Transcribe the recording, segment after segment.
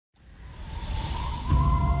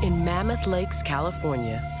In Mammoth Lakes,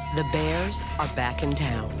 California, the bears are back in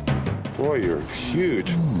town. Boy, you're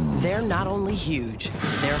huge. They're not only huge,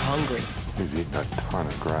 they're hungry. He's eating a ton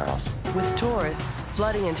of grass. With tourists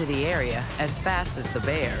flooding into the area as fast as the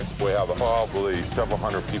bears. We have probably several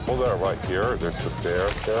hundred people there right here. There's a bear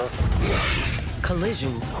there.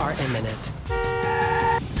 Collisions are imminent.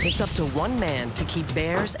 It's up to one man to keep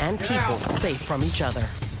bears and people safe from each other.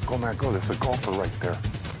 Go, man, go. There's a golfer right there.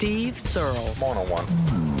 Steve Searles. One-on-one.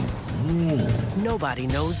 Nobody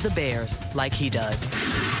knows the bears like he does.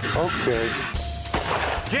 Okay.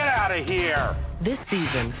 Get out of here! This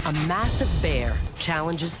season, a massive bear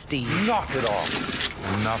challenges Steve. Knock it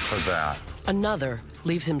off. Enough of that. Another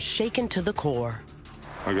leaves him shaken to the core.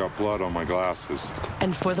 I got blood on my glasses.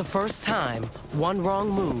 And for the first time, one wrong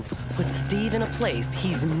move puts Steve in a place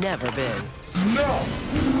he's never been. No!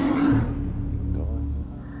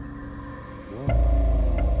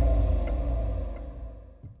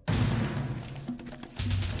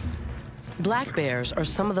 Black bears are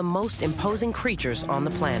some of the most imposing creatures on the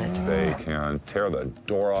planet. They can tear the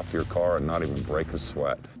door off your car and not even break a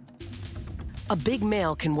sweat. A big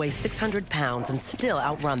male can weigh 600 pounds and still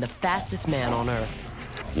outrun the fastest man on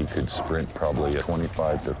Earth. He could sprint probably at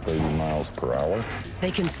 25 to 30 miles per hour. They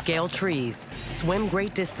can scale trees, swim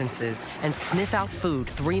great distances, and sniff out food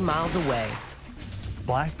 3 miles away.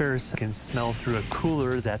 Black bears can smell through a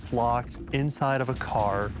cooler that's locked inside of a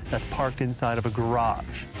car that's parked inside of a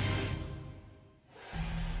garage.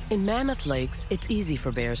 In Mammoth Lakes, it's easy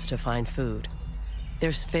for bears to find food.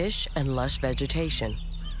 There's fish and lush vegetation.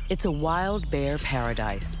 It's a wild bear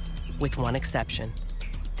paradise, with one exception.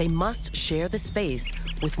 They must share the space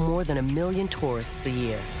with more than 1 million tourists a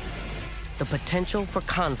year. The potential for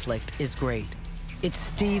conflict is great. It's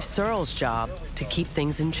Steve Searles' job to keep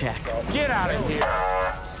things in check. Get out of here!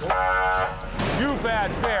 You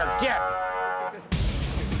bad bear, get!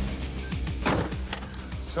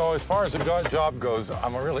 So as far as the job goes,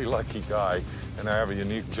 I'm a really lucky guy, and I have a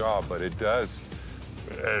unique job, but it's just,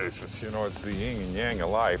 you know, it's the yin and yang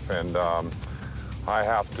of life, and I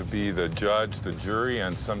have to be the judge, the jury,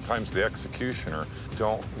 and sometimes the executioner.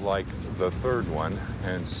 Don't like the third one,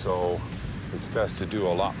 and so it's best to do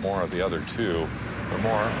a lot more of the other two. The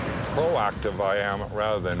more proactive I am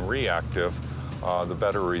rather than reactive, the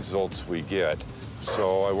better results we get.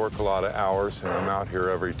 So I work a lot of hours, and I'm out here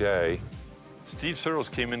every day. Steve Searles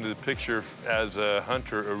came into the picture as a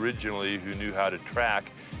hunter originally who knew how to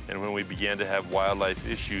track, and when we began to have wildlife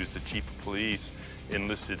issues, the chief of police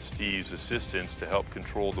enlisted Steve's assistance to help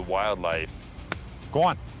control the wildlife. Go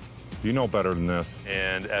on. You know better than this.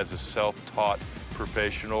 And as a self-taught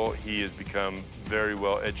professional, he has become very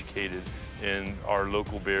well educated in our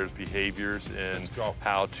local bears' behaviors and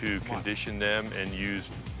how to condition them and use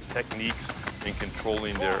techniques in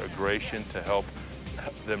controlling their aggression to help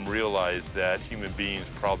them realize that human beings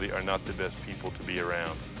probably are not the best people to be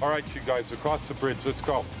around. All right, you guys, across the bridge, let's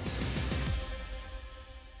go.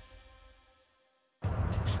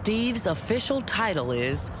 Steve's official title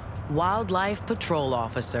is Wildlife Patrol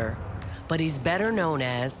Officer, but he's better known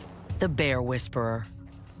as the Bear Whisperer.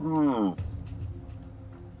 For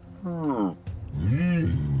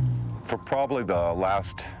probably the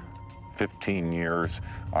last 15 years,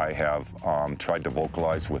 I have tried to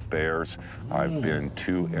vocalize with bears. I've been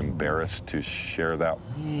too embarrassed to share that.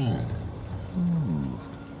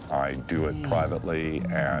 I do it privately,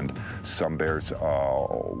 and some bears,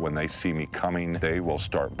 when they see me coming, they will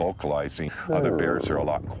start vocalizing. Other bears are a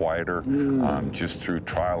lot quieter. Just through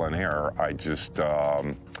trial and error, I just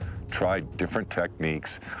tried different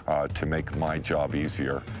techniques to make my job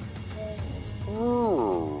easier.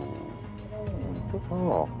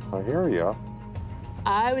 Oh, I hear ya.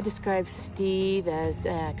 I would describe Steve as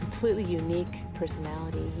a completely unique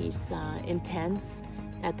personality. He's intense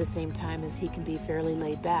at the same time as he can be fairly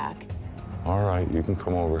laid back. All right, you can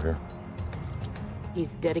come over here.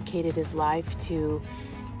 He's dedicated his life to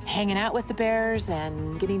hanging out with the bears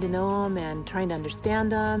and getting to know them and trying to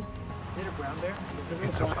understand them. Is it a brown bear?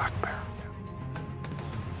 It's a black bear.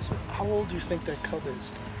 So how old do you think that cub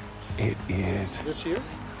is? It is. This year?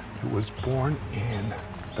 It was born in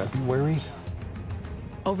February.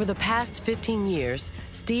 Over the past 15 years,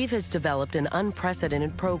 Steve has developed an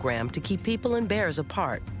unprecedented program to keep people and bears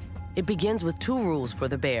apart. It begins with 2 rules for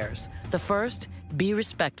the bears. The first, be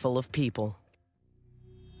respectful of people.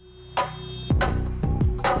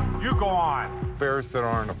 You go on. Bears that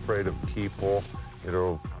aren't afraid of people,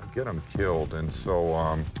 it'll get them killed. And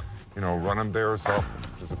so, you know, running bears up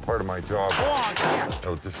is a part of my job. Go on.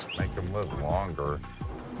 It'll just make them live longer.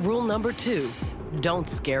 Rule number 2, don't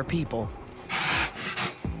scare people.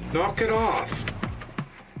 Knock it off.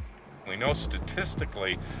 We know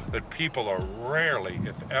statistically that people are rarely,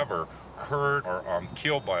 if ever, hurt or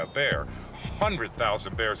killed by a bear.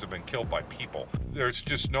 100,000 bears have been killed by people. There's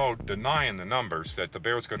just no denying the numbers that the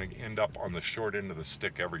bear's going to end up on the short end of the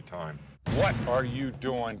stick every time. What are you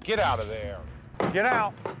doing? Get out of there. Get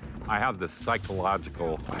out. I have this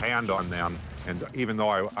psychological hand on them, and even though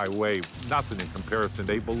I weigh nothing in comparison,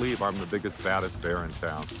 they believe I'm the biggest, baddest bear in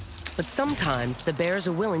town. But sometimes the bears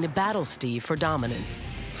are willing to battle Steve for dominance.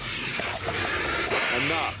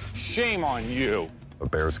 Enough. Shame on you. A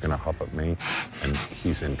bear's gonna huff at me, and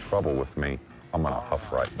he's in trouble with me. I'm gonna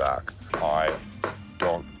huff right back. I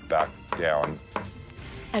don't back down.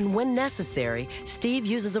 And when necessary, Steve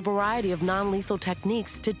uses a variety of non-lethal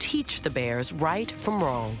techniques to teach the bears right from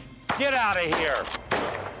wrong. Get out of here.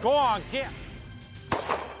 Go on,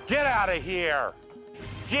 get out of here.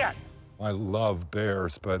 Get. I love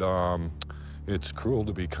bears, but it's cruel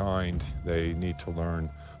to be kind. They need to learn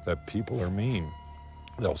that people are mean.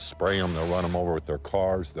 They'll spray them, they'll run them over with their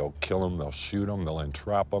cars, they'll kill them, they'll shoot them, they'll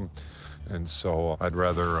entrap them. And so I'd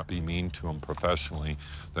rather be mean to them professionally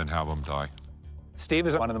than have them die. Steve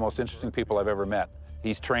is one of the most interesting people I've ever met.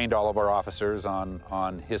 He's trained all of our officers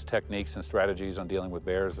on his techniques and strategies on dealing with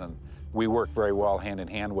bears, and we work very well hand in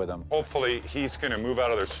hand with him. Hopefully he's gonna move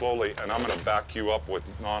out of there slowly, and I'm gonna back you up with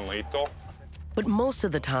non-lethal. But most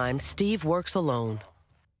of the time, Steve works alone.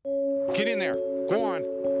 Get in there, go on.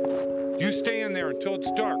 You stay in there until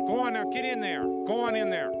it's dark. Go on now, get in there. Go on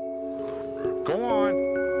in there. Go on.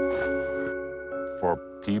 For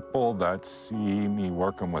people that see me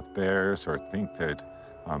working with bears or think that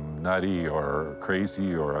I'm nutty or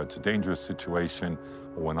crazy or it's a dangerous situation,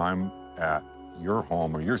 when I'm at your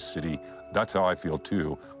home or your city, that's how I feel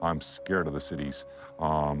too. I'm scared of the cities.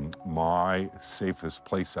 My safest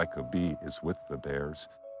place I could be is with the bears.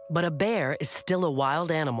 But a bear is still a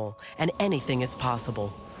wild animal, and anything is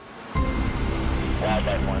possible.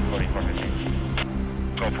 Wildlife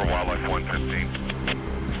 14415. Go for Wildlife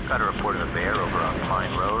 115. Got a report of a bear over on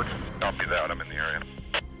Pine Road. Copy that, I'm in the area.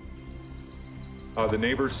 The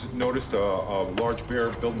neighbors noticed a large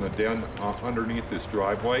bear building a den underneath this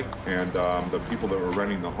driveway, and the people that were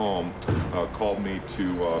renting the home called me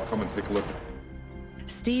to come and take a look.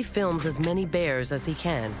 Steve films as many bears as he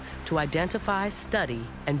can to identify, study,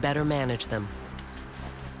 and better manage them.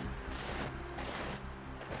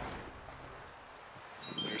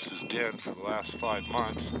 There's his den for the last 5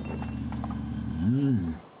 months.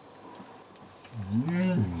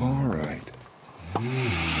 All right.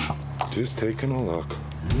 Just taking a look.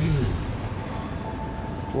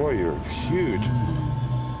 Boy, you're huge.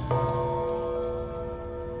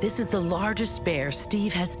 This is the largest bear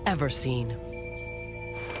Steve has ever seen.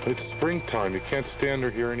 It's springtime. You can't stand under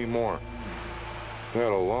here anymore. We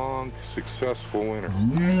had a long, successful winter.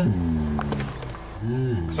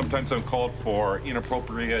 Sometimes I'm called for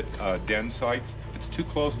inappropriate den sites. If it's too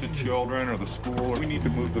close to children or the school, we need to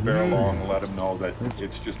move the bear along and let him know that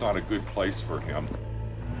it's just not a good place for him.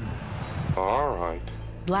 All right.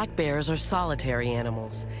 Black bears are solitary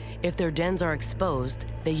animals. If their dens are exposed,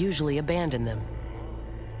 they usually abandon them.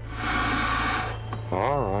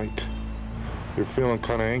 All right. You're feeling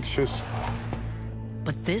kind of anxious?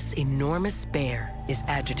 But this enormous bear is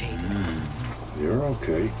agitated. You're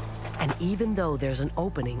okay. And even though there's an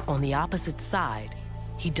opening on the opposite side,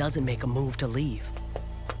 he doesn't make a move to leave.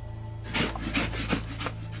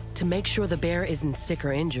 To make sure the bear isn't sick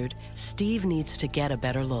or injured, Steve needs to get a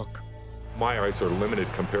better look. My eyes are limited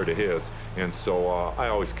compared to his, and so I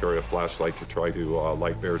always carry a flashlight to try to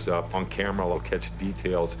light bears up. On camera, I'll catch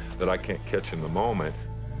details that I can't catch in the moment.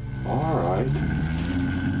 All right.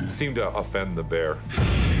 Seemed to offend the bear.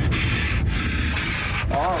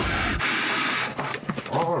 All right.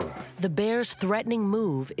 All right. The bear's threatening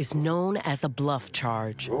move is known as a bluff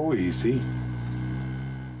charge. Go easy.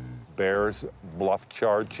 Bears bluff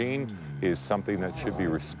charging is something that should be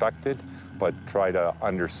respected, but try to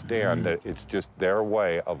understand that it's just their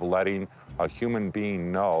way of letting a human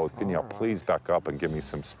being know, can you please back up and give me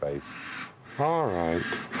some space? All right.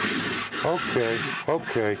 Okay,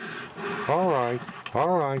 okay. All right,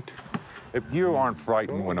 all right. If you aren't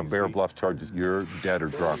frightened when a bear bluff charges, you're dead or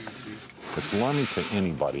drunk. It's alarming to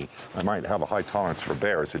anybody. I might have a high tolerance for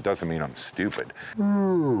bears. It doesn't mean I'm stupid.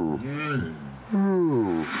 Ooh.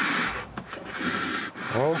 Ooh.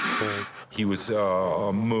 Okay. He was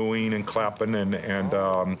mooing and clapping and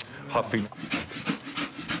huffing.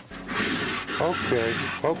 Okay,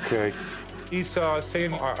 okay. He's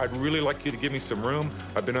saying, I'd really like you to give me some room.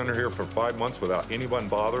 I've been under here for 5 months without anyone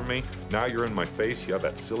bothering me. Now you're in my face. You have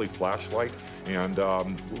that silly flashlight. And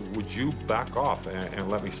would you back off and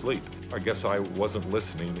let me sleep? I guess I wasn't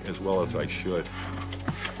listening as well as I should.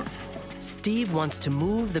 Steve wants to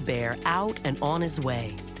move the bear out and on his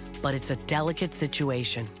way, but it's a delicate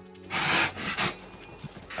situation.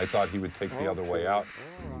 I thought he would take the other way out.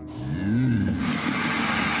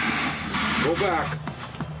 Go back.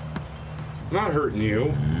 Not hurting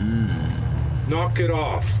you. Knock it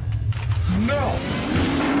off. No!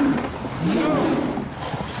 No!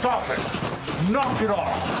 Stop it! Knock it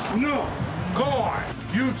off! No! Go on!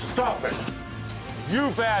 You stop it! You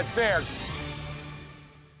bad bear!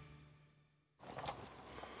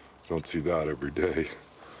 Don't see that every day.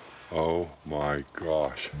 Oh my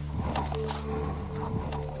gosh.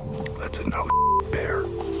 That's a no bear.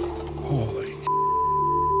 Holy.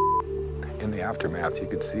 In the aftermath, you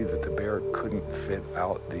could see that the bear couldn't fit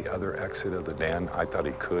out the other exit of the den. I thought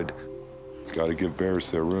he could. Got to give bears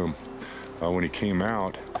their room. When he came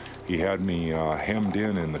out, he had me hemmed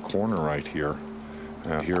in the corner right here.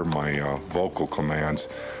 I hear my vocal commands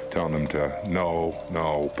telling him to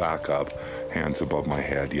no, back up. Hands above my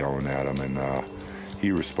head, yelling at him, and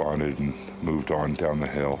he responded and moved on down the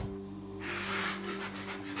hill.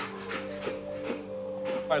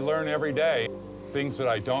 I learn every day. Things that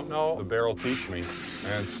I don't know, the bear will teach me.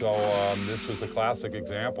 And so this was a classic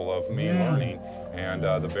example of me learning, and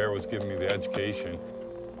the bear was giving me the education.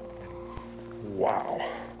 Wow.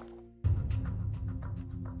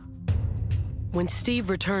 When Steve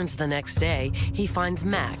returns the next day, he finds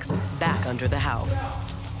Max back under the house.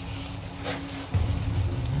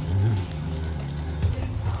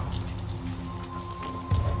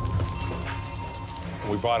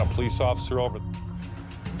 We brought a police officer over.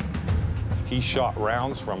 He shot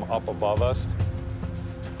rounds from up above us.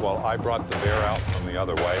 Well, I brought the bear out from the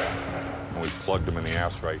other way, and we plugged him in the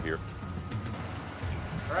ass right here.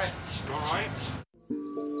 All right. All right.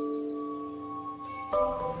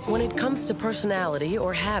 When it comes to personality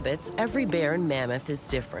or habits, every bear in Mammoth is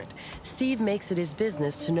different. Steve makes it his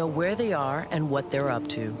business to know where they are and what they're up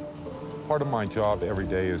to. Part of my job every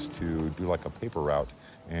day is to do like a paper route.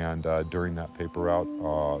 And during that paper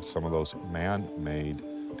route, some of those man-made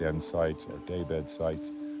den sites or daybed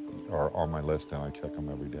sites are on my list, and I check them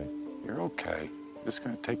every day. You're okay. Just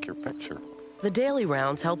gonna take your picture. The daily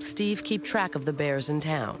rounds help Steve keep track of the bears in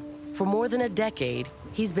town. For more than a decade,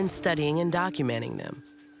 he's been studying and documenting them.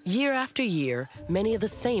 Year after year, many of the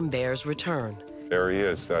same bears return. There he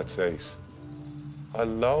is, that's Ace.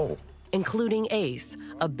 Hello. Including Ace,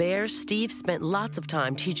 a bear Steve spent lots of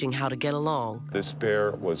time teaching how to get along. This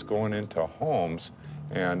bear was going into homes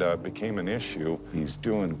and became an issue. He's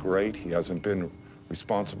doing great. He hasn't been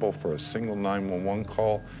responsible for a single 911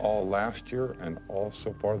 call all last year and all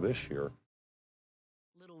so far this year.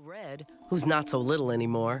 Little Red, who's not so little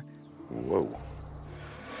anymore. Whoa.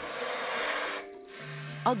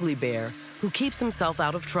 Ugly Bear, who keeps himself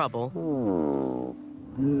out of trouble.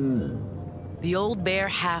 The old bear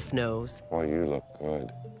Half-Nose. Well, you look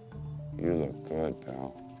good. You look good,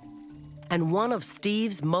 pal. And one of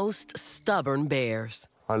Steve's most stubborn bears.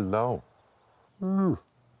 Hello.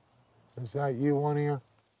 Is that you, one ear?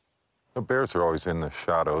 The bears are always in the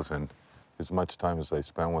shadows, and as much time as I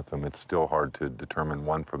spend with them, it's still hard to determine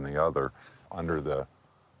one from the other. Under the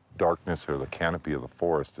darkness or the canopy of the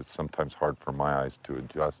forest, it's sometimes hard for my eyes to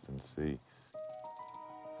adjust and see.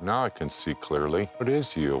 Now I can see clearly. It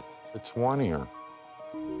is you. It's One Ear.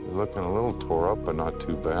 You're looking a little tore up, but not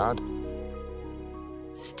too bad.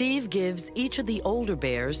 Steve gives each of the older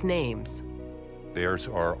bears names. Bears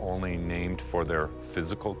are only named for their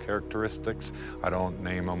physical characteristics. I don't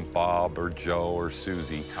name them Bob or Joe or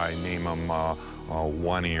Susie. I name them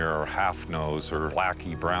One Ear or Half-Nose or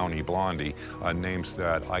Blackie, Brownie, Blondie, names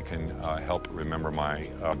that I can help remember my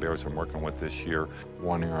bears I'm working with this year.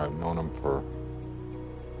 One Ear, I've known him for,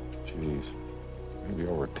 geez, maybe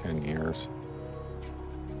over 10 years.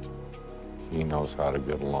 He knows how to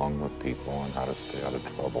get along with people and how to stay out of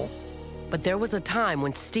trouble. But there was a time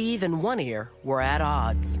when Steve and One Ear were at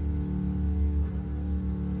odds.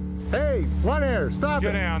 Hey, One Ear, stop it!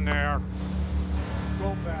 Get down there.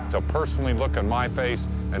 Go back. To personally look in my face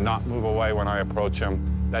and not move away when I approach him,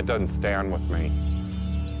 that doesn't stand with me.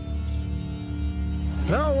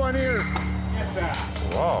 No, One Ear! Get back.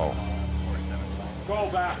 Whoa. Go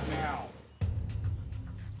back now.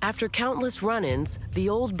 After countless run-ins, the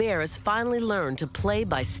old bear has finally learned to play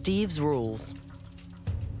by Steve's rules.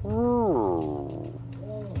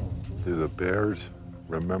 Do the bears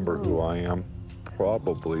remember who I am?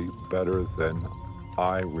 Probably better than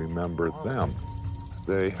I remember them.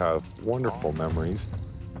 They have wonderful memories.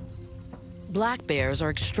 Black bears are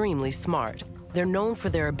extremely smart. They're known for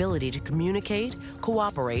their ability to communicate,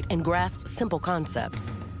 cooperate, and grasp simple concepts.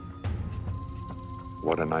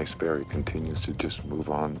 What a nice bear. He continues to just move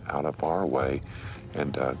on out of our way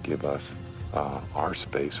and give us our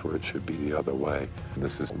space where it should be the other way. And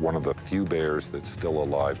this is one of the few bears that's still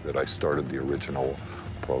alive that I started the original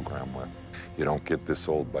program with. You don't get this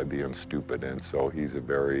old by being stupid, and so he's a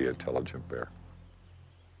very intelligent bear.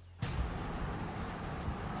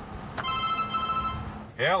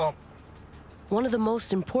 Hello. One of the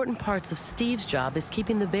most important parts of Steve's job is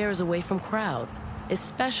keeping the bears away from crowds,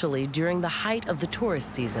 especially during the height of the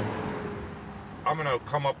tourist season. I'm gonna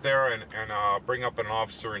come up there and bring up an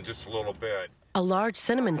officer in just a little bit. A large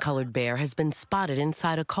cinnamon-colored bear has been spotted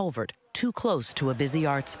inside a culvert, too close to a busy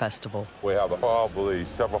arts festival. We have probably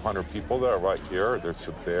several hundred people there right here. There's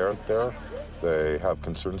a bear there. They have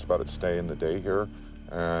concerns about it staying the day here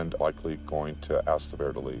and likely going to ask the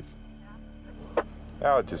bear to leave.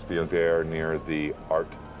 That would just be a bear near the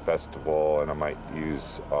art festival, and I might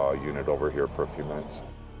use a unit over here for a few minutes.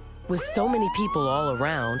 With so many people all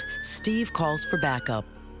around, Steve calls for backup.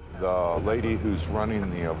 The lady who's running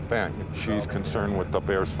the event, she's concerned with the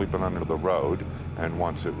bear sleeping under the road and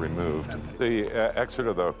wants it removed. The exit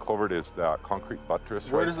of the culvert is that concrete buttress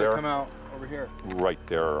right there. Where does it come out? Over here? Right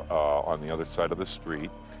there on the other side of the street.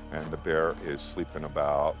 And the bear is sleeping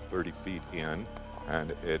about 30 feet in.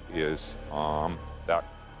 And it is that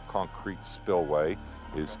concrete spillway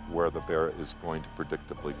is where the bear is going to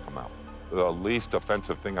predictably come out. The least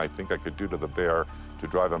offensive thing I think I could do to the bear to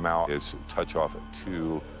drive him out is touch off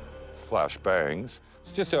 2 flash bangs.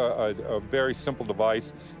 It's just a very simple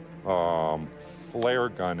device. Flare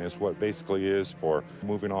gun is what basically is for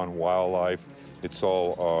moving on wildlife. It's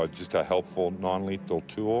all just a helpful, non-lethal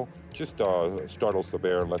tool. Just startles the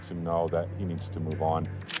bear and lets him know that he needs to move on.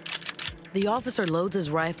 The officer loads his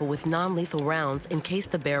rifle with non-lethal rounds in case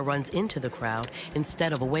the bear runs into the crowd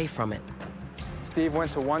instead of away from it. Steve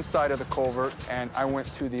went to one side of the culvert, and I went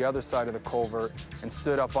to the other side of the culvert and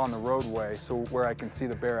stood up on the roadway so where I can see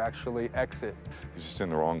the bear actually exit. He's just in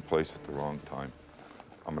the wrong place at the wrong time.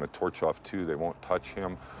 I'm going to torch off 2. They won't touch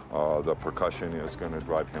him. The percussion is going to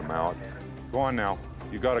drive him out. Go on now.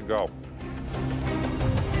 You got to go.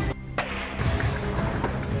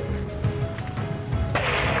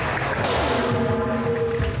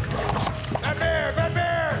 That bear! That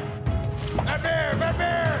bear! That bear! That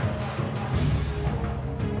bear!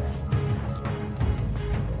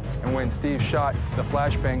 And when Steve shot the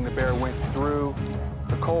flashbang, the bear went through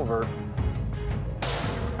the culvert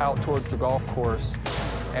out towards the golf course,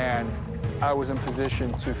 and I was in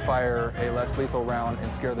position to fire a less lethal round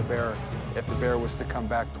and scare the bear if the bear was to come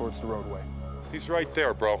back towards the roadway. He's right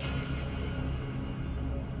there, bro.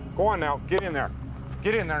 Go on now, get in there.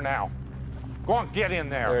 Get in there now. Go on, get in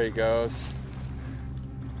there. There he goes.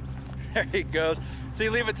 There he goes. See,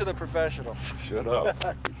 leave it to the professionals. Shut up.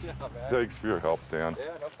 Good job, man. Thanks for your help, Dan.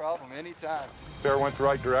 Yeah, no problem, anytime. Bear went the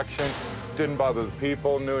right direction, didn't bother the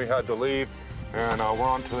people, knew he had to leave, and we're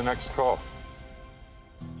on to the next call.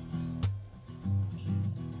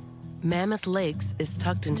 Mammoth Lakes is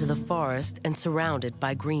tucked into the forest and surrounded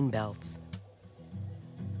by green belts.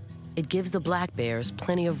 It gives the black bears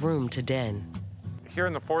plenty of room to den. Here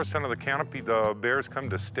in the forest under the canopy, the bears come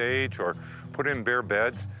to stage or put in bear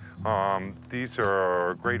beds. These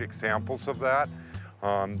are great examples of that.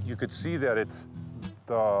 You could see that it's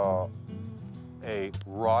a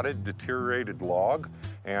rotted, deteriorated log,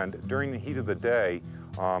 and during the heat of the day,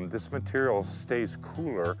 this material stays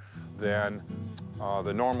cooler than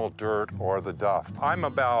the normal dirt or the duff. I'm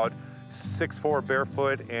about 6'4"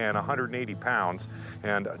 barefoot and 180 pounds,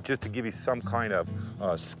 and just to give you some kind of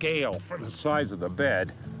scale for the size of the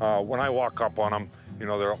bed, when I walk up on them, you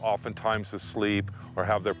know, they're oftentimes asleep or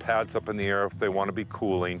have their pads up in the air if they want to be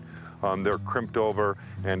cooling. They're crimped over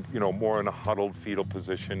and, you know, more in a huddled fetal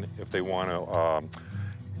position if they want to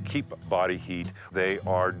keep body heat. They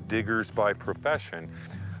are diggers by profession.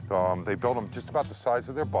 They build them just about the size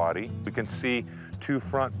of their body. We can see 2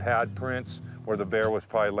 front pad prints where the bear was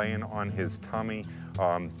probably laying on his tummy.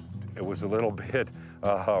 It was a little bit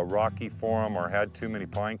rocky for him or had too many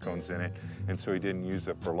pine cones in it, and so he didn't use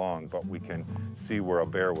it for long, but we can see where a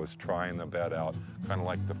bear was trying the bed out, kind of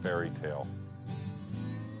like the fairy tale.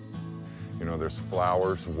 You know, there's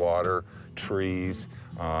flowers, water, trees,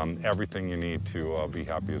 everything you need to be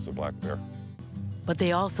happy as a black bear. But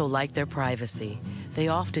they also like their privacy. They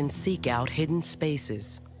often seek out hidden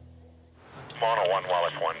spaces. Mono 1,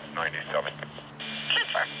 Wildlife 197.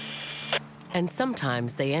 And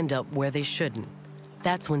sometimes they end up where they shouldn't.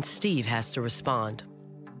 That's when Steve has to respond.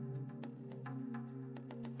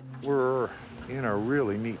 We're in a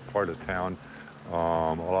really neat part of town. A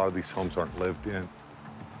lot of these homes aren't lived in.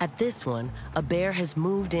 At this one, a bear has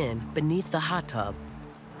moved in beneath the hot tub.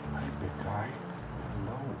 Hey, big guy.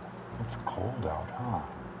 Hello. It's cold out, huh?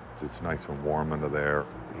 It's nice and warm under there.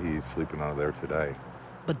 He's sleeping under there today.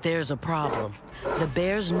 But there's a problem. The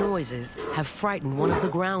bear's noises have frightened one of the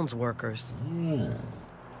grounds workers.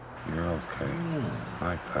 You're okay.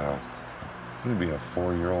 Hi, pal. He'd be a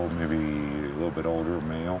 4-year-old, maybe a little bit older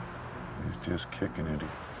male. He's just kicking it.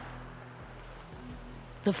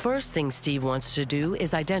 The first thing Steve wants to do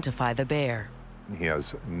is identify the bear. He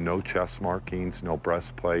has no chest markings, no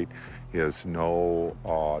breastplate. He has no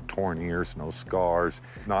torn ears, no scars.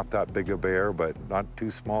 Not that big a bear, but not too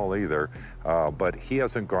small either. But he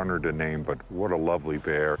hasn't garnered a name, but what a lovely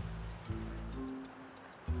bear.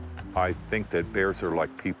 I think that bears are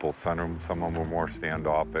like people. Some of them are more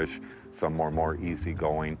standoffish, some are more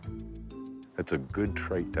easygoing. It's a good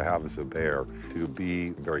trait to have as a bear. To be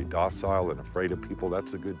very docile and afraid of people,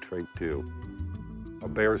 that's a good trait too. A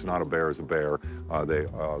bear is not a bear is a bear. They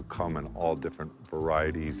come in all different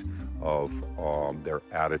varieties of their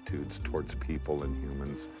attitudes towards people and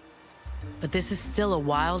humans. But this is still a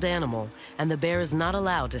wild animal, and the bear is not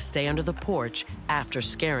allowed to stay under the porch after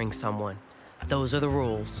scaring someone. Those are the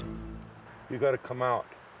rules. You gotta come out.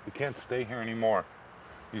 You can't stay here anymore.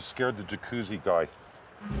 You scared the jacuzzi guy.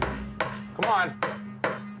 Come on.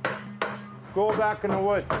 Go back in the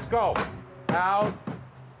woods. Let's go. Out.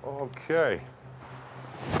 Okay.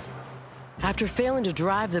 After failing to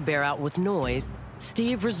drive the bear out with noise,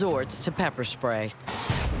 Steve resorts to pepper spray.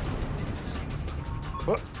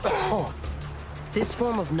 This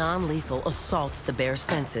form of non-lethal assaults the bear's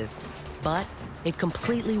senses, but it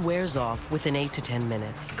completely wears off within 8 to 10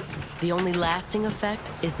 minutes. The only lasting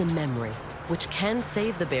effect is the memory, which can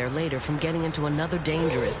save the bear later from getting into another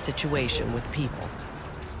dangerous situation with people.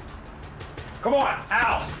 Come on,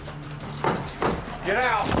 out! Get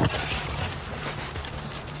out!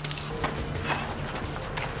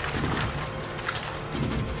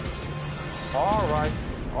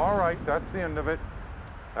 All right, that's the end of it.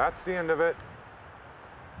 That's the end of it.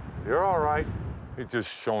 You're all right. He's just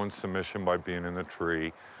showing submission by being in the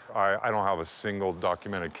tree. I don't have a single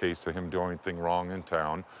documented case of him doing anything wrong in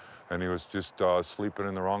town, and he was just sleeping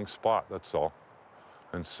in the wrong spot, that's all.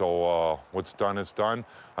 And so what's done is done.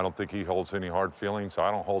 I don't think he holds any hard feelings. I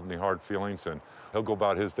don't hold any hard feelings, and he'll go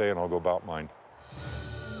about his day and I'll go about mine.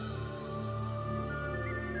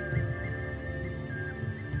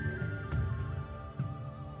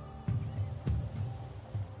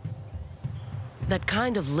 That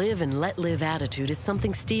kind of live and let live attitude is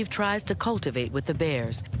something Steve tries to cultivate with the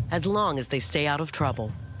bears, as long as they stay out of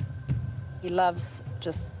trouble. He loves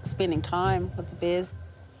just spending time with the bears.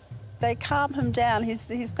 They calm him down.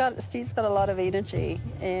 Steve's got a lot of energy,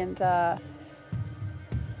 and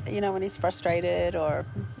you know, when he's frustrated or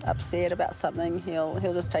upset about something, he'll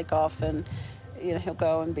just take off, and you know, he'll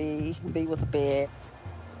go and be with the bear.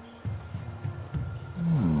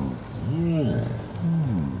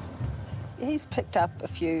 He's picked up a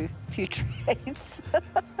few traits.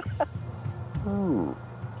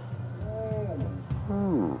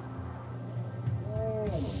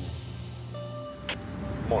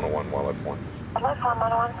 Mono 1, Wildlife 1. Wildlife 1,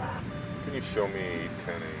 Mono 1. Can you show me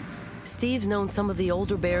 10A? Steve's known some of the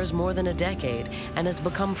older bears more than a decade and has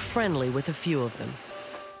become friendly with a few of them.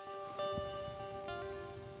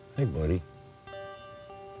 Hey, buddy.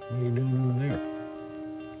 What are you doing over there?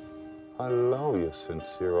 Hello, you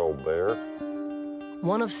sincere old bear.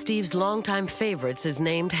 One of Steve's longtime favorites is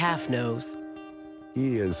named Half-Nose.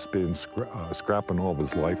 He has been scrapping all of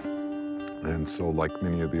his life, and so like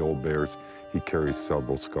many of the old bears, he carries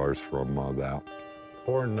several scars from that.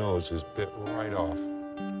 Poor nose is bit right off.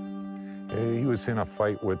 He was in a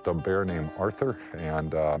fight with a bear named Arthur,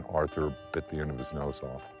 and Arthur bit the end of his nose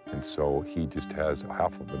off. And so he just has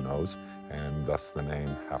half of a nose, and thus the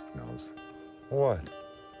name Half-Nose. What?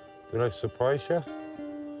 Did I surprise you?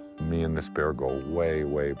 Me and this bear go way,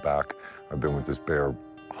 way back. I've been with this bear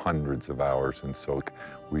hundreds of hours, and so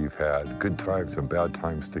we've had good times and bad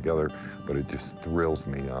times together, but it just thrills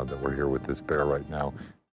me that we're here with this bear right now.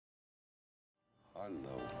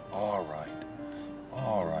 Hello. All right.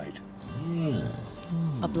 All right.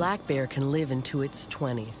 A black bear can live into its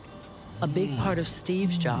 20s. A big part of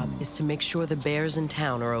Steve's job is to make sure the bears in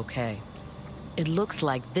town are okay. It looks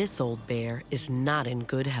like this old bear is not in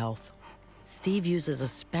good health. Steve uses a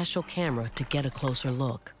special camera to get a closer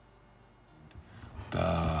look.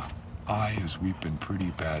 The eye is weeping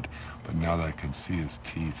pretty bad, but now that I can see his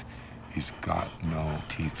teeth, he's got no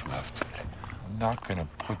teeth left. I'm not gonna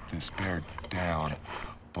put this bear down,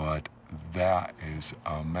 but that is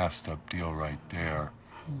a messed up deal right there.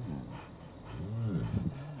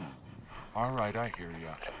 All right, I hear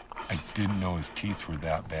ya. I didn't know his teeth were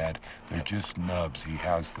that bad. They're just nubs. He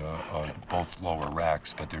has the both lower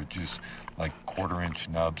racks, but they're just like quarter-inch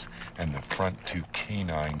nubs. And the front two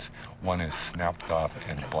canines, one is snapped off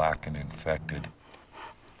and black and infected.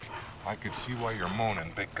 I could see why you're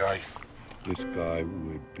moaning, big guy. This guy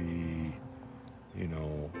would be, you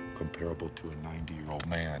know, comparable to a 90-year-old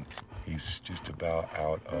man. He's just about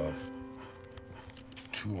out of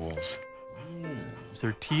tools.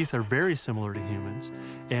 Their teeth are very similar to humans,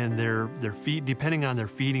 and their feet, depending on their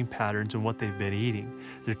feeding patterns and what they've been eating,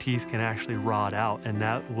 their teeth can actually rot out, and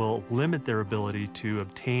that will limit their ability to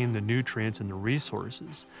obtain the nutrients and the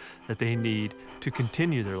resources that they need to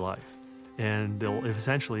continue their life. And they'll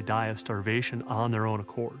essentially die of starvation on their own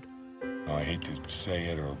accord. I hate to say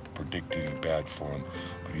it or predict any bad for him,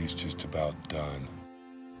 but he's just about done.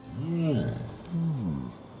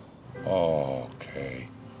 Okay.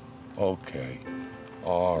 Okay.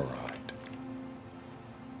 All right.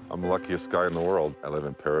 I'm the luckiest guy in the world. I live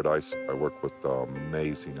in paradise. I work with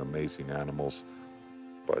amazing, amazing animals.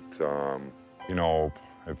 But, you know,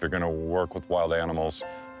 if you're going to work with wild animals,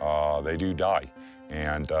 they do die.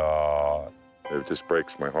 And it just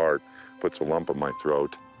breaks my heart, puts a lump in my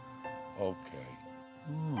throat. Okay.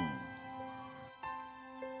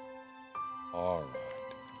 All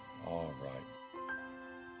right. All right.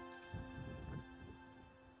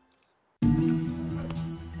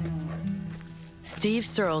 Steve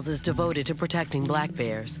Searles is devoted to protecting black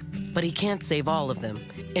bears, but he can't save all of them.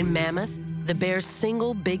 In Mammoth, the bear's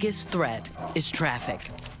single biggest threat is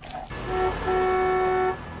traffic.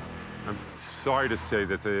 I'm sorry to say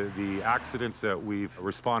that the accidents that we've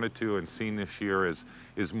responded to and seen this year is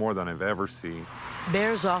more than I've ever seen.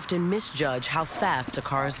 Bears often misjudge how fast a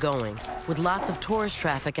car is going. With lots of tourist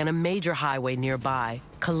traffic and a major highway nearby,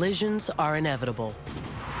 collisions are inevitable.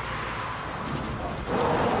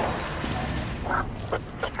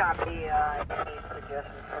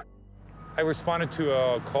 I responded to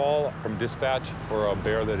a call from dispatch for a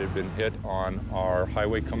bear that had been hit on our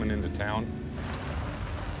highway coming into town.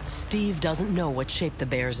 Steve doesn't know what shape the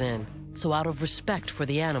bear's in, so out of respect for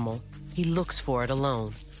the animal, he looks for it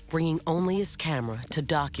alone, bringing only his camera to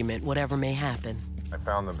document whatever may happen. I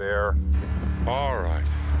found the bear. All right,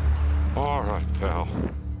 pal.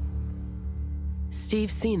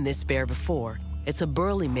 Steve's seen this bear before. It's a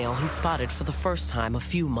burly male he spotted for the first time a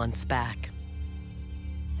few months back.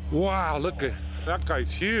 Wow, look at that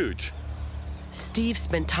guy's huge. Steve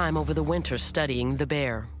spent time over the winter studying the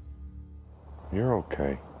bear. You're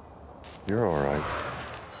okay. You're all right.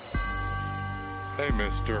 Hey,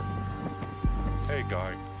 mister. Hey,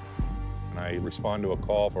 guy. And I respond to a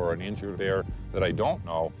call for an injured bear that I don't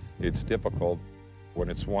know. It's difficult. When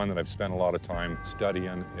it's one that I've spent a lot of time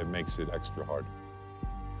studying, it makes it extra hard.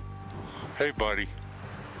 Hey, buddy.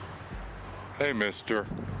 Hey, mister.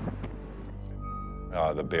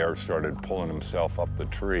 The bear started pulling himself up the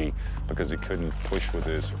tree because he couldn't push with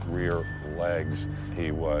his rear legs.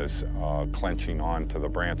 He was clenching onto the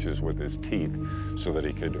branches with his teeth so that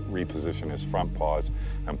he could reposition his front paws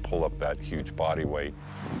and pull up that huge body weight.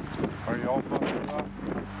 Are you all busted up?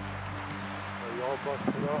 Are you all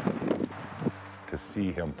busted up? To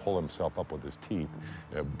see him pull himself up with his teeth,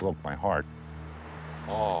 it broke my heart.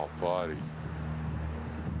 Oh, buddy.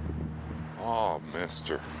 Oh,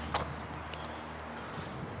 mister.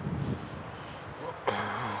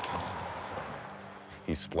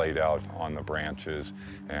 He splayed out on the branches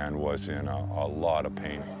and was in a lot of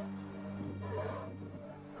pain.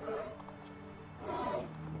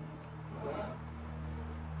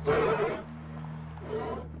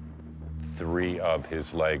 Three of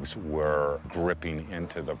his legs were gripping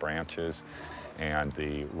into the branches, and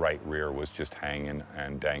the right rear was just hanging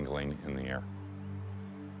and dangling in the air.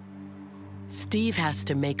 Steve has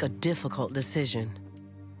to make a difficult decision.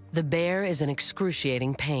 The bear is in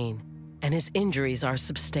excruciating pain, and his injuries are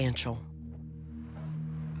substantial.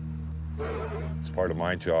 It's part of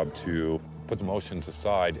my job to put the emotions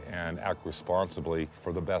aside and act responsibly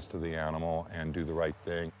for the best of the animal and do the right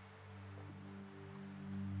thing.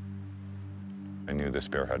 I knew this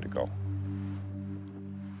bear had to go.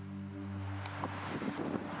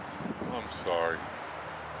 I'm sorry.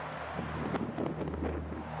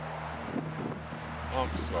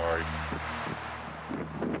 I'm sorry.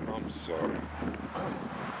 I'm sorry.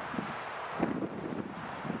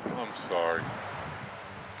 I'm sorry.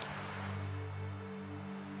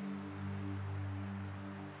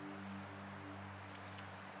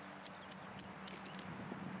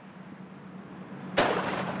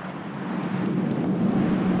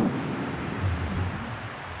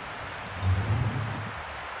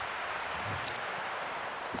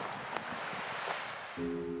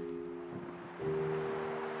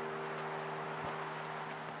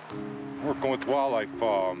 Working with wildlife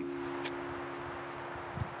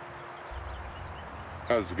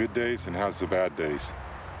has the good days and has the bad days.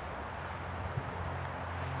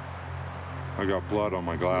 I got blood on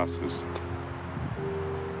my glasses.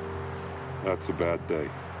 That's a bad day.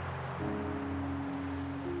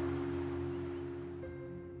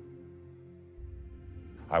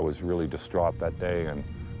 I was really distraught that day and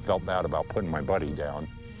felt bad about putting my buddy down.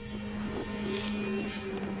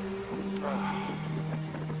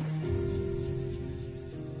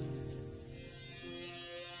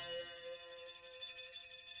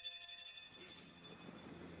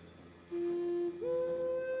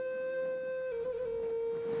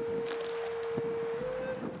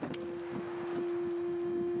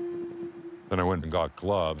 Then I went and got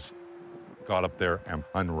gloves, got up there and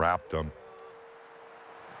unwrapped them.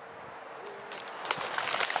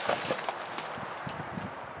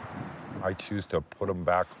 I choose to put them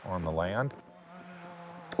back on the land.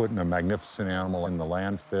 Putting a magnificent animal in the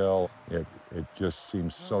landfill, it just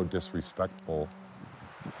seems so disrespectful.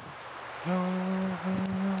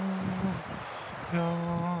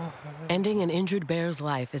 Ending an injured bear's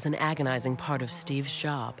life is an agonizing part of Steve's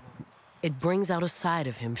job. It brings out a side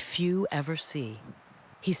of him few ever see.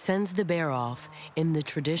 He sends the bear off in the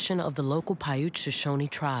tradition of the local Paiute Shoshone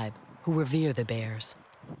tribe, who revere the bears.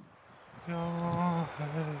 The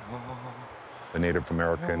Native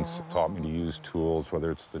Americans taught me to use tools,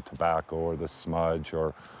 whether it's the tobacco or the smudge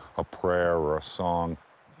or a prayer or a song.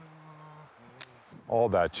 All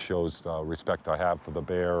that shows the respect I have for the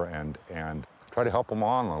bear and try to help him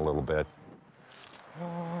on a little bit.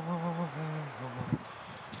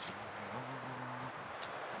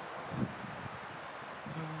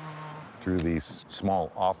 Through these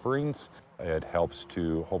small offerings, it helps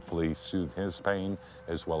to hopefully soothe his pain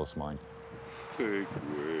as well as mine. Take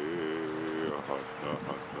away,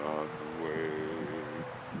 away.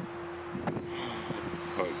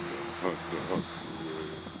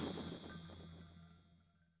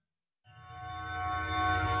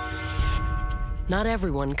 Not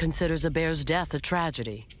everyone considers a bear's death a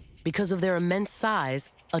tragedy. Because of their immense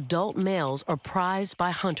size, adult males are prized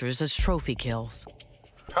by hunters as trophy kills.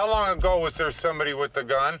 How long ago was there somebody with a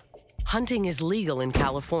gun? Hunting is legal in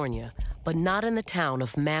California, but not in the town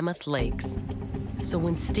of Mammoth Lakes. So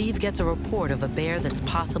when Steve gets a report of a bear that's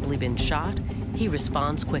possibly been shot, he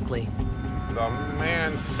responds quickly. The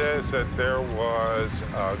man says that there was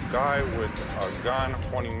a guy with a gun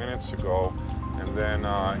 20 minutes ago, and then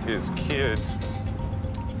his kids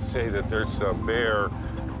say that there's a bear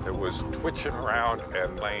that was twitching around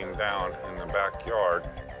and laying down in the backyard.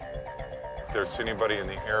 If there's anybody in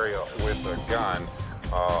the area with a gun,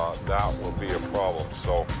 that will be a problem.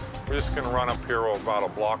 So we're just gonna run up here about a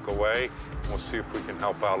block away, and we'll see if we can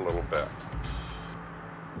help out a little bit.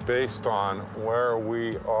 Based on where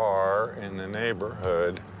we are in the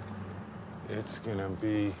neighborhood, it's gonna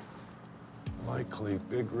be likely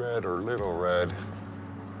Big Red or Little Red.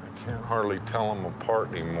 I can't hardly tell them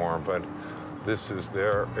apart anymore, but this is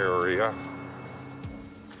their area.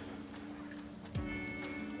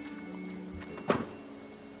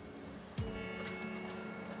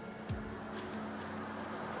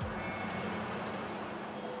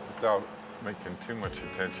 Without making too much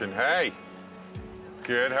attention. Hey,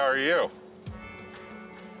 good, how are you?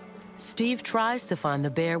 Steve tries to find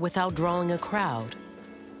the bear without drawing a crowd.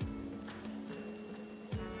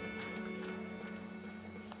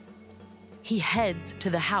 He heads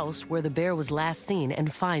to the house where the bear was last seen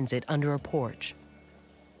and finds it under a porch.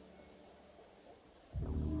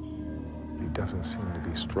 He doesn't seem to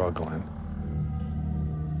be struggling.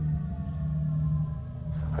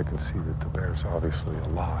 I can see that the bear's obviously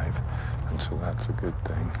alive, and so that's a good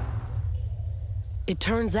thing. It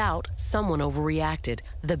turns out someone overreacted.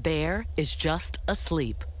 The bear is just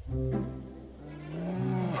asleep.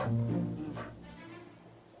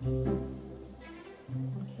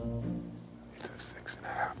 It's a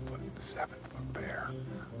 6.5-foot, 7-foot bear.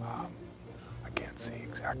 I can't see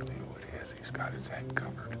exactly who it is. He's got his head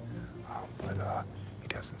covered, but he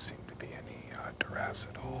doesn't seem to be any duress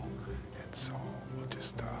at all. And so we'll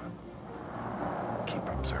just keep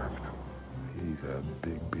observing him. He's a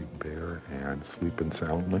big, big bear and sleeping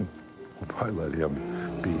soundly. We'll probably let him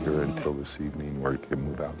be here until this evening where he can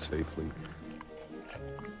move out safely.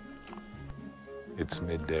 It's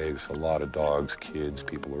midday, there's a lot of dogs, kids,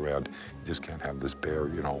 people around. You just can't have this bear,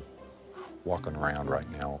 you know, walking around right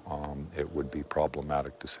now. It would be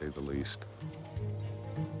problematic, to say the least.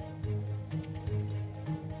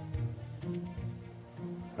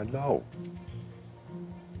 Hello.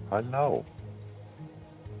 Hello.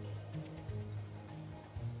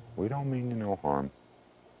 We don't mean you no harm.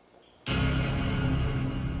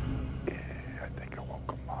 Yeah.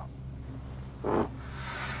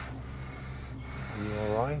 You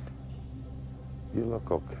all right? You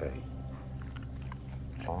look okay.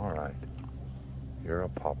 All right. You're a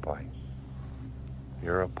Popeye.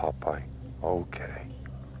 You're a Popeye. Okay.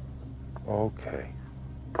 Okay.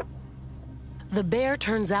 The bear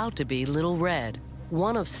turns out to be Little Red,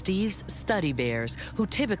 one of Steve's study bears who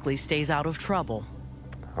typically stays out of trouble.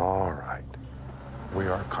 All right. We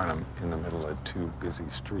are kind of in the middle of two busy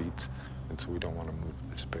streets, and so we don't want to move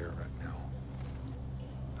this bear right now.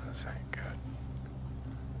 This ain't good.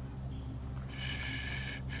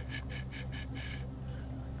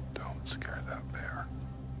 Don't scare that bear.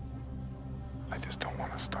 I just don't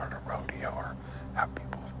want to start a rodeo or have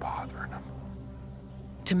people bothering him.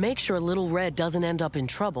 To make sure Little Red doesn't end up in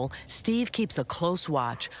trouble, Steve keeps a close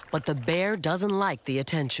watch, but the bear doesn't like the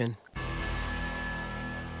attention.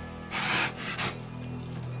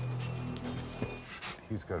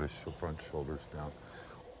 He's got his front shoulders down.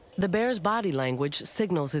 The bear's body language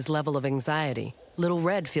signals his level of anxiety. Little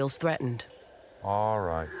Red feels threatened. All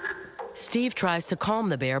right. Steve tries to calm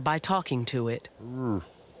the bear by talking to it.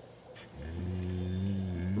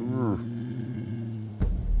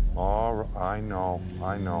 All right, I know.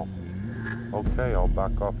 Okay, I'll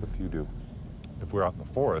back off if you do. If we're out in the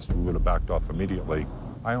forest, we would have backed off immediately.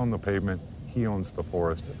 I own the pavement, he owns the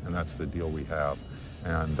forest, and that's the deal we have.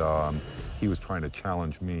 And he was trying to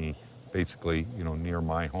challenge me, basically, you know, near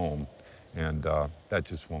my home, and that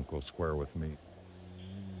just won't go square with me.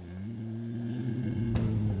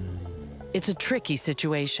 It's a tricky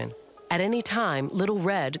situation. At any time, Little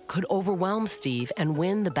Red could overwhelm Steve and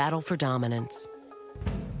win the battle for dominance.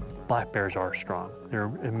 Black bears are strong. They're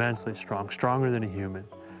immensely strong, stronger than a human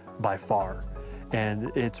by far. And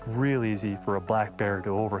it's really easy for a black bear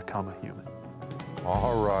to overcome a human.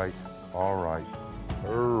 All right, all right.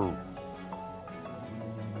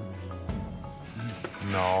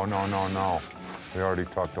 No. We already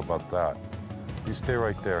talked about that. You stay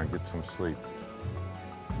right there and get some sleep.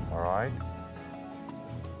 All right?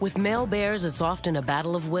 With male bears, it's often a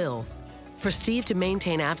battle of wills. For Steve to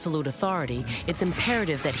maintain absolute authority, it's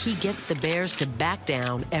imperative that he gets the bears to back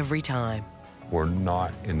down every time. We're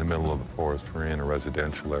not in the middle of the forest. We're in a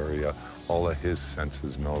residential area. All of his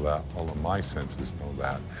senses know that. All of my senses know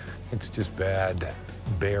that. It's just bad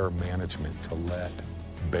bear management to let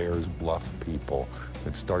bears bluff people.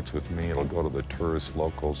 It starts with me. It'll go to the tourist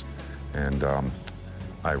locals. And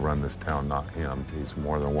I run this town, not him. He's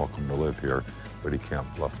more than welcome to live here, but he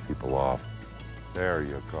can't bluff people off. There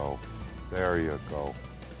you go. There you go.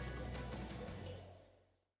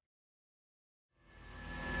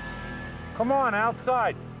 Come on,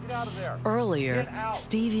 outside. Get out of there. Earlier,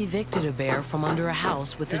 Steve evicted a bear from under a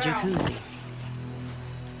house with a jacuzzi.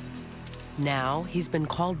 Now, he's been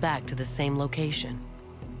called back to the same location.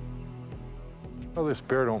 Well, this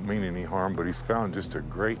bear don't mean any harm, but he's found just a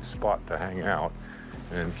great spot to hang out.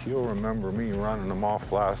 And he'll remember me running him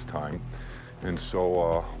off last time. And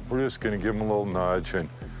so we're just gonna give him a little nudge and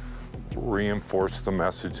reinforce the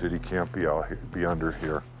message that he can't be out here, be under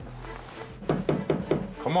here.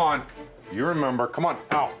 Come on, you remember, come on,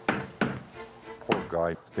 out. Poor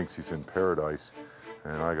guy thinks he's in paradise,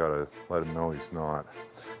 and I gotta let him know he's not.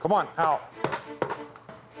 Come on, out.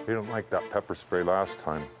 He didn't like that pepper spray last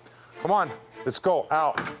time. Come on, let's go,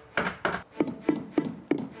 out.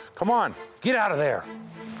 Come on, get out of there.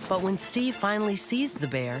 But when Steve finally sees the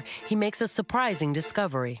bear, he makes a surprising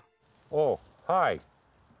discovery. Oh, hi.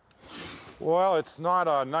 Well, it's not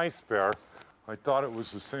a nice bear. I thought it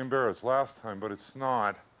was the same bear as last time, but it's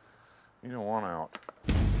not. You don't want out.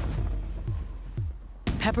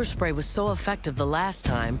 Pepper spray was so effective the last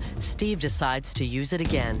time, Steve decides to use it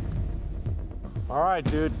again. All right,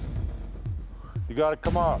 dude. You gotta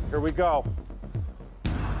come up. Here we go.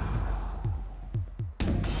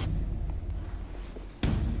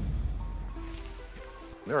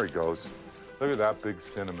 There he goes. Look at that big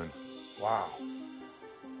cinnamon. Wow.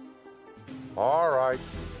 All right,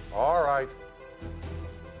 all right.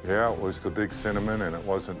 Yeah, it was the big cinnamon, and it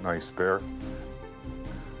wasn't nice bear.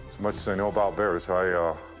 As much as I know about bears,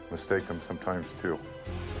 I mistake them sometimes too.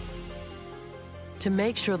 To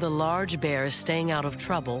make sure the large bear is staying out of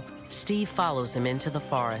trouble, Steve follows him into the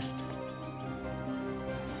forest.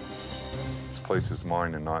 This place is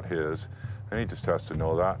mine and not his, and he just has to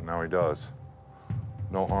know that, and now he does.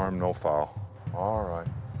 No harm, no foul. All right.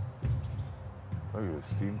 Look at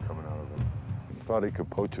the steam coming out of him. He thought he could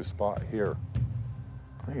poach a spot here.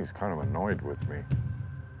 I think he's kind of annoyed with me.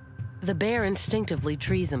 The bear instinctively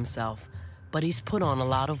trees himself, but he's put on a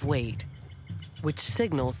lot of weight, which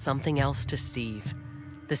signals something else to Steve.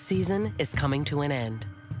 The season is coming to an end.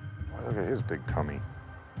 Oh, look at his big tummy.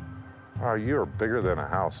 Wow, you're bigger than a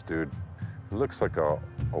house, dude. He looks like a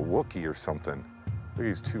Wookiee or something. Look,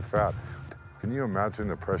 he's too fat. Can you imagine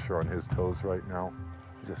the pressure on his toes right now?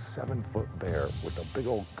 He's a 7-foot bear with a big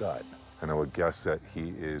old gut. And I would guess that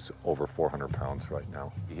he is over 400 pounds right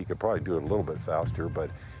now. He could probably do it a little bit faster,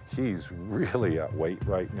 but he's really at weight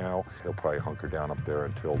right now. He'll probably hunker down up there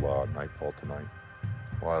until nightfall tonight.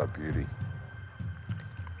 What a beauty.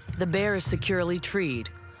 The bear is securely treed.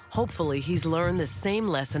 Hopefully, he's learned the same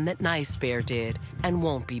lesson that Nice Bear did and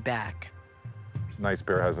won't be back. Nice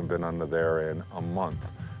Bear hasn't been under there in a month.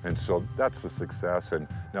 And so that's a success. And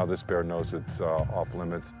now this bear knows it's off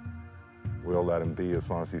limits. We'll let him be as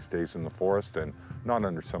long as he stays in the forest and not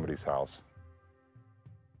under somebody's house.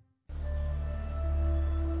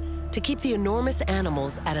 To keep the enormous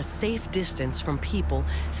animals at a safe distance from people,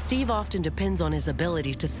 Steve often depends on his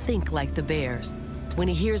ability to think like the bears. When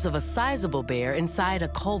he hears of a sizable bear inside a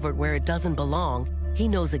culvert where it doesn't belong, he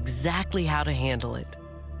knows exactly how to handle it.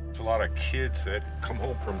 There's a lot of kids that come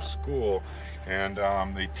home from school and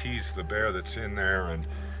they tease the bear that's in there,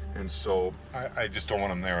 and so I just don't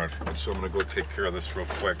want them there. And so I'm gonna go take care of this real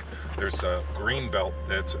quick. There's a green belt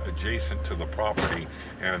that's adjacent to the property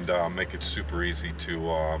and make it super easy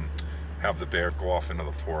to have the bear go off into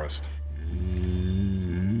the forest.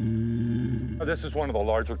 This is one of the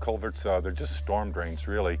larger culverts. They're just storm drains,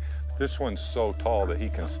 really. This one's so tall that he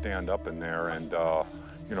can stand up in there and,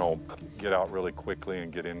 you know, get out really quickly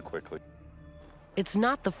and get in quickly. It's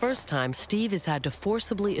not the first time Steve has had to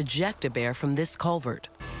forcibly eject a bear from this culvert.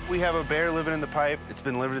 We have a bear living in the pipe. It's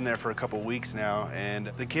been living in there for a couple weeks now, and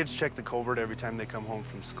the kids check the culvert every time they come home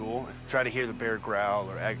from school and try to hear the bear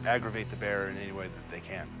growl or aggravate the bear in any way that they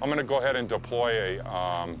can. I'm gonna go ahead and deploy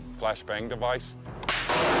a flashbang device.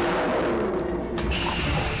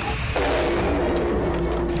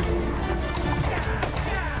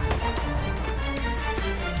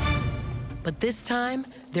 But this time,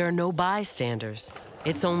 there are no bystanders.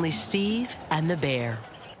 It's only Steve and the bear.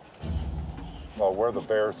 Well, where the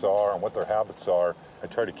bears are and what their habits are, I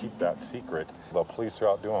try to keep that secret. The police are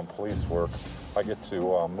out doing police work. I get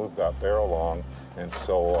to move that bear along, and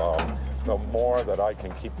so the more that I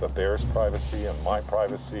can keep the bear's privacy and my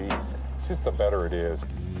privacy, it's just the better it is.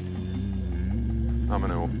 I'm going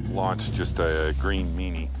to launch just a green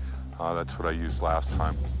meanie. That's what I used last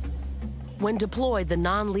time. When deployed, the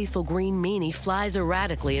non-lethal green meanie flies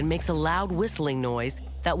erratically and makes a loud whistling noise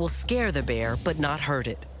that will scare the bear but not hurt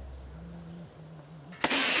it.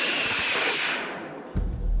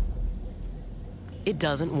 It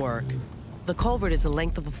doesn't work. The culvert is the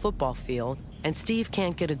length of a football field, and Steve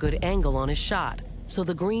can't get a good angle on his shot, so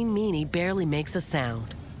the green meanie barely makes a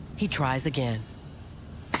sound. He tries again.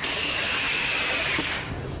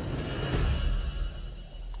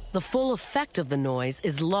 The full effect of the noise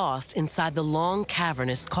is lost inside the long,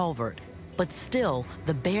 cavernous culvert. But still,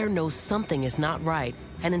 the bear knows something is not right,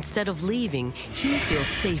 and instead of leaving, he feels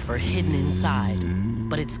safer hidden inside.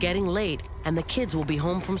 But it's getting late, and the kids will be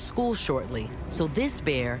home from school shortly, so this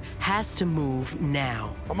bear has to move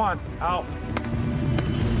now. Come on, out.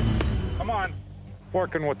 Come on.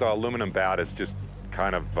 Working with the aluminum bat is just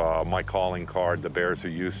kind of my calling card. The bears are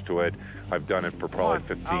used to it. I've done it for probably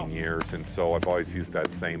 15 years, and so I've always used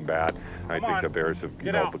that same bat. I think the bears have,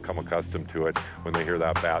 you know, become accustomed to it. When they hear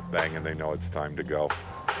that bat bang, and they know it's time to go.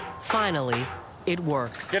 Finally, it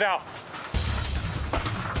works. Get out.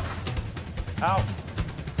 Out.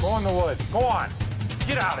 Go in the woods. Go on.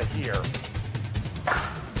 Get out of here.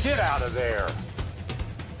 Get out of there.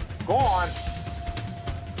 Go on.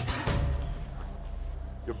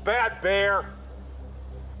 You bad bear.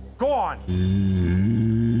 Go on.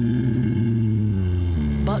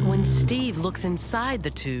 But when Steve looks inside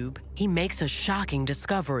the tube, he makes a shocking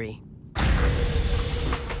discovery.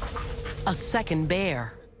 A second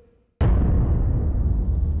bear.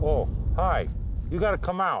 Oh, hi. You gotta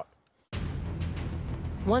come out.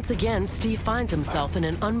 Once again, Steve finds himself in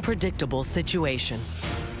an unpredictable situation.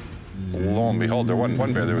 Lo and behold, there wasn't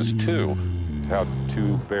one bear, there was two. To have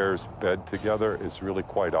two bears bed together is really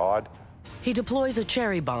quite odd. He deploys a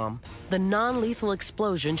cherry bomb. The non-lethal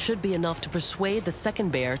explosion should be enough to persuade the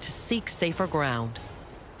second bear to seek safer ground.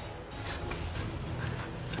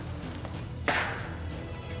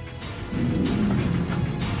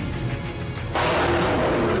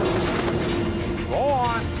 Go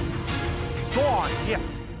on. Go on, yeah.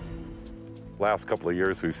 Last couple of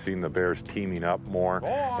years, we've seen the bears teaming up more,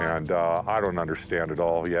 and I don't understand it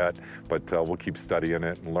all yet, but we'll keep studying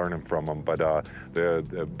it and learning from them. But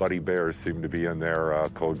the buddy bears seem to be in there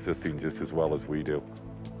coexisting just as well as we do.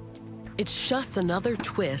 It's just another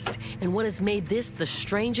twist in what has made this the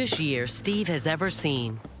strangest year Steve has ever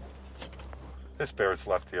seen. This bear has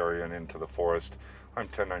left the area and into the forest. I'm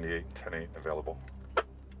 1098, 10-8 available.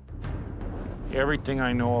 Everything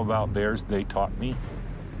I know about bears, they taught me.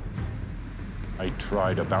 I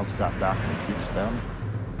try to bounce that back and teach them.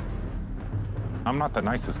 I'm not the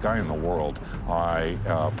nicest guy in the world. I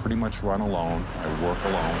pretty much run alone. I work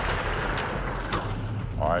alone.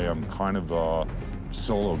 I am kind of a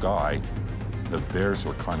solo guy. The bears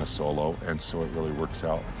were kind of solo, and so it really works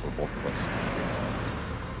out for both of us.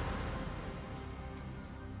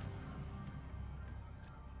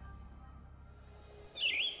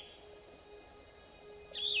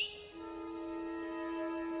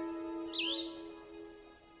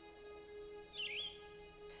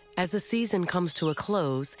 As the season comes to a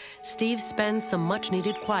close, Steve spends some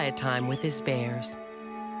much-needed quiet time with his bears.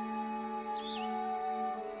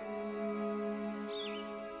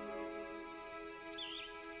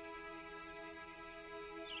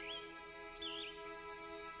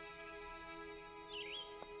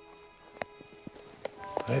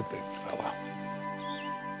 Hey, big fella.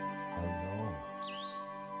 Hello.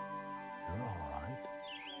 You're all right.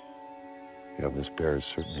 Yeah, this bear has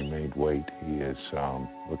certainly made weight. He is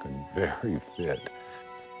looking very fit.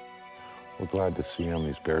 We're glad to see him.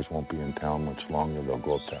 These bears won't be in town much longer. They'll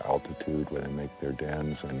go up to altitude where they make their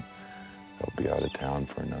dens, and they'll be out of town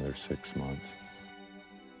for another 6 months.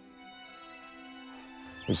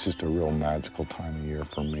 It's just a real magical time of year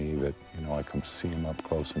for me that, you know, I can see them up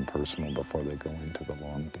close and personal before they go into the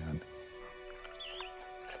long den.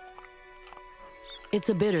 It's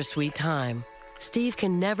a bittersweet time. Steve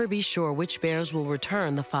can never be sure which bears will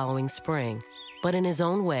return the following spring, but in his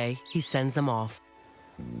own way, he sends them off.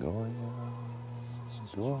 Boy,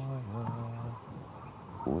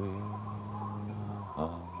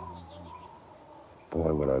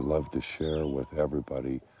 would I love to share with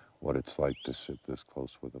everybody what it's like to sit this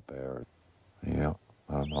close with a bear. Yeah,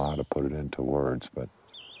 I don't know how to put it into words, but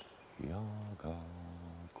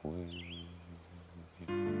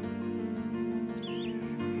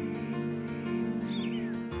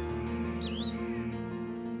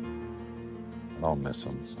I'll miss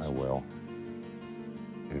him. I will.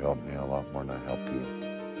 You helped me a lot more than I help you.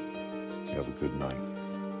 You have a good night.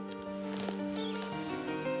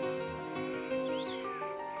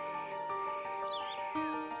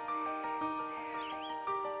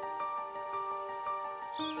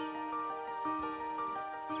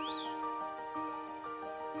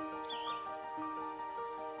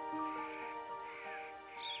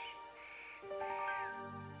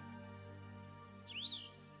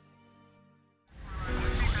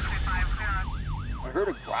 I heard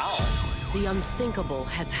a growl. The unthinkable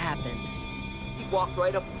has happened. He walked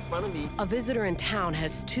right up in front of me. A visitor in town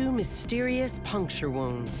has 2 mysterious puncture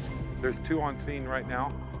wounds. There's 2 on scene right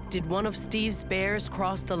now. Did one of Steve's bears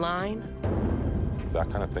cross the line? That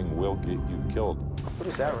kind of thing will get you killed. What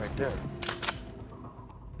is that right there?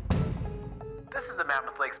 This is the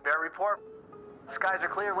Mammoth Lakes Bear Report. Skies are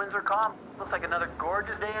clear, winds are calm. Looks like another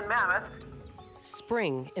gorgeous day in Mammoth.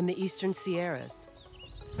 Spring in the eastern Sierras.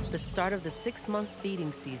 The start of the 6-month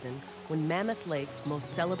feeding season when Mammoth Lakes'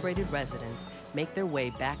 most celebrated residents make their way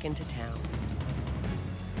back into town.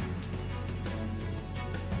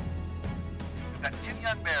 Got 2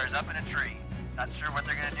 young bears up in a tree. Not sure what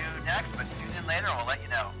they're gonna do next, but tune in later and we'll let you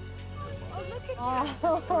know. Oh, look at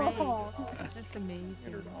that. Oh, that's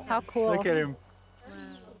amazing. How cool. Look at him.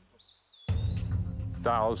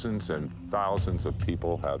 Thousands and thousands of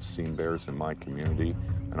people have seen bears in my community,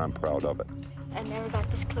 and I'm proud of it. I never got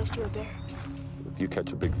this close to a bear. If you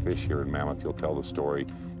catch a big fish here in Mammoth, you'll tell the story,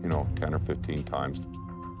 10 or 15 times.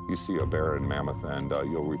 You see a bear in Mammoth, and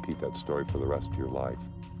you'll repeat that story for the rest of your life.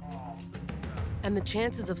 And the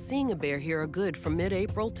chances of seeing a bear here are good from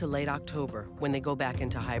mid-April to late October, when they go back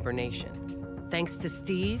into hibernation. Thanks to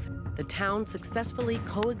Steve, the town successfully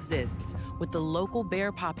coexists with the local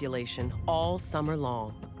bear population all summer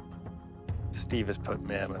long. Steve has put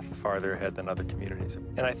Mammoth farther ahead than other communities.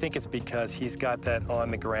 And I think it's because he's got that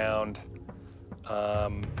on-the-ground,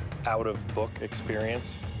 out-of-book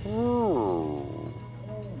experience.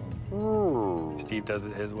 Steve does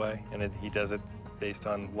it his way, and he does it based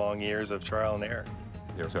on long years of trial and error.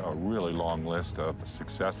 There's a really long list of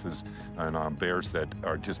successes and bears that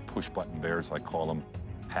are just push-button bears. I call them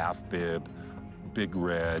half-bib, big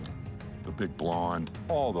red, the big blonde.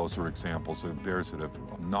 All those are examples of bears that have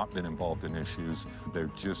not been involved in issues.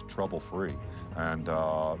 They're just trouble-free, and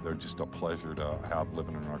they're just a pleasure to have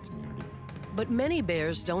living in our community. But many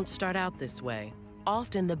bears don't start out this way.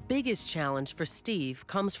 Often the biggest challenge for Steve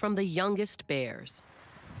comes from the youngest bears.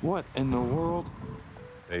 What in the world?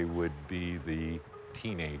 They would be the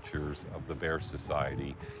teenagers of the Bear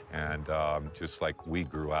Society, and just like we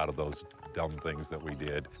grew out of those dumb things that we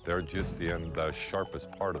did, they're just in the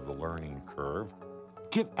sharpest part of the learning curve.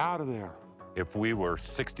 Get out of there. If we were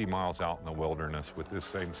 60 miles out in the wilderness with this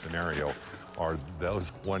same scenario, are those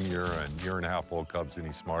 1 year and year and a half old cubs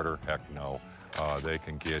any smarter? Heck no. They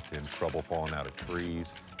can get in trouble falling out of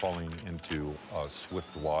trees, falling into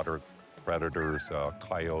swift water, predators,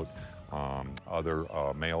 coyote, other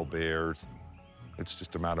male bears. It's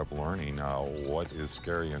just a matter of learning what is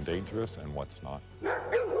scary and dangerous and what's not.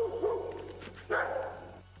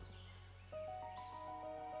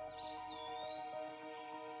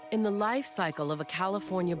 In the life cycle of a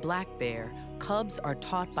California black bear, cubs are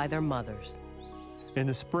taught by their mothers. In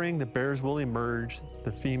the spring, the bears will emerge.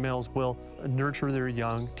 The females will nurture their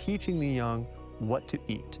young, teaching the young what to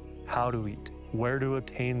eat, how to eat, where to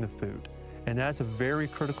obtain the food. And that's a very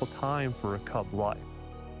critical time for a cub life.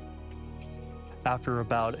 After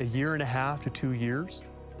about 1.5 years to 2 years,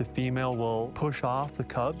 the female will push off the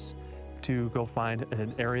cubs to go find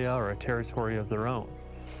an area or a territory of their own.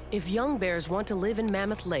 If young bears want to live in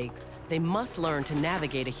Mammoth Lakes, they must learn to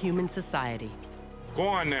navigate a human society. Go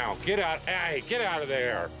on now, get out, hey, get out of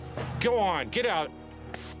there. Go on, get out.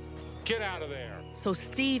 Get out of there. So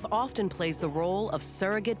Steve often plays the role of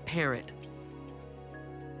surrogate parent.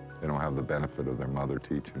 They don't have the benefit of their mother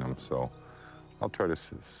teaching them, so I'll try to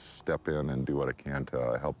step in and do what I can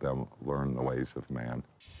to help them learn the ways of man.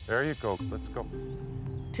 There you go, let's go.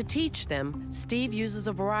 To teach them, Steve uses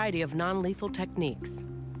a variety of non-lethal techniques.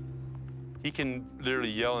 He can literally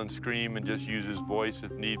yell and scream and just use his voice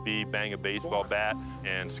if need be, bang a baseball bat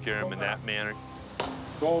and scare him in that manner.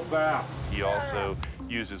 Go back. He also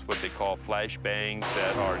uses what they call flashbangs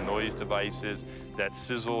that are noise devices that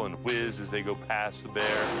sizzle and whiz as they go past the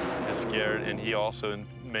bear to scare it. And he also, in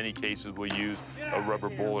many cases, will use a rubber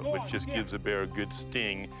bullet, which just gives the bear a good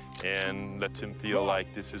sting and lets him feel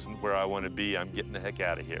like this isn't where I want to be. I'm getting the heck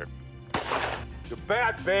out of here. You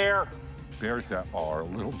bad bear. Bears that are a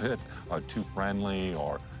little bit too friendly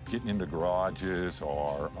or getting into garages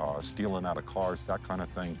or stealing out of cars, that kind of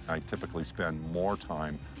thing. I typically spend more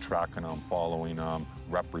time tracking them, following them,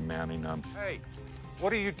 reprimanding them. Hey,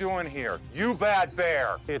 what are you doing here? You bad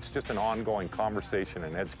bear! It's just an ongoing conversation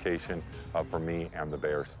and education for me and the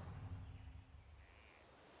bears.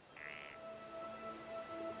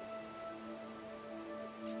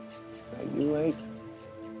 Is that you, Ace?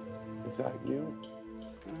 Is that you?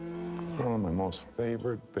 One of my most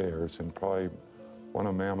favorite bears and probably one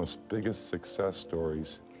of Mammoth's biggest success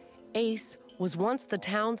stories. Ace was once the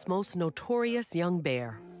town's most notorious young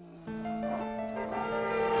bear.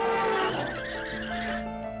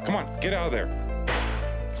 Come on, get out of there.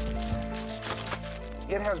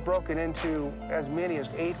 It has broken into as many as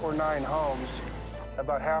 8 or 9 homes.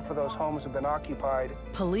 About half of those homes have been occupied.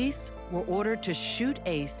 Police were ordered to shoot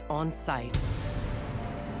Ace on sight.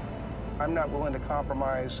 I'm not willing to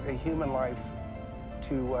compromise a human life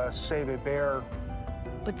to save a bear.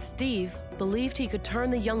 But Steve believed he could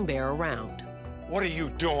turn the young bear around. What are you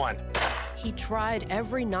doing? He tried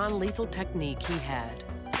every non-lethal technique he had.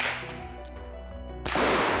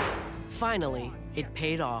 Finally, it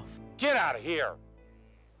paid off. Get out of here!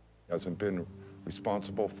 Hasn't been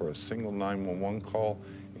responsible for a single 911 call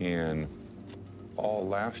in all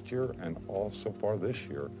last year and all so far this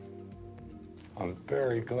year. I'm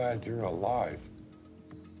very glad you're alive.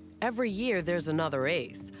 Every year there's another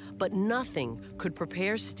Ace, but nothing could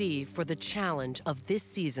prepare Steve for the challenge of this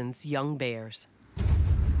season's young bears.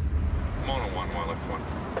 Mono 1, wildlife 1.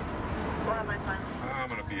 I'm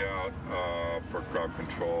gonna be out for crowd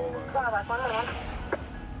control.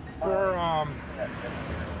 We're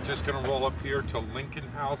just gonna roll up here to Lincoln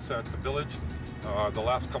House at the village. The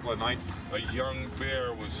last couple of nights, a young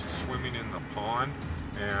bear was swimming in the pond,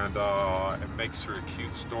 and it makes for a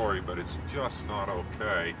cute story, but it's just not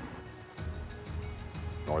okay.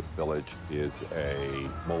 North Village is a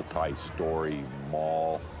multi-story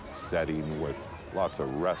mall setting with lots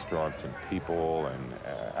of restaurants and people and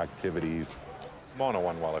activities. Mono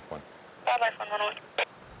 1, wildlife 1. Wildlife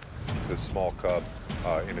 1, It's a small cub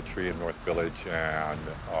in a tree in North Village, and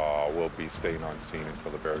we'll be staying on scene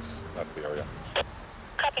until the bears left the area.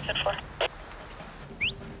 Copy, 10-4.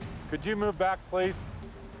 Could you move back, please?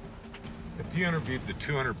 If you interviewed the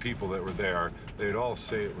 200 people that were there, they'd all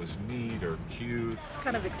say it was neat or cute. It's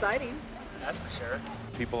kind of exciting. That's for sure.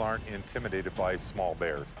 People aren't intimidated by small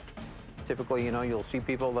bears. Typically, you know, you'll see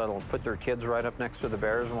people that'll put their kids right up next to the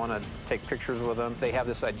bears and want to take pictures with them. They have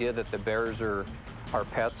this idea that the bears are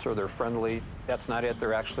pets or they're friendly. That's not it.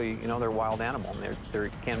 They're actually, you know, they're wild animals and they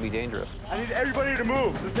can be dangerous. I need everybody to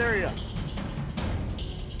move this area.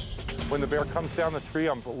 When the bear comes down the tree,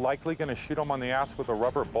 I'm likely going to shoot him on the ass with a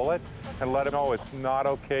rubber bullet and let him know it's not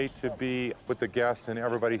okay to be with the guests and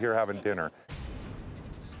everybody here having dinner.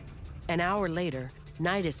 An hour later,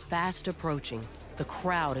 Night is fast approaching. The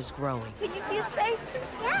crowd is growing. Can you see his face?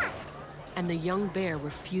 Yeah. And the young bear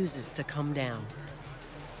refuses to come down.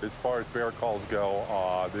 As far as bear calls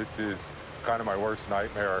go, this is kind of my worst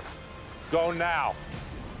nightmare. Go now.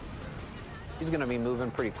 He's going to be moving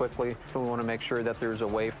pretty quickly. We want to make sure that there's a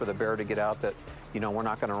way for the bear to get out, that, you know, we're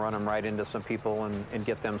not going to run him right into some people and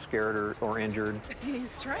get them scared or injured.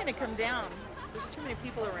 He's trying to come down. There's too many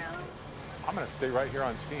people around. I'm going to stay right here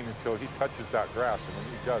on scene until he touches that grass, and when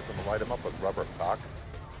he does, I'm going to light him up with rubber cock.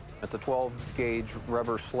 It's a 12-gauge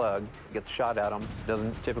rubber slug. Gets shot at him.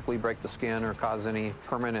 Doesn't typically break the skin or cause any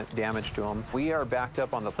permanent damage to him. We are backed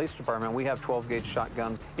up on the police department. We have 12-gauge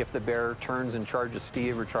shotguns. If the bear turns and charges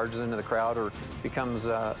Steve or charges into the crowd or becomes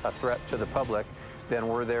a threat to the public, then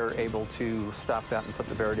we're there able to stop that and put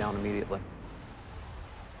the bear down immediately.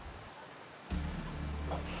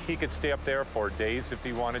 He could stay up there for days if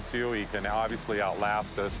he wanted to. He can obviously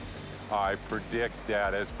outlast us. I predict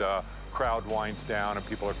that as the crowd winds down and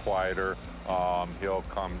people are quieter, he'll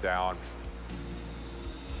come down.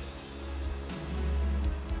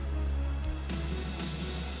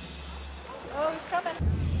 Oh, he's coming.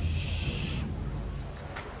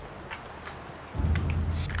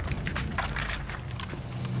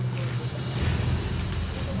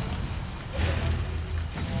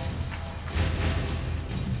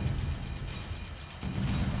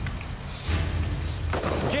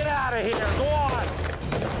 Get out of here, go on!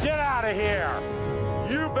 Get out of here!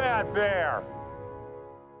 You bad bear!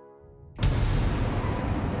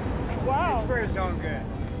 Wow. It's very sound good.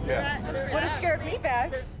 Yes. Would have scared me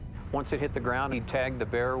back. Once it hit the ground, he tagged the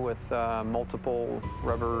bear with multiple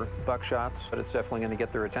rubber buckshots, but it's definitely going to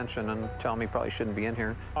get their attention and tell them he probably shouldn't be in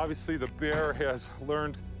here. Obviously, the bear has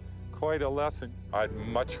learned quite a lesson. I'd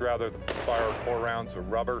much rather fire 4 rounds of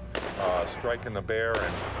rubber, striking the bear,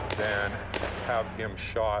 and then have him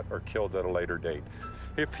shot or killed at a later date.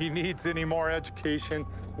 If he needs any more education,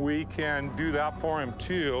 we can do that for him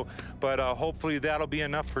too, but hopefully that'll be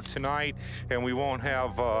enough for tonight, and we won't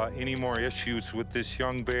have any more issues with this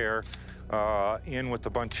young bear in with a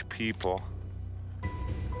bunch of people.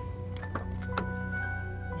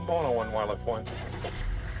 101 Wildlife 1.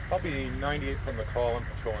 I'll be 98 from the call and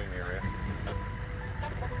patrolling the area.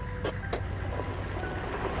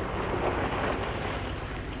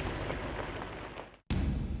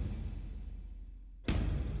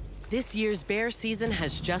 This year's bear season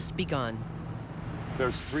has just begun.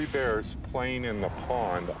 There's 3 bears playing in the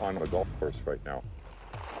pond on a golf course right now.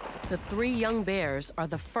 The 3 young bears are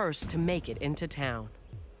the first to make it into town.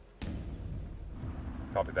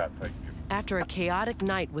 Copy that, thank you. After a chaotic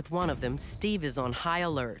night with one of them, Steve is on high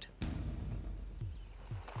alert.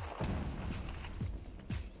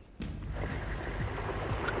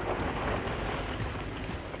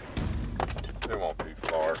 It won't be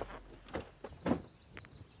far.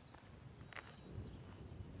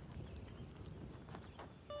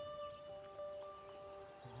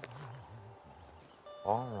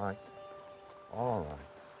 All right. All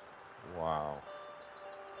right. Wow.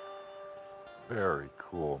 Very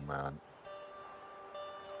cool, man.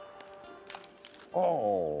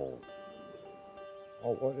 Oh.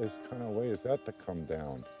 Oh, what is kind of way is that to come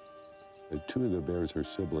down? The 2 of the bears are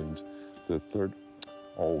siblings. The third,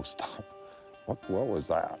 oh, stop. What was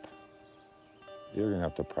that? You're gonna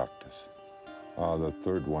have to practice. The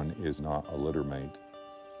third one is not a litter mate.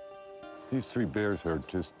 These 3 bears are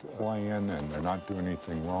just playing and they're not doing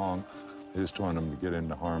anything wrong. I just want them to get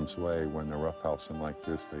into harm's way. When they're roughhousing like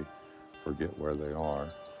this, they forget where they are.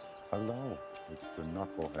 Hello, it's the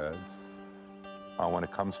knuckleheads. When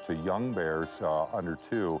it comes to young bears under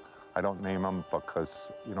 2, I don't name them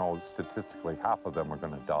because, you know, statistically half of them are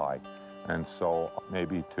gonna die. And so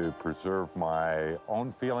maybe to preserve my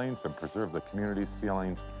own feelings and preserve the community's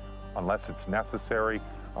feelings, unless it's necessary,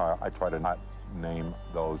 I try to not name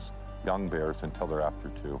those young bears until they're after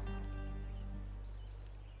 2.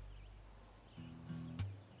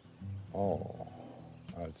 Oh,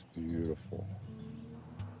 that's beautiful.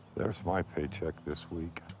 There's my paycheck this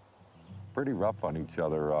week. Pretty rough on each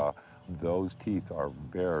other. Those teeth are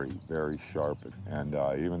very, very sharp. And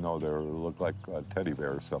even though they look like a teddy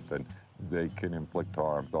bear or something, they can inflict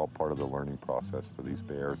harm. It's all part of the learning process for these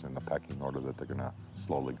bears and the pecking order that they're gonna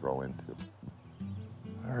slowly grow into.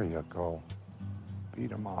 There you go. Beat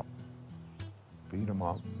them up. Beat them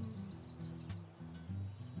up.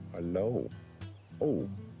 Hello. Oh.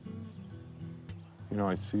 You know,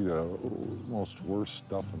 I see the most worst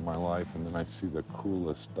stuff in my life, and then I see the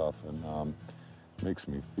coolest stuff, and it makes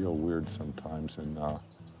me feel weird sometimes, and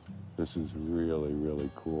this is really, really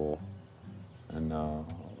cool, and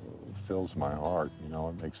fills my heart, you know.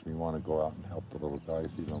 It makes me want to go out and help the little guys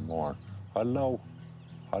even more. Hello.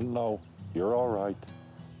 Hello. You're all right.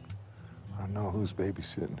 I don't know who's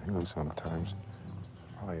babysitting who sometimes.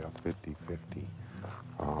 Probably a 50-50.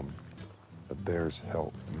 The bears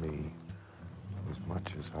help me as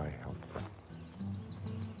much as I help them.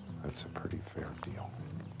 That's a pretty fair deal.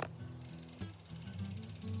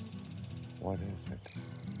 What is it?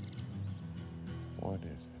 What is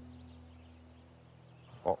it?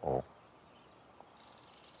 Uh-oh.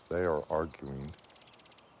 They are arguing.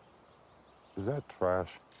 Is that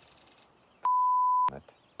trash?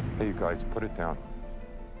 Hey, you guys, put it down.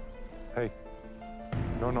 Hey.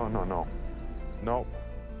 No, no, no, no. No.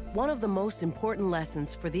 One of the most important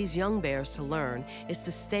lessons for these young bears to learn is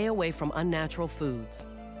to stay away from unnatural foods.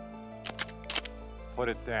 Put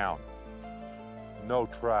it down. No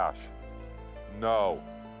trash. No.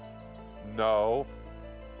 No.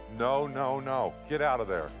 No, no, no. Get out of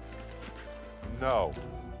there. No.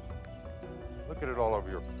 Look at it all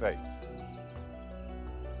over your face.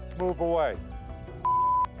 Move away.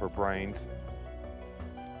 For brains.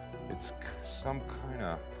 It's some kind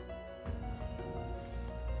of...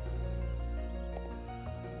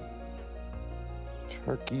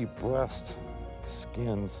 turkey breast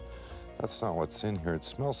skins. That's not what's in here. It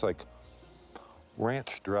smells like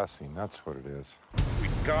ranch dressing. That's what it is. We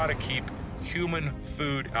gotta keep human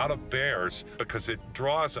food out of bears because it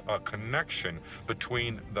draws a connection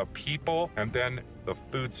between the people and then the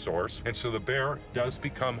food source. And so the bear does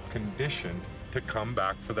become conditioned to come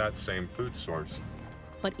back for that same food source.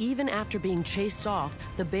 But even after being chased off,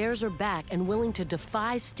 the bears are back and willing to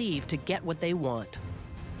defy Steve to get what they want.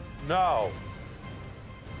 No.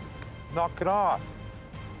 Knock it off.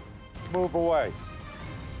 Move away.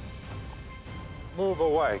 Move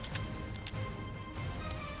away.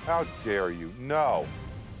 How dare you? No.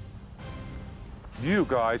 You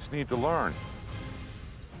guys need to learn.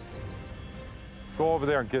 Go over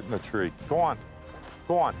there and get in the tree. Go on.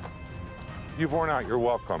 Go on. You've worn out your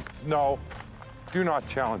welcome. No. Do not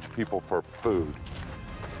challenge people for food.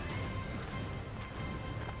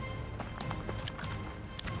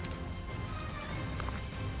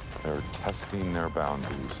 They're testing their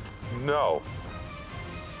boundaries. No.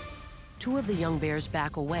 Two of the young bears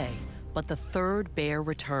back away, but the third bear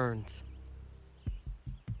returns.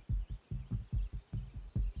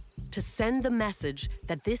 To send the message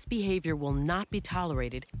that this behavior will not be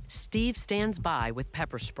tolerated, Steve stands by with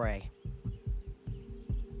pepper spray.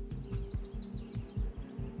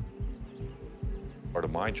 Part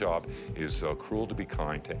of my job is cruel to be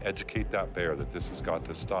kind, to educate that bear that this has got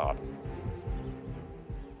to stop.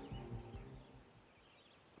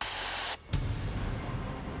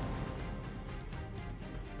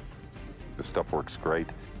 This stuff works great.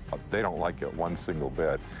 They don't like it one single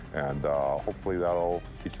bit, and hopefully that'll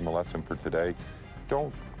teach them a lesson for today.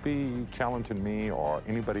 Don't be challenging me or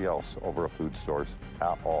anybody else over a food source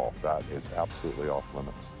at all. That is absolutely off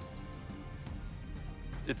limits.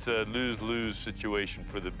 It's a lose-lose situation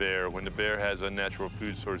for the bear. When the bear has unnatural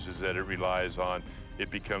food sources that it relies on,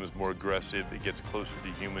 it becomes more aggressive, it gets closer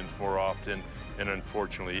to humans more often, and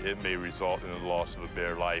unfortunately it may result in the loss of a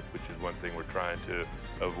bear life, which is one thing we're trying to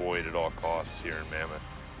avoid at all costs here in Mammoth.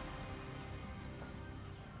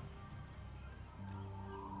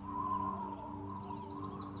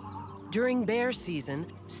 During bear season,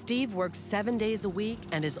 Steve works 7 days a week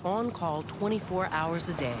and is on call 24 hours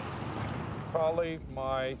a day. Probably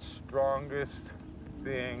my strongest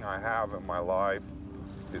thing I have in my life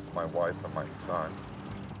is my wife and my son.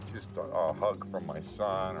 Just a hug from my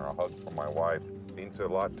son or a hug from my wife means a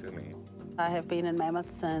lot to me. I have been in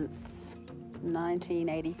Mammoth since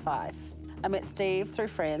 1985. I met Steve through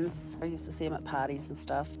friends. I used to see him at parties and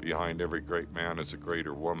stuff. Behind every great man is a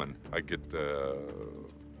greater woman. I get the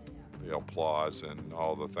applause and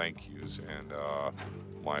all the thank yous, and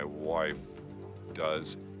my wife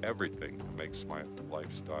does everything that makes my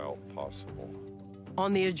lifestyle possible.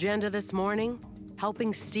 On the agenda this morning,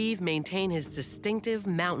 helping Steve maintain his distinctive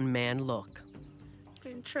mountain man look.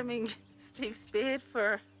 Been trimming Steve's beard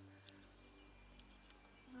for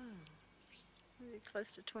maybe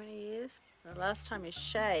close to 20 years. The last time he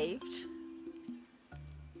shaved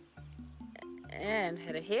and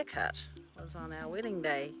had a haircut was on our wedding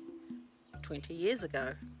day 20 years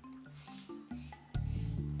ago.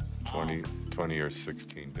 20 or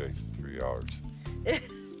 16 days and 3 hours.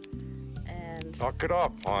 And knock it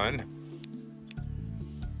off, hon.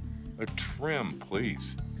 A trim,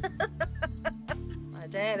 please. my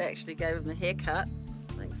dad actually gave him the haircut.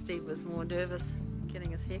 I think Steve was more nervous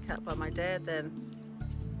getting his haircut by my dad than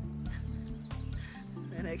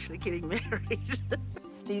actually getting married.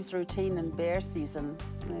 Steve's routine in bear season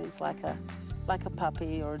is like a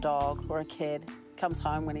puppy or a dog or a kid. Comes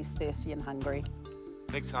home when he's thirsty and hungry.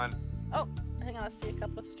 Thanks, hon. Oh, hang on, I see a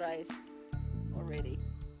couple of strays already.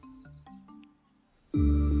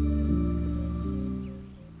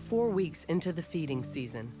 4 weeks into the feeding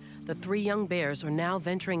season, the 3 young bears are now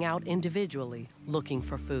venturing out individually, looking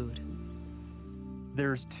for food.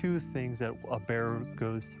 There's 2 things that a bear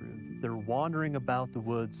goes through. They're wandering about the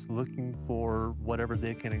woods looking for whatever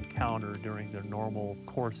they can encounter during their normal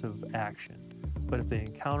course of action. But if they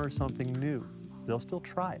encounter something new, they'll still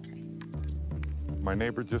try it. My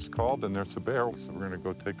neighbor just called and there's a bear, so we're gonna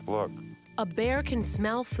go take a look. A bear can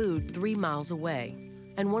smell food 3 miles away,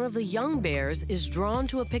 and one of the young bears is drawn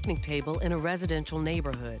to a picnic table in a residential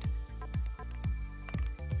neighborhood.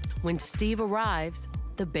 When Steve arrives,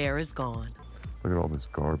 the bear is gone. Look at all this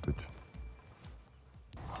garbage.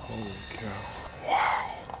 Holy cow.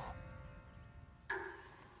 Wow.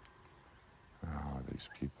 Oh, these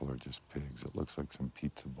people are just pigs. It looks like some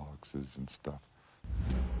pizza boxes and stuff.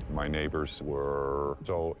 My neighbors were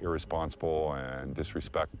so irresponsible and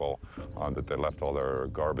disrespectful that they left all their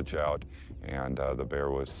garbage out, and the bear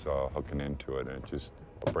was hooking into it, and it just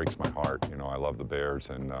breaks my heart. You know, I love the bears,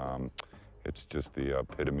 and it's just the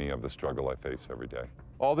epitome of the struggle I face every day.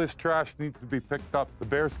 All this trash needs to be picked up. The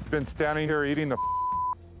bear's been standing here eating the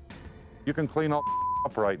You can clean all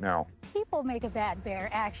up right now. People make a bad bear,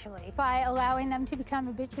 actually, by allowing them to become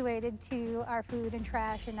habituated to our food and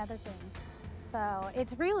trash and other things. So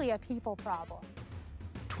it's really a people problem.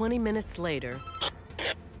 20 minutes later,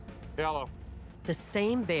 Hello. the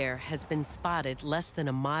same bear has been spotted less than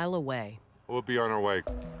a mile away. We'll be on our way.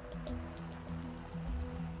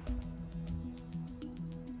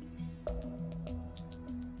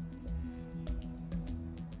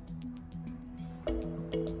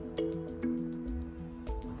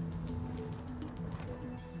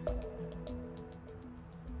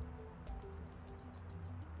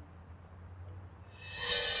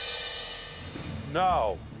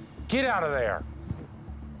 No. Get out of there.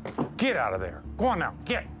 Get out of there. Go on now.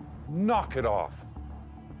 Get. Knock it off.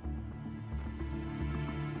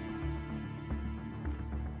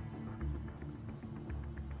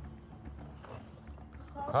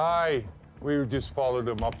 Hi. We just followed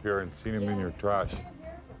him up here and seen him in your trash.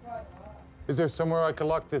 Is there somewhere I could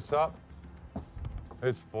lock this up?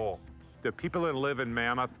 It's full. The people that live in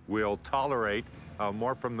Mammoth will tolerate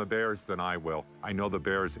more from the bears than I will. I know the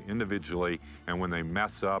bears individually, and when they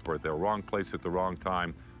mess up or at the wrong place at the wrong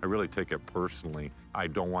time, I really take it personally. I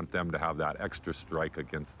don't want them to have that extra strike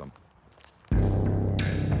against them.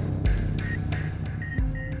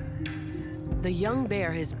 The young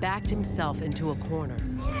bear has backed himself into a corner.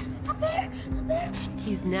 A bear! A bear!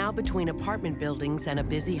 He's now between apartment buildings and a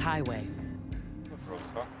busy highway.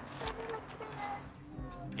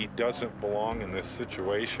 He doesn't belong in this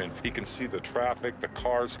situation. He can see the traffic, the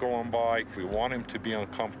cars going by. We want him to be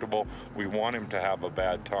uncomfortable. We want him to have a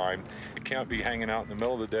bad time. He can't be hanging out in the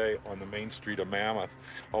middle of the day on the main street of Mammoth,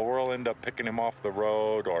 or we'll end up picking him off the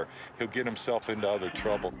road, or he'll get himself into other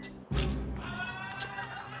trouble.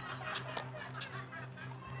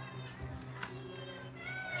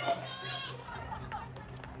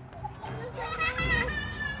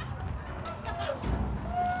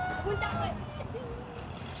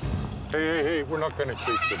 Hey, we're not gonna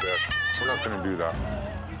chase the bear. We're not gonna do that.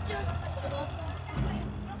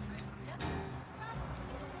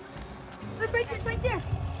 It's right there.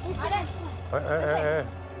 Hey.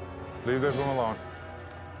 Leave this one alone.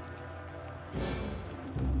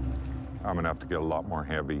 I'm gonna have to get a lot more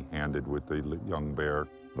heavy-handed with the young bear.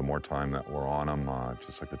 The more time that we're on him,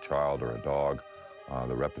 just like a child or a dog,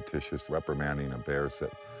 the repetitious reprimanding of bears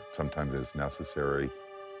that sometimes is necessary.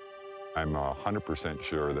 I'm 100%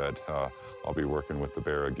 sure that I'll be working with the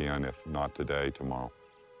bear again, if not today, tomorrow.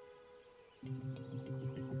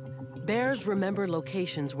 Bears remember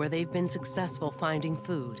locations where they've been successful finding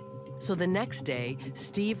food. So the next day,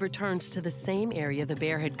 Steve returns to the same area the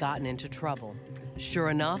bear had gotten into trouble. Sure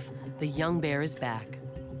enough, the young bear is back.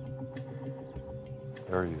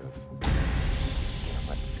 There he is. Damn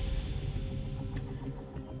it.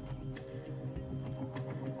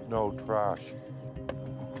 No trash.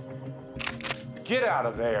 Get out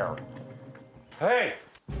of there. Hey,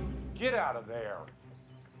 get out of there.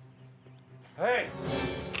 Hey,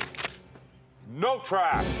 no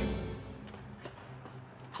trash.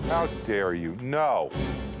 How dare you? No.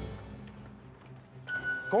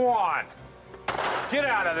 Go on. Get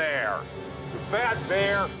out of there. You bad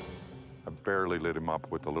bear. I barely lit him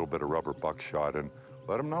up with a little bit of rubber buckshot and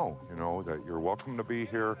let him know, that you're welcome to be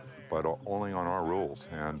here, but only on our rules.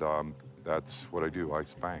 And that's what I do. I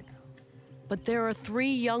spank. But there are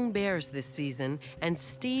 3 young bears this season, and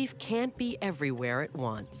Steve can't be everywhere at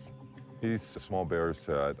once. These small bears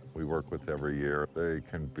that we work with every year, they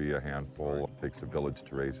can be a handful. It takes a village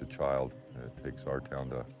to raise a child. It takes our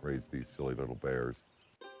town to raise these silly little bears.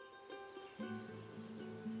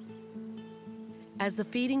 As the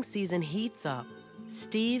feeding season heats up,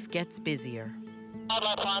 Steve gets busier.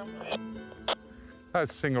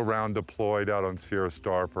 That's single round deployed out on Sierra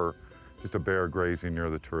Star for just a bear grazing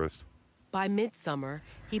near the tourists. By midsummer,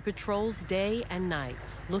 he patrols day and night,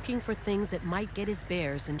 looking for things that might get his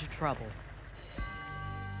bears into trouble.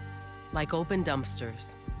 Like open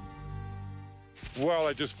dumpsters. Well,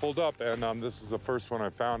 I just pulled up, and this is the first one I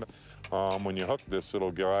found. When you hook this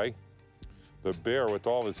little guy, the bear, with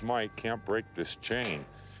all his might, can't break this chain.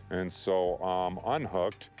 And so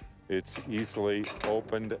unhooked, it's easily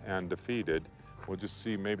opened and defeated. We'll just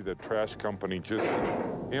see, maybe the trash company just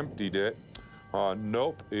emptied it.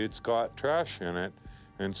 Nope, it's got trash in it.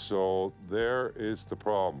 And so there is the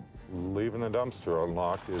problem. Leaving the dumpster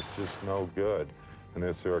unlocked is just no good. And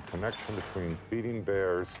is there a connection between feeding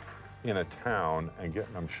bears in a town and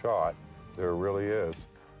getting them shot? There really is.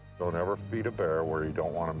 Don't ever feed a bear where you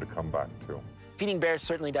don't want them to come back to. Feeding bears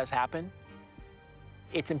certainly does happen.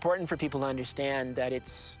 It's important for people to understand that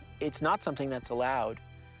it's not something that's allowed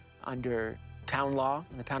under town law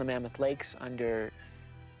in the town of Mammoth Lakes, under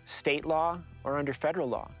state law, or under federal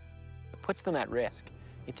law. It puts them at risk.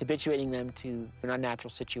 It's habituating them to an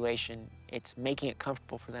unnatural situation. It's making it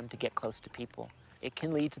comfortable for them to get close to people. It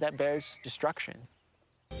can lead to that bear's destruction.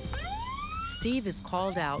 Steve is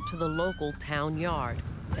called out to the local town yard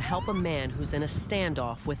to help a man who's in a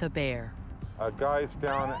standoff with a bear. A guy's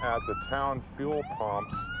down at the town fuel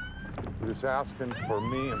pumps who's asking for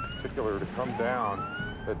me in particular to come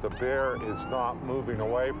down, that the bear is not moving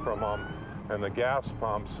away from him and the gas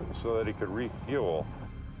pumps so that he could refuel.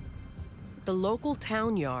 The local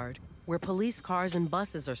town yard, where police cars and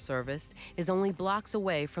buses are serviced, is only blocks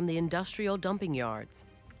away from the industrial dumping yards.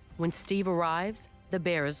 When Steve arrives, the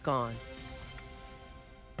bear is gone.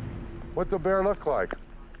 What'd the bear look like?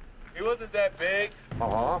 He wasn't that big.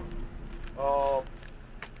 Uh-huh.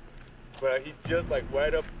 But he just like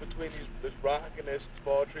right up between this rock and this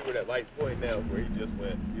small tree where that light's pointing out, where he just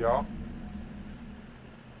went. Yeah.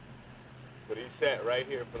 But he sat right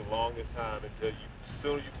here for the longest time until as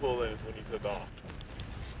soon as you pull in is when he took off.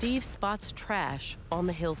 Steve spots trash on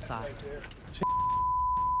the hillside.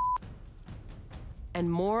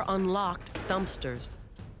 And more unlocked dumpsters.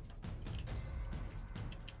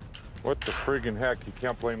 What the friggin' heck? You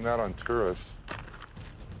can't blame that on tourists.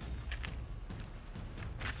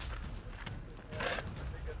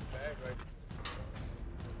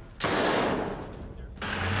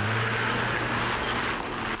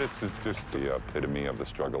 This is just the epitome of the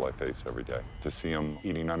struggle I face every day. To see them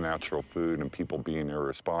eating unnatural food and people being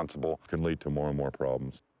irresponsible can lead to more and more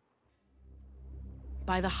problems.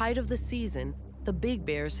 By the height of the season, the big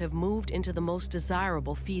bears have moved into the most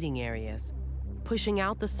desirable feeding areas, pushing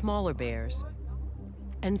out the smaller bears.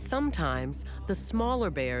 And sometimes, the smaller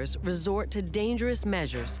bears resort to dangerous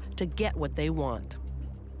measures to get what they want.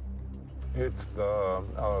 It's the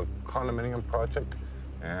condominium project,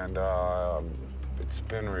 and it's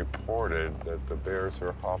been reported that the bears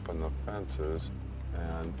are hopping the fences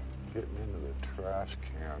and getting into the trash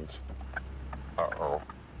cans. Uh-oh.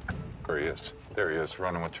 There he is. There he is,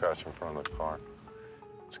 running with trash in front of the car.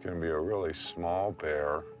 It's going to be a really small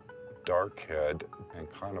bear, dark head, and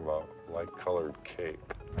kind of a light-colored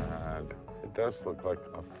cape. And it does look like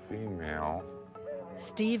a female.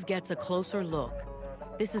 Steve gets a closer look.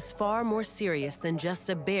 This is far more serious than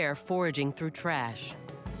just a bear foraging through trash.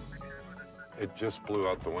 It just blew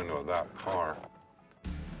out the window of that car.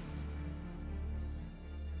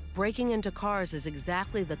 Breaking into cars is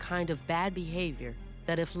exactly the kind of bad behavior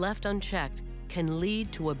that, if left unchecked, can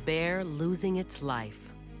lead to a bear losing its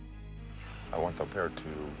life. I want the bear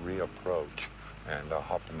to reapproach and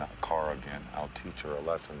hop in that car again. I'll teach her a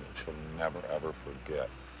lesson that she'll never, ever forget.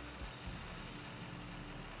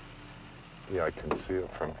 Yeah, I can see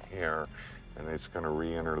it from here, and it's going to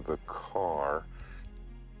re-enter the car.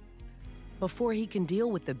 Before he can deal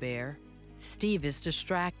with the bear, Steve is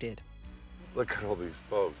distracted. Look at all these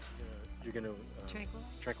folks. You're going to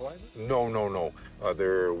tranquilize it? No.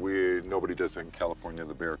 Nobody does that in California.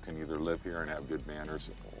 The bear can either live here and have good manners,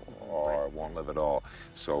 or won't live at all.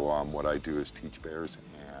 So what I do is teach bears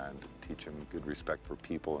and teach them good respect for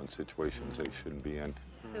people in situations they shouldn't be in.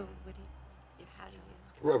 So how do you?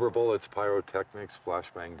 Rubber bullets, pyrotechnics,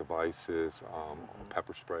 flashbang devices,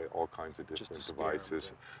 pepper spray, all kinds of different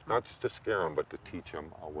devices. Not to scare them, but to teach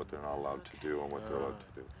them what they're not allowed to do and what they're allowed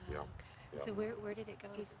to do. Yeah. Yeah. So where did it go?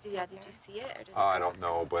 Did you see it? Or did I don't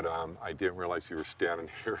know, but I didn't realize you were standing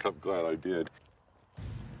here, and I'm glad I did.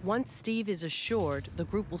 Once Steve is assured the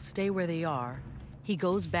group will stay where they are, he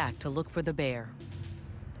goes back to look for the bear.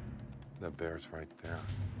 The bear's right there.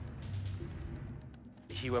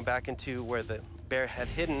 He went back into where the bear had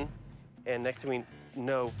hidden, and next thing we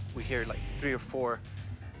know, we hear like 3 or 4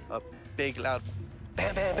 big, loud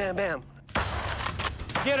bam, bam, bam, bam.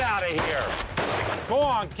 Get out of here! Go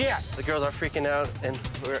on, get! The girls are freaking out, and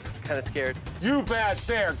we're kind of scared. You bad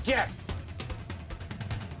bear, get!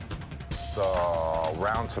 The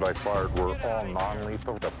rounds that I fired were all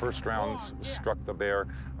non-lethal. The first rounds struck the bear.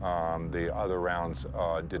 The other rounds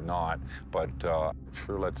did not, but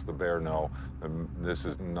sure lets the bear know this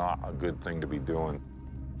is not a good thing to be doing.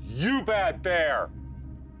 You bad bear!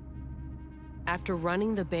 After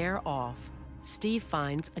running the bear off, Steve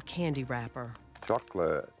finds a candy wrapper.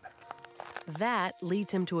 Chocolate. That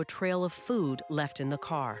leads him to a trail of food left in the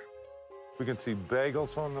car. We can see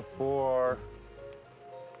bagels on the floor,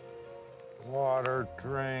 water,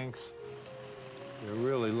 drinks. They're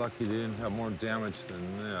really lucky they didn't have more damage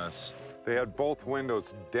than this. They had both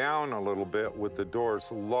windows down a little bit with the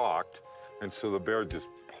doors locked, and so the bear just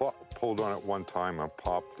pulled on it one time and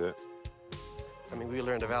popped it. I mean, we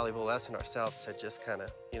learned a valuable lesson ourselves to just kind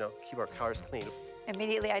of, keep our cars clean.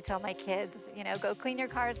 Immediately, I tell my kids, go clean your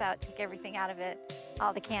cars out, take everything out of it,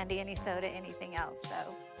 all the candy, any soda, anything else.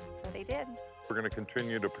 So they did. We're going to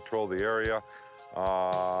continue to patrol the area.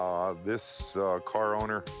 This car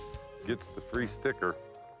owner gets the free sticker,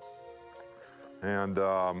 and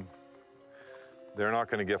they're not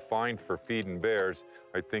going to get fined for feeding bears.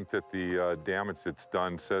 I think that the damage that's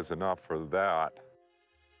done says enough for that.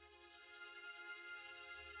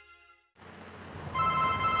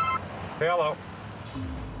 Hello.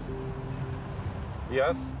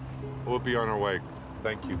 Yes? We'll be on our way.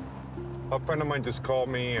 Thank you. A friend of mine just called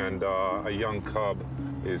me, and a young cub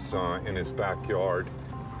is in his backyard.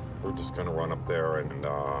 We're just going to run up there and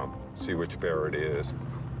see which bear it is.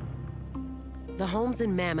 The homes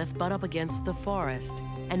in Mammoth butt up against the forest,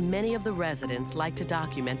 and many of the residents like to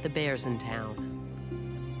document the bears in town.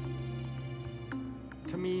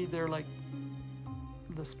 To me, they're like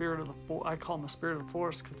the spirit of the forest. I call them the spirit of the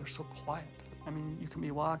forest because they're so quiet. I mean, you can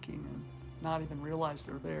be walking and not even realize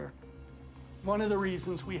they're there. One of the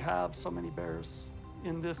reasons we have so many bears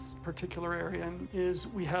in this particular area is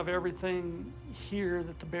we have everything here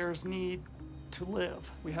that the bears need to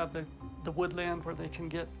live. We have the woodland where they can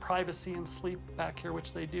get privacy and sleep back here,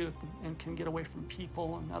 which they do, and can get away from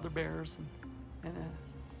people and other bears and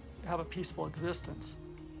have a peaceful existence.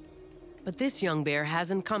 But this young bear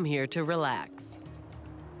hasn't come here to relax.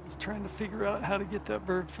 He's trying to figure out how to get that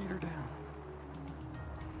bird feeder down.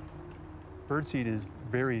 Birdseed is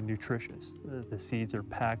very nutritious. The seeds are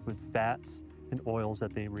packed with fats and oils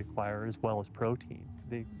that they require, as well as protein.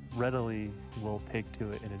 They readily will take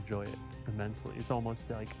to it and enjoy it immensely. It's almost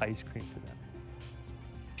like ice cream to them.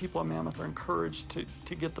 People in Mammoth are encouraged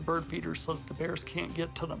to get the bird feeders so that the bears can't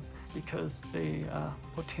get to them, because they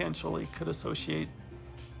potentially could associate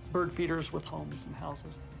bird feeders with homes and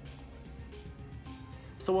houses.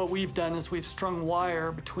 So what we've done is we've strung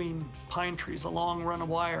wire between pine trees, a long run of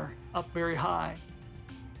wire up very high.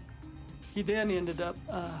 He then ended up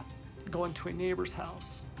going to a neighbor's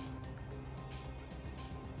house.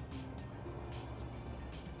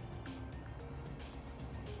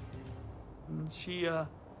 And she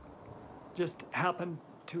just happened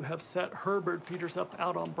to have set her bird feeders up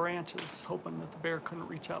out on branches, hoping that the bear couldn't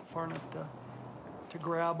reach out far enough to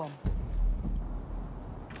grab them.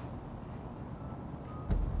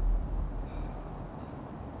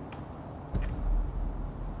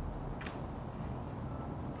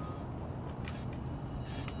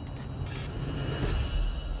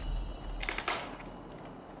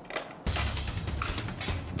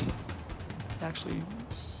 Actually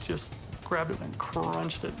just grabbed it and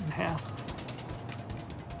crunched it in half.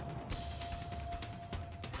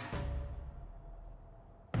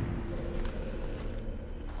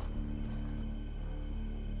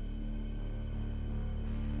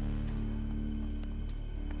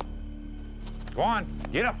 Go on,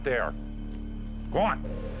 get up there. Go on.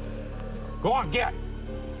 Go on, get.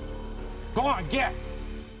 Go on, get.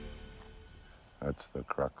 That's the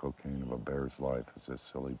crack cocaine of a bear's life, is this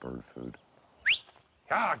silly bird food.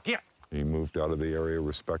 Ah, get! He moved out of the area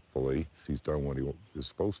respectfully. He's done what he was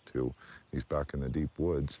supposed to. He's back in the deep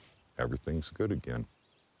woods. Everything's good again.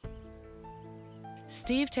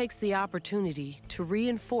 Steve takes the opportunity to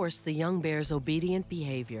reinforce the young bear's obedient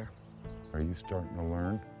behavior. Are you starting to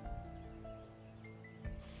learn?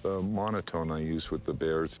 The monotone I use with the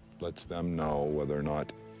bears lets them know whether or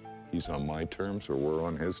not he's on my terms or we're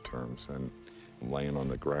on his terms. And I'm laying on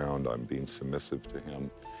the ground, I'm being submissive to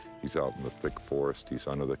him. He's out in the thick forest, he's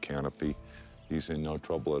under the canopy. He's in no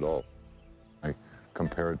trouble at all. I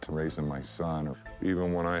compare it to raising my son.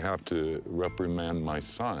 Even when I have to reprimand my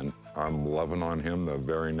son, I'm loving on him the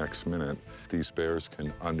very next minute. These bears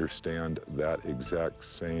can understand that exact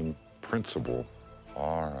same principle.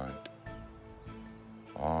 All right.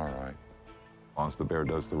 All right. As long as the bear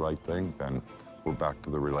does the right thing, then we're back to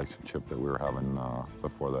the relationship that we were having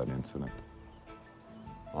before that incident.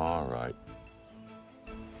 All right.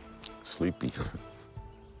 Sleepy.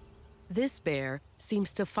 This bear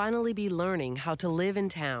seems to finally be learning how to live in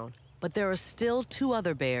town, but there are still 2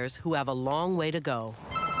 other bears who have a long way to go.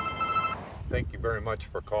 Thank you very much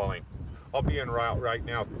for calling. I'll be en route right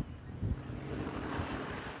now.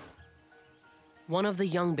 One of the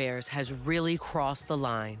young bears has really crossed the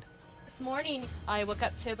line. This morning, I woke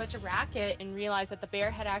up to a bunch of racket and realized that the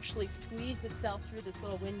bear had actually squeezed itself through this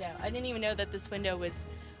little window. I didn't even know that this window was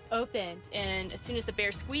opened, and as soon as the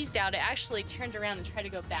bear squeezed out, it actually turned around and tried to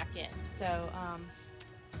go back in. So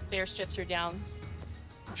bear strips are down.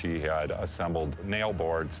 She had assembled nail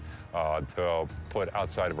boards to put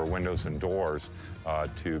outside of her windows and doors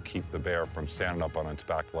to keep the bear from standing up on its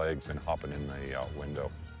back legs and hopping in the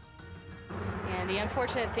window. And the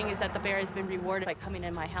unfortunate thing is that the bear has been rewarded by coming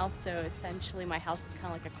in my house, so essentially my house is kind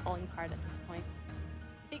of like a calling card at this point.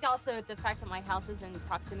 I think also the fact that my house is in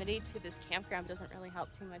proximity to this campground doesn't really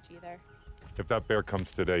help too much either. If that bear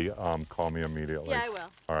comes today, call me immediately. Yeah, I will.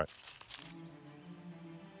 All right.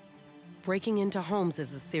 Breaking into homes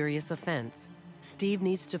is a serious offense. Steve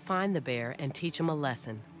needs to find the bear and teach him a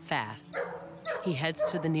lesson, fast. He heads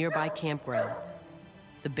to the nearby campground.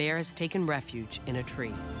 The bear has taken refuge in a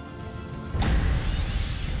tree.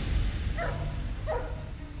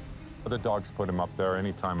 The dogs put him up there.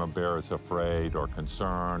 Anytime a bear is afraid or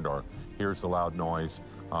concerned or hears a loud noise,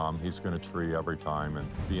 he's going to tree every time. And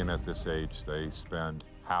being at this age, they spend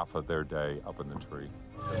half of their day up in the tree.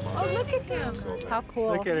 Oh, look at him. How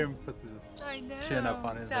cool. Look at him put his chin up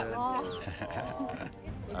on his head.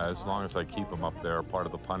 As long as I keep him up there, part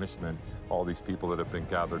of the punishment, all these people that have been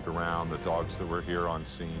gathered around, the dogs that were here on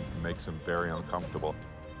scene, makes him very uncomfortable.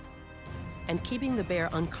 And keeping the bear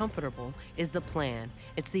uncomfortable is the plan.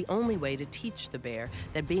 It's the only way to teach the bear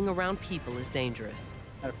that being around people is dangerous.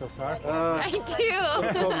 I feel sorry. I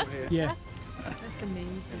do. Yeah. That's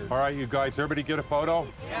amazing. All right, you guys, everybody get a photo?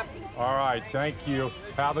 Yep. All right, thank you.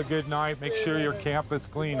 Have a good night. Make sure your camp is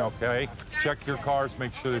clean, okay? Check your cars,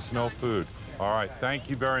 make sure there's no food. All right, thank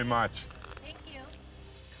you very much. Thank you.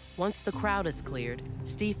 Once the crowd is cleared,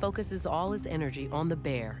 Steve focuses all his energy on the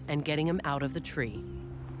bear and getting him out of the tree.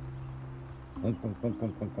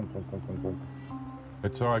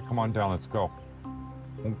 It's all right, come on down, let's go.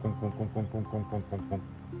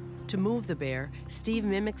 To move the bear, Steve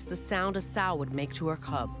mimics the sound a sow would make to her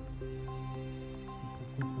cub.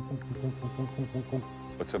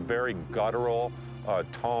 It's a very guttural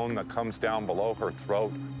tone that comes down below her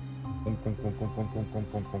throat.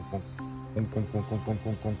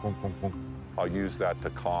 I'll use that to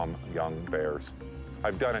calm young bears.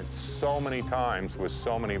 I've done it so many times with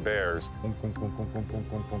so many bears.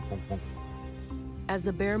 As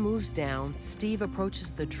the bear moves down, Steve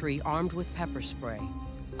approaches the tree armed with pepper spray,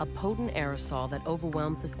 a potent aerosol that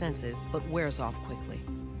overwhelms the senses but wears off quickly.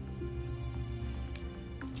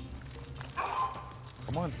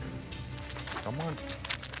 Come on. Come on.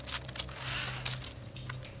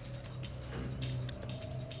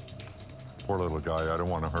 Poor little guy, I don't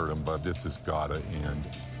want to hurt him, but this has gotta end.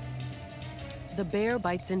 The bear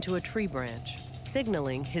bites into a tree branch,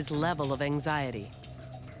 signaling his level of anxiety.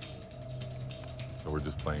 So we're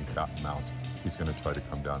just playing cat and mouse. He's gonna try to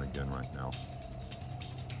come down again right now.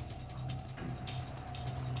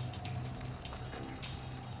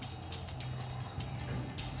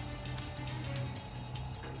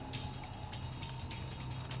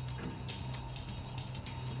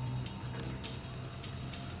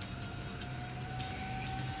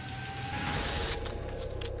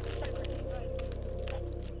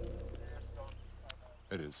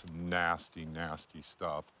 It is nasty, nasty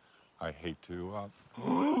stuff. I hate to...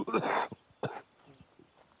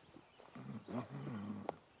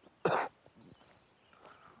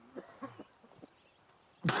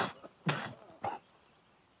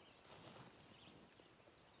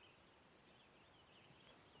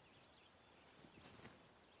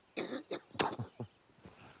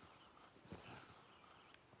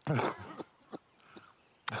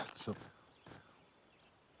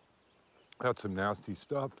 That's some nasty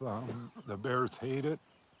stuff. The bears hate it.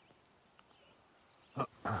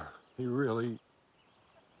 He really...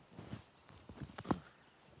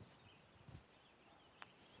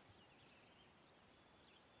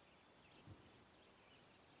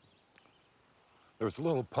 There was a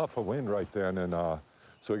little puff of wind right then, and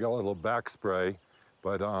so we got a little back spray.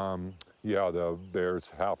 But yeah, the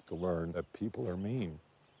bears have to learn that people are mean.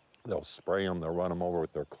 They'll spray them, they'll run them over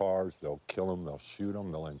with their cars, they'll kill them, they'll shoot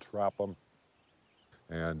them, they'll entrap them.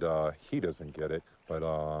 And he doesn't get it, but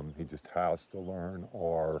he just has to learn,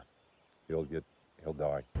 or he'll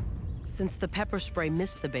die. Since the pepper spray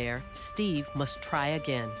missed the bear, Steve must try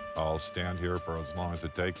again. I'll stand here for as long as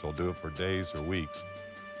it takes. I'll do it for days or weeks.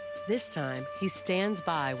 This time, he stands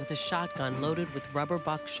by with a shotgun loaded with rubber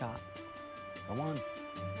buckshot. Come on.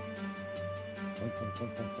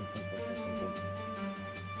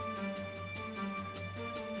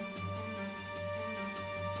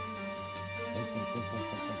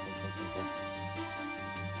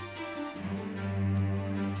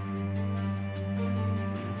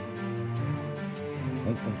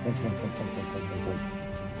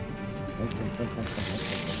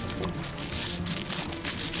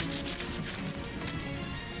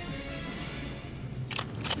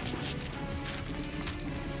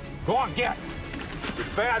 Go on, get! You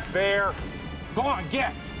bad bear! Go on,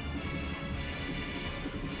 get!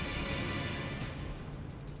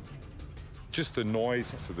 Just the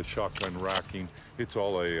noise of the shotgun racking, it's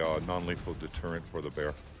all a non-lethal deterrent for the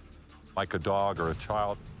bear. Like a dog or a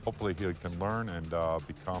child, hopefully he can learn and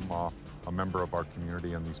become a member of our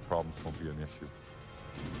community, and these problems won't be an issue.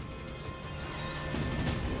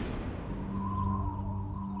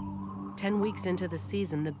 Ten weeks into the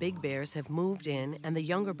season, the big bears have moved in and the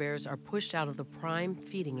younger bears are pushed out of the prime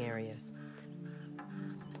feeding areas.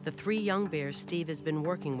 The 3 young bears Steve has been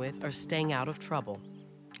working with are staying out of trouble,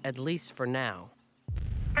 at least for now. 7,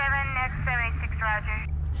 next 76, roger.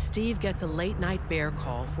 Steve gets a late-night bear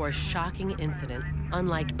call for a shocking incident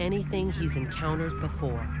unlike anything he's encountered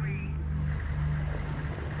before.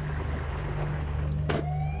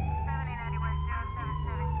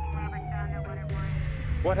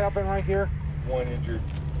 What happened right here? One injured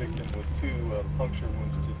victim with 2 puncture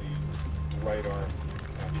wounds to the right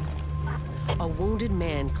arm. A wounded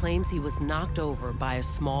man claims he was knocked over by a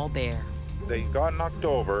small bear. They got knocked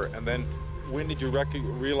over, and then when did you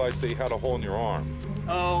realize they had a hole in your arm?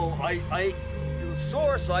 Oh, it was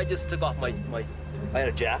sore, so I just took off my I had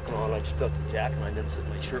a jacket on, I just took the jacket on, and then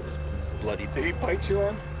my shirt was bloody. Did he bite you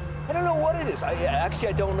on? I don't know what it is. Actually,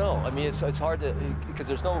 I don't know. I mean, it's hard to, because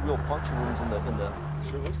there's no real puncture wounds in the.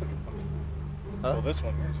 Sure looks like a puncture. Huh? Well, this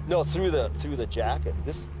one here. No, through the jacket.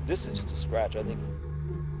 This is just a scratch, I think.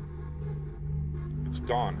 It's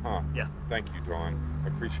Dawn, huh? Yeah. Thank you, Dawn. I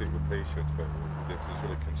appreciate your patience, but this is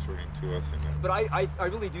really concerning to us. But I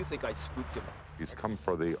really do think I spooked him. He's come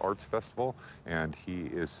for the arts festival, and he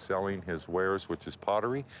is selling his wares, which is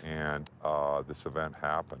pottery, and this event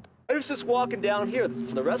happened. I was just walking down here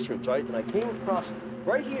for the restrooms, right? And I came across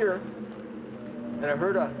right here, and I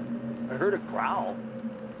heard a growl.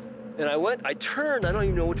 And I turned, I don't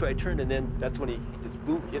even know which way I turned, and then that's when he just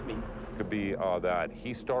boom, hit me. It could be that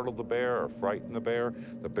he startled the bear or frightened the bear.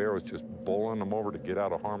 The bear was just bowling him over to get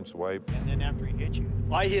out of harm's way. And then after he hit you,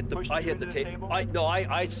 I hit the table.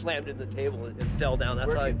 I slammed into the table and fell down.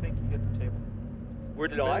 That's how Where do you think you hit the table? Where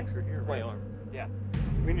did I? Here, My arm. Yeah.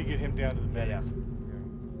 We need to get him down to the bed. Yeah.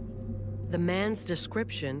 The man's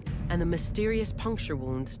description and the mysterious puncture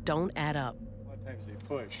wounds don't add up. A lot of times they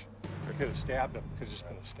push. I could have stabbed him. Could have just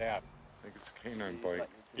been a stab. I think it's a canine bite.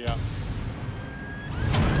 Yeah.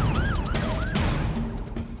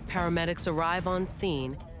 Paramedics arrive on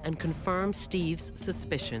scene and confirm Steve's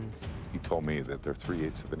suspicions. He told me that they're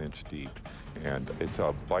 3/8 of an inch deep, and it's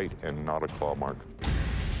a bite and not a claw mark.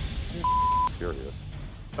 Serious.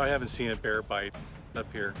 I haven't seen a bear bite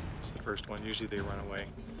up here. It's the first one. Usually they run away.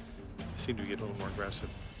 They seem to get a little more aggressive.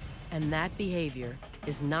 And that behavior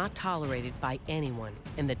is not tolerated by anyone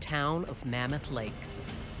in the town of Mammoth Lakes.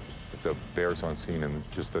 If the bear's on scene in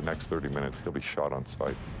just the next 30 minutes, he'll be shot on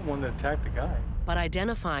sight. The one that attacked the guy. But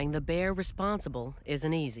identifying the bear responsible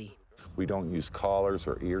isn't easy. We don't use collars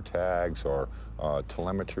or ear tags or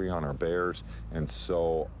telemetry on our bears, and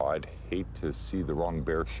so I'd hate to see the wrong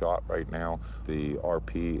bear shot right now. The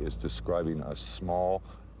RP is describing a small,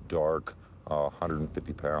 dark,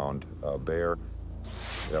 150-pound bear.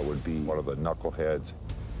 That would be one of the knuckleheads.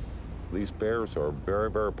 These bears are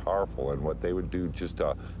very, very powerful, and what they would do just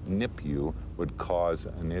to nip you would cause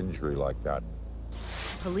an injury like that.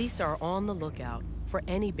 Police are on the lookout for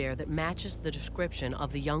any bear that matches the description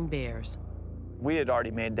of the young bears. We had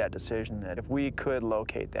already made that decision that if we could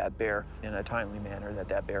locate that bear in a timely manner,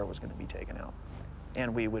 that bear was going to be taken out.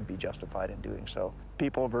 And we would be justified in doing so.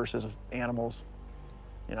 People versus animals,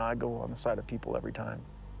 you know, I go on the side of people every time.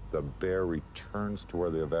 The bear returns to where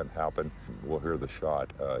the event happened. We'll hear the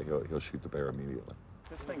shot. He'll shoot the bear immediately.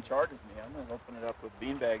 This thing charges me. I'm gonna open it up with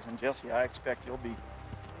beanbags, and Jesse, I expect you'll be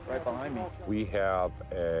right behind me. We have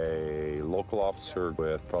a local officer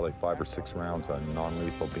with probably 5 or 6 rounds on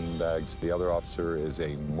non-lethal beanbags. The other officer is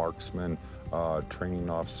a marksman training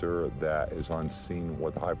officer that is on scene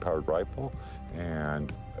with a high-powered rifle.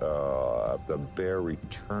 And if the bear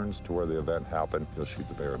returns to where the event happened, he'll shoot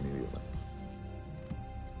the bear immediately.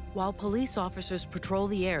 While police officers patrol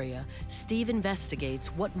the area, Steve investigates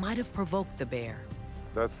what might have provoked the bear.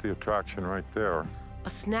 That's the attraction right there.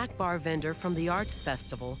 A snack bar vendor from the arts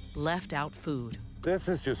festival left out food. This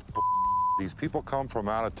is just these people come from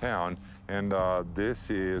out of town, and this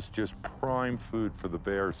is just prime food for the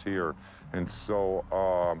bears here. And so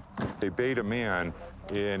they bait them in,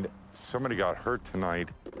 and somebody got hurt tonight.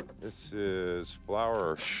 This is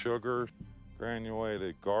flour or sugar,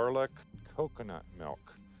 granulated garlic, coconut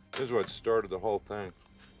milk. This is what started the whole thing.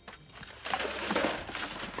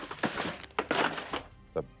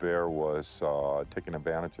 The bear was taking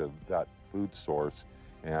advantage of that food source,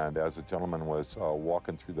 and as the gentleman was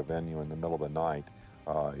walking through the venue in the middle of the night,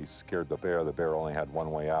 he scared the bear. The bear only had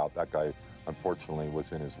one way out. That guy, unfortunately,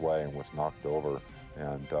 was in his way and was knocked over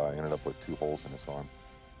and ended up with 2 holes in his arm.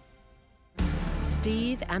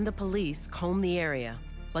 Steve and the police comb the area,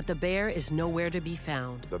 but the bear is nowhere to be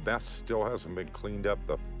found. The mess still hasn't been cleaned up.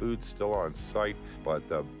 The food's still on site, but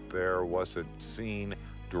the bear wasn't seen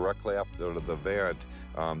directly after the event.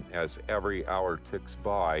 As every hour ticks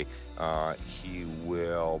by, he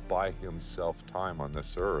will buy himself time on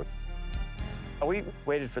this earth. We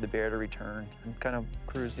waited for the bear to return and kind of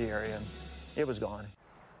cruised the area, and it was gone.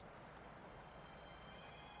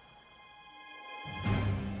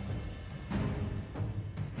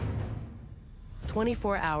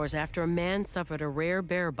 "24 hours after a man suffered a rare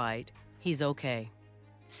bear bite, he's okay.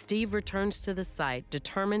 Steve returns to the site,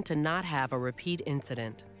 determined to not have a repeat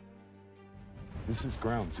incident. This is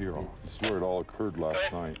ground zero. This is where it all occurred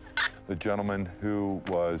last night. The gentleman who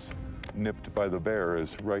was nipped by the bear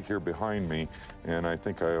is right here behind me, and I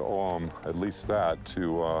think I owe him at least that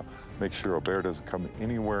to make sure a bear doesn't come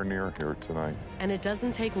anywhere near here tonight. And it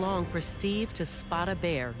doesn't take long for Steve to spot a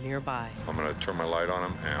bear nearby. I'm gonna turn my light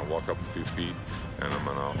on him and walk up a few feet, and I'm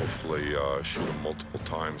gonna hopefully shoot him multiple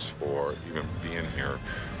times for even being here.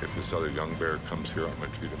 If this other young bear comes here, I'm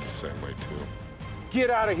gonna treat him the same way too. Get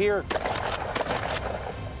out of here!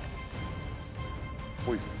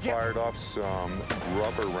 We fired off some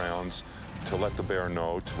rubber rounds to let the bear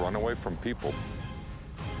know to run away from people.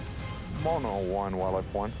 Mono 1,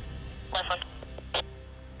 Wildlife 1.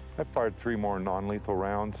 I fired 3 more non-lethal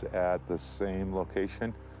rounds at the same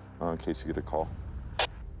location in case you get a call.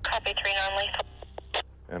 Copy, 3 non-lethal.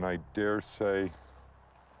 And I dare say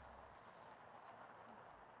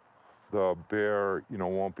the bear,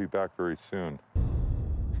 won't be back very soon.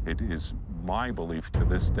 It is my belief to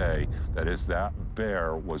this day that as that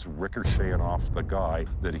bear was ricocheting off the guy,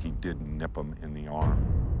 that he did nip him in the arm.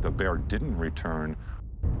 The bear didn't return.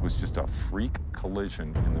 It was just a freak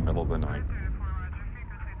collision in the middle of the night.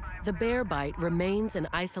 The bear bite remains an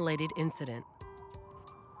isolated incident.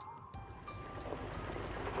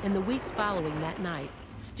 In the weeks following that night,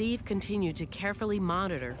 Steve continued to carefully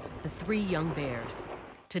monitor the 3 young bears.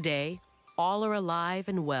 Today, all are alive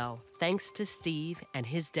and well, thanks to Steve and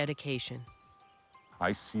his dedication.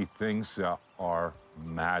 I see things that are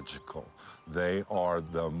magical. They are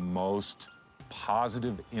the most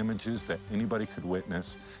positive images that anybody could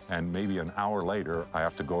witness, and maybe an hour later, I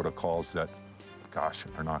have to go to calls that, gosh,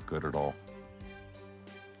 are not good at all.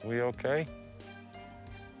 We okay?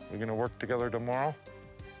 We gonna work together tomorrow?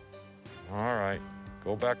 All right,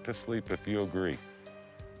 go back to sleep if you agree.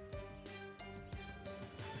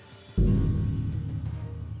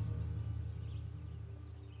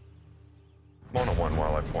 Mono 1,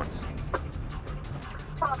 Wildlife 1.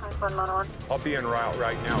 Wildlife 1, Mono 1. I'll be en route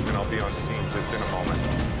right now, then I'll be on scene just in a moment.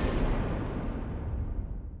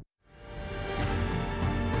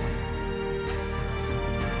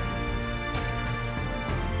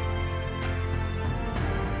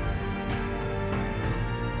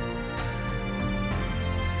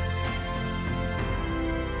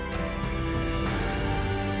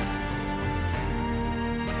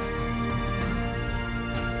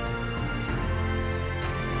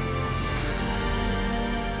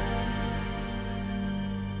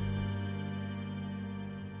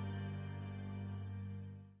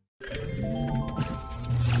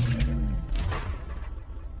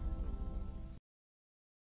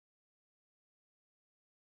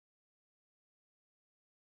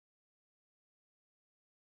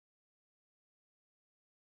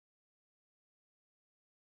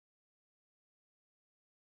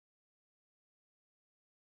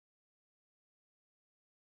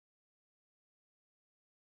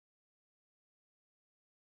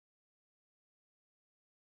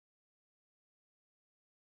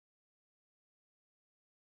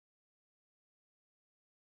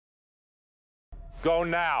 Go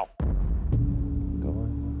now.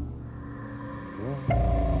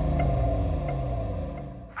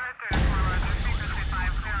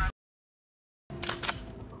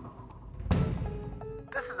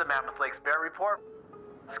 This is the Mammoth Lakes Bear Report.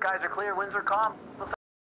 Skies are clear, winds are calm.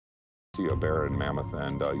 See a bear in Mammoth,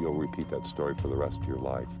 and you'll repeat that story for the rest of your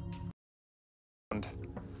life.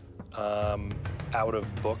 Out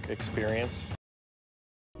of book experience.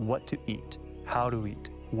 What to eat, how to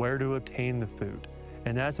eat, where to obtain the food.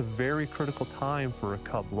 And that's a very critical time for a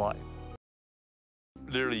cub life.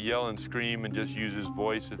 Literally yell and scream and just use his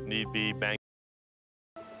voice if need be, bang.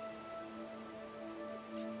 Is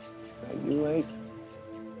that you, Ace?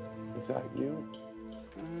 Is that you?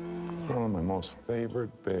 One of my most favorite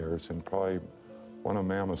bears and probably one of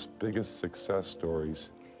Mammoth's biggest success stories.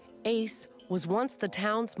 Ace was once the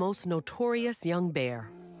town's most notorious young bear.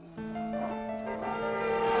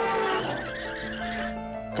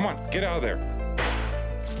 Come on, get out of there.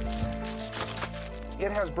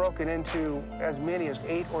 It has broken into as many as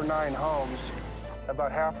 8 or 9 homes.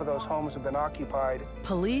 About half of those homes have been occupied.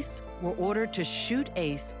 Police were ordered to shoot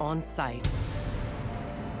Ace on sight.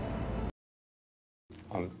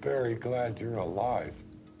 I'm very glad you're alive.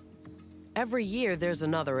 Every year there's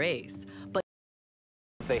another Ace, but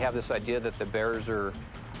they have this idea that the bears are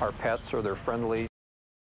pets or they're friendly.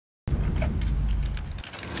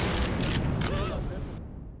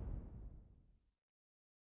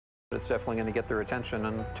 It's definitely going to get their attention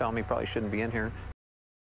and tell me probably shouldn't be in here.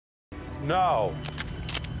 No.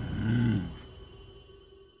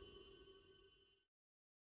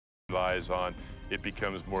 Lies on, it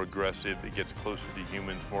becomes more aggressive, it gets closer to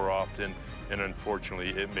humans more often, and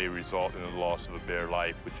unfortunately it may result in the loss of a bear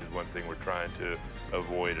life, which is one thing we're trying to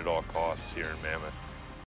avoid at all costs here in Mammoth.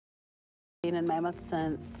 Been in Mammoth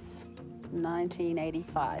since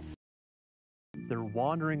 1985. They're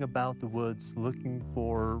wandering about the woods looking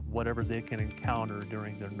for whatever they can encounter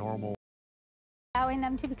during their normal. Allowing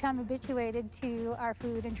them to become habituated to our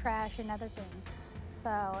food and trash and other things.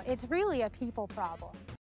 So it's really a people problem.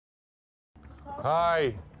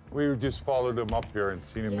 Hi. We just followed him up here and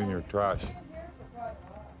seen him in your trash.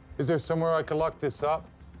 Is there somewhere I can lock this up?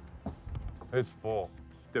 It's full.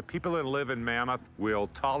 The people that live in Mammoth will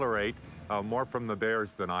tolerate more from the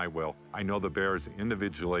bears than I will. I know the bears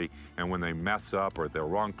individually, and when they mess up or at the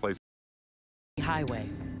wrong place. Highway.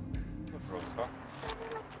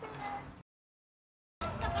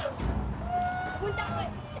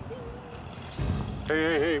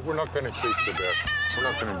 Hey, we're not going to chase the bear. We're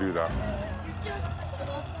not going to do that.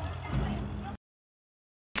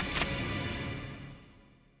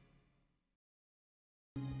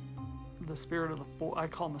 The spirit of the forest, I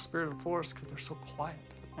call them the spirit of the forest because they're so quiet.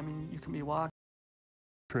 I mean, you can be walking.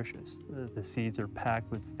 Nutritious. The seeds are packed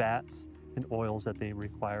with fats and oils that they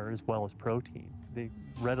require, as well as protein. They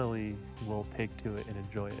readily will take to it and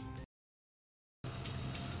enjoy it.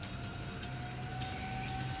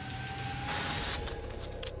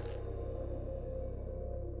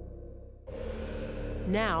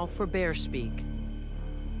 Now for bear speak.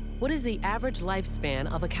 What is the average lifespan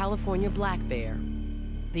of a California black bear?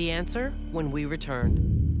 The answer when we return.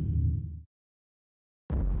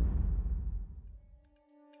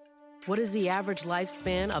 What is the average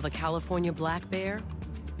lifespan of a California black bear?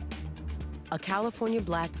 A California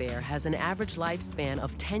black bear has an average lifespan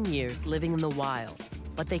of 10 years living in the wild,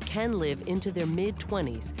 but they can live into their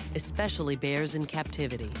mid-20s, especially bears in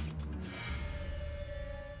captivity.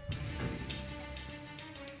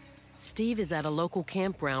 Steve is at a local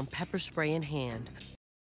campground, pepper spray in hand.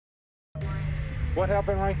 What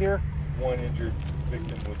happened right here? One injured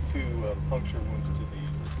victim with 2 puncture wounds to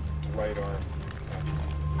the right arm.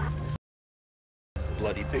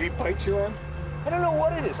 Bloody. Did he bite your arm? I don't know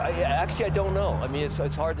what it is. Actually I don't know. I mean,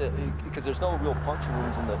 it's hard to, because there's no real puncture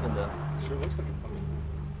wounds in the. Sure looks like a puncture.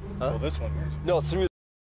 Huh? Well, this one is. No, through.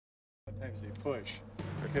 Sometimes they push.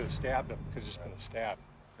 I could have stabbed him. Could have just been a stab. I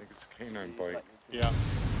think it's a canine bite. Yeah.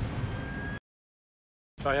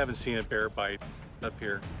 I haven't seen a bear bite up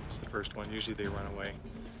here. It's the first one. Usually they run away.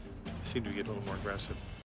 They seem to get a little more aggressive.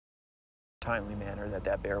 Timely manner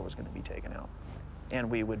that bear was going to be taken out, and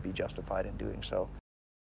we would be justified in doing so.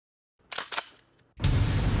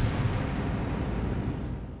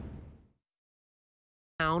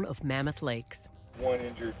 Town of Mammoth Lakes. One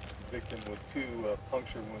injured victim with 2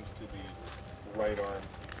 puncture wounds to the right arm.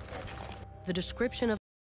 The description of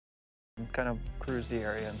Kind of cruised the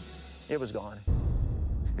area, and it was gone.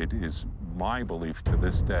 It is my belief to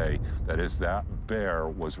this day that as that bear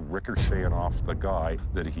was ricocheting off the guy,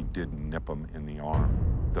 that he did nip him in the arm.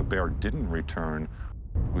 The bear didn't return.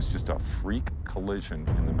 It was just a freak collision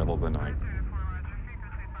in the middle of the night.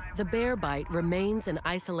 The bear bite remains an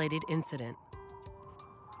isolated incident.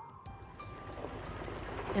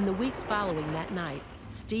 In the weeks following that night,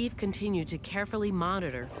 Steve continued to carefully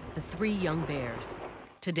monitor the 3 young bears.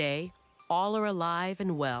 Today, all are alive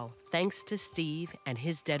and well, thanks to Steve and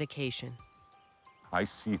his dedication. I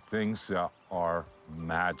see things that are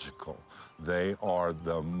magical. They are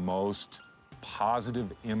the most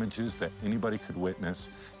positive images that anybody could witness,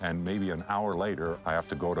 and maybe an hour later, I have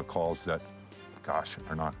to go to calls that, gosh,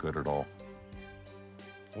 are not good at all.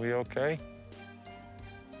 We okay?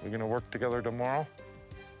 We gonna work together tomorrow?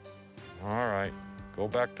 All right, go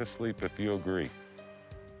back to sleep if you agree.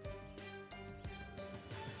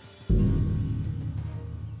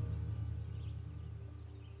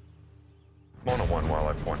 Mono 1,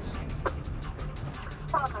 Wildlife 1.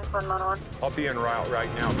 Wildlife 1, Mono 1. I'll be en route right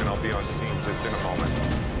now, then I'll be on scene just in a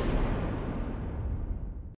moment.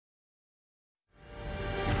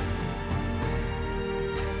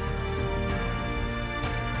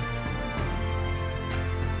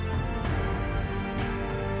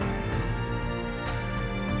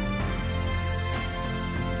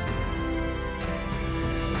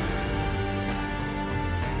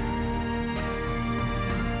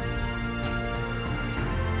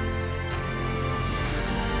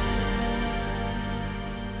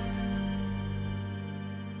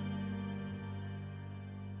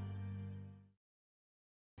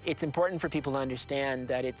 It's important for people to understand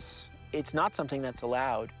that it's not something that's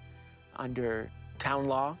allowed under town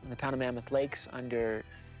law in the town of Mammoth Lakes, under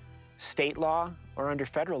state law, or under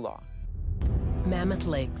federal law. Mammoth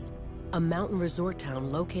Lakes, a mountain resort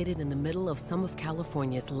town located in the middle of some of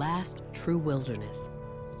California's last true wilderness.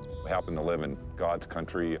 We happen to live in God's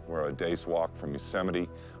country. We're a day's walk from Yosemite.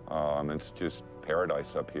 It's just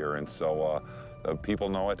paradise up here, and so the people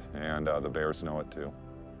know it, and the bears know it too.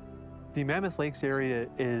 The Mammoth Lakes area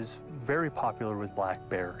is very popular with black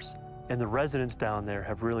bears, and the residents down there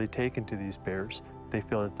have really taken to these bears. They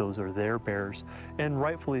feel that those are their bears, and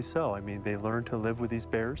rightfully so. I mean, they learn to live with these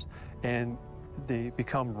bears, and they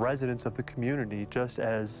become residents of the community just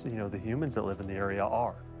as, you know, the humans that live in the area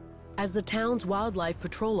are. As the town's wildlife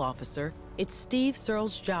patrol officer, it's Steve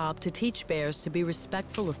Searles' job to teach bears to be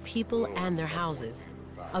respectful of people and their houses.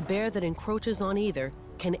 A bear that encroaches on either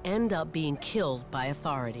can end up being killed by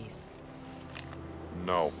authorities.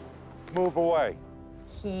 No. Move away.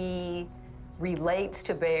 He relates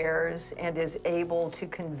to bears and is able to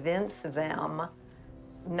convince them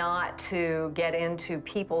not to get into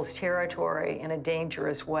people's territory in a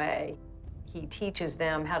dangerous way. He teaches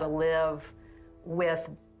them how to live with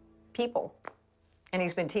people, and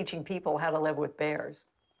he's been teaching people how to live with bears.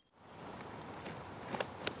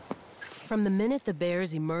 From the minute the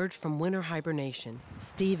bears emerge from winter hibernation,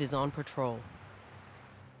 Steve is on patrol.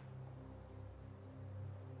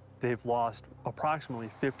 They've lost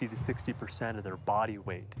approximately 50 to 60% of their body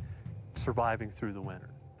weight surviving through the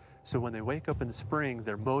winter. So when they wake up in the spring,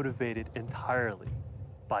 they're motivated entirely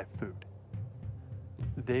by food.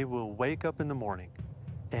 They will wake up in the morning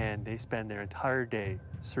and they spend their entire day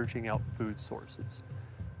searching out food sources.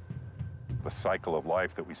 The cycle of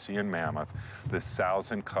life that we see in Mammoth, the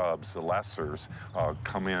sows and cubs, the lessers,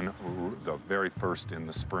 come in the very first in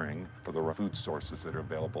the spring for the food sources that are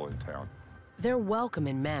available in town. They're welcome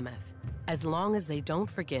in Mammoth, as long as they don't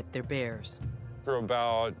forget their bears. We're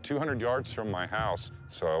about 200 yards from my house.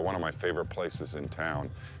 It's one of my favorite places in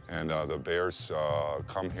town. And the bears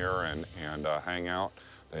come here and hang out.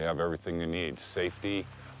 They have everything they need: safety,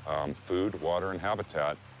 food, water, and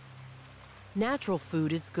habitat. Natural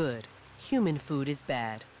food is good. Human food is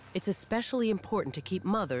bad. It's especially important to keep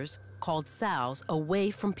mothers, called sows,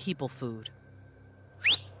 away from people food.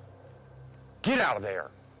 Get out of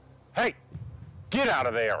there! Hey! Get out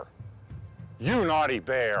of there! You naughty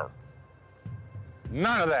bear!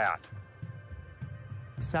 None of that!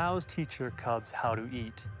 Sows teach their cubs how to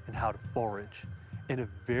eat and how to forage in a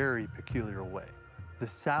very peculiar way. The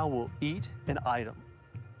sow will eat an item,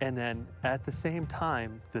 and then at the same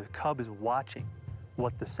time, the cub is watching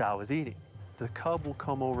what the sow is eating. The cub will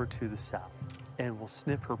come over to the sow and will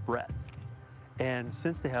sniff her breath. And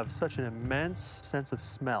since they have such an immense sense of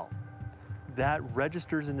smell, that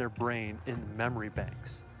registers in their brain in memory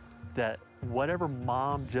banks that whatever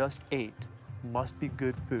mom just ate must be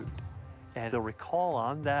good food. And they'll recall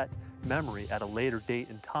on that memory at a later date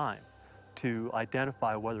and time to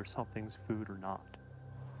identify whether something's food or not.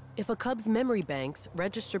 If a cub's memory banks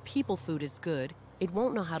register people food as good, it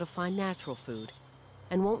won't know how to find natural food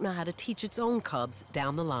and won't know how to teach its own cubs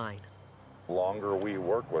down the line. The longer we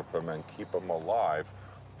work with them and keep them alive,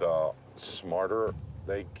 the smarter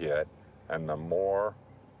they get and the more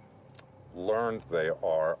learned they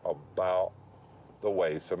are about the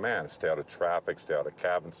ways of man. Stay out of traffic, stay out of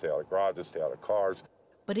cabins, stay out of garages, stay out of cars.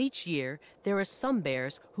 But each year, there are some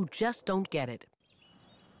bears who just don't get it.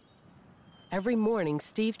 Every morning,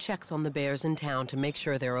 Steve checks on the bears in town to make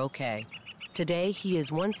sure they're okay. Today, he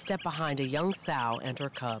is one step behind a young sow and her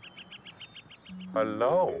cub.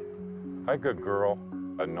 Hello. Hi, good girl.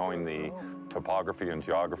 Knowing the topography and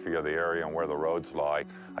geography of the area and where the roads lie,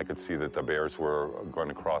 I could see that the bears were going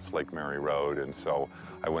to cross Lake Mary Road, and so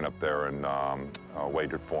I went up there and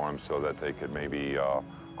waited for them so that they could maybe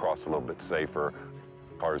cross a little bit safer.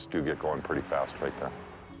 Cars do get going pretty fast right there.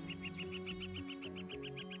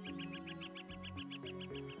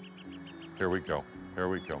 Here we go, here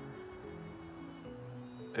we go.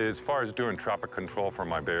 As far as doing traffic control for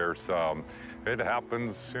my bears, it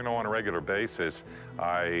happens, you know, on a regular basis.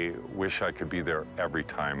 I wish I could be there every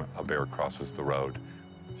time a bear crosses the road.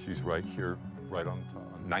 She's right here, right on top.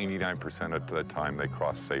 99% of the time they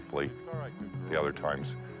cross safely. The other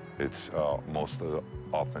times, it's most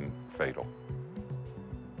often fatal.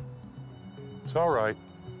 It's all right.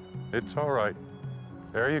 It's all right.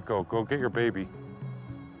 There you go. Go get your baby.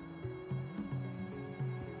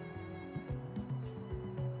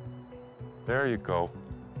 There you go.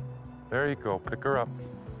 There you go. Pick her up.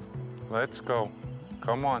 Let's go.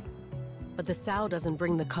 Come on. But the sow doesn't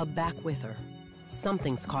bring the cub back with her.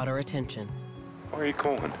 Something's caught her attention. Where are you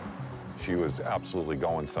going? She was absolutely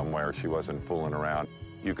going somewhere. She wasn't fooling around.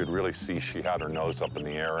 You could really see she had her nose up in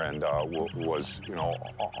the air and was, you know,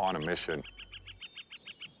 on a mission.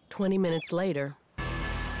 20 minutes later.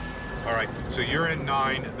 All right, so you're in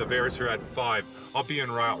 9. The bears are at 5. I'll be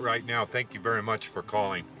en route right now. Thank you very much for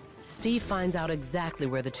calling. Steve finds out exactly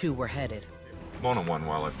where the two were headed. Mono 1,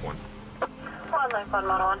 Wildlife 1. Wildlife 1,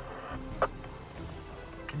 Mono 1.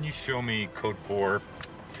 Can you show me code 4,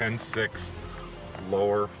 10-6,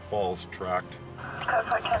 Lower Falls Tract? Code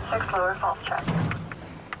 4, 10-6, Lower Falls Tract.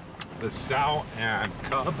 The sow and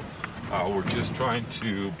cub were just trying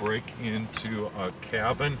to break into a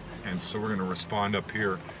cabin, and so we're going to respond up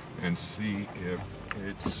here and see if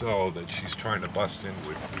it's so that she's trying to bust in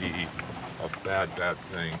would be a bad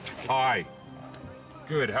thing. Hi.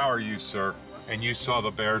 Good, how are you, sir? And you saw the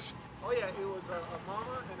bears? Oh yeah, it was a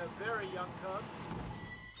mama and a very young cub.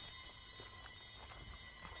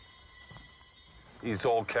 These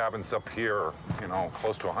old cabins up here, you know,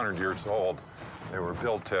 close to 100 years old, they were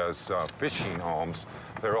built as fishing homes.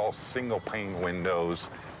 They're all single pane windows.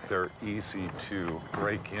 They're easy to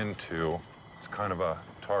break into. It's kind of a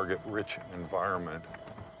target-rich environment.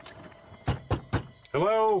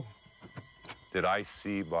 Hello? Did I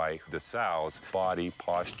see by the sow's body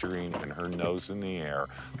posturing and her nose in the air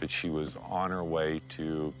that she was on her way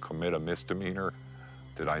to commit a misdemeanor?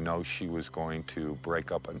 Did I know she was going to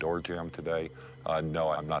break up a door jamb today? No,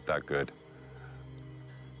 I'm not that good.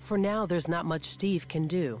 For now, there's not much Steve can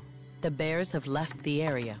do. The bears have left the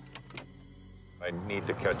area. I need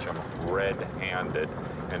to catch them red-handed,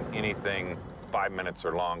 and anything 5 minutes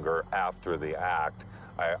or longer after the act,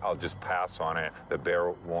 I'll just pass on it. The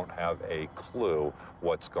bear won't have a clue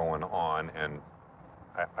what's going on, and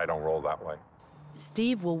I don't roll that way.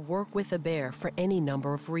 Steve will work with a bear for any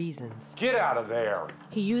number of reasons. Get out of there!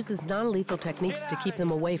 He uses non-lethal techniques to keep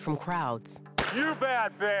them away from crowds. You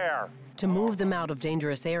bad bear! To move them out of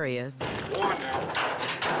dangerous areas.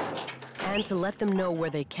 And to let them know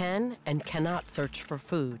where they can and cannot search for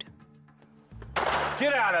food.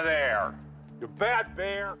 Get out of there! You bad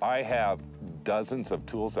bear! I have dozens of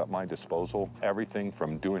tools at my disposal, everything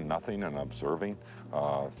from doing nothing and observing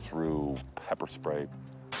through pepper spray,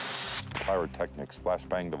 pyrotechnics,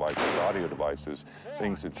 flashbang devices, audio devices,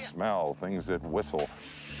 things that smell, things that whistle,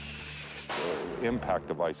 impact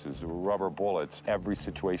devices, rubber bullets. Every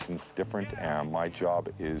situation's different, and my job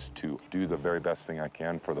is to do the very best thing I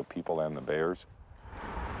can for the people and the bears.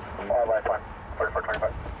 Wildlife 1,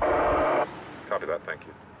 4425. Copy that, thank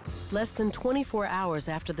you. Less than 24 hours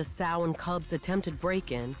after the sow and cub's attempted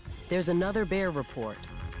break-in, there's another bear report.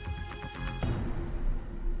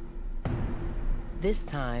 This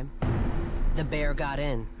time, the bear got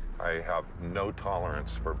in. I have no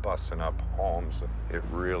tolerance for busting up homes. It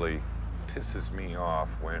really pisses me off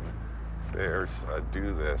when bears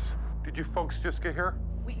do this. Did you folks just get here?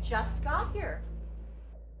 We just got here.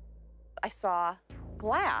 I saw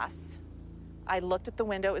glass. I looked at the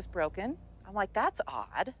window, it was broken. I'm like, that's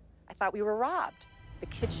odd. I thought we were robbed. The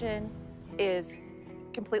kitchen is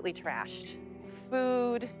completely trashed.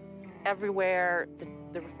 Food everywhere,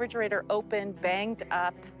 the refrigerator open, banged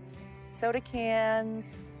up, soda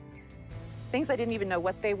cans, things I didn't even know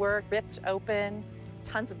what they were, ripped open,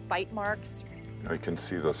 tons of bite marks. I can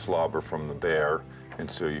see the slobber from the bear, And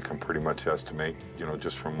so you can pretty much estimate, you know,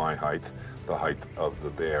 just from my height, the height of the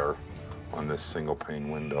bear on this single pane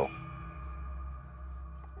window.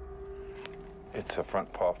 It's a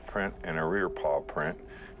front paw print and a rear paw print.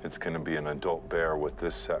 It's going to be an adult bear with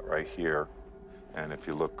this set right here. And if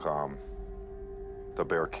you look, the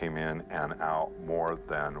bear came in and out more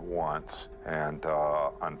than once. And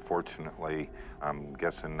unfortunately, I'm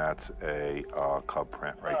guessing that's a cub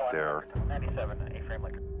print right there. 97, A-frame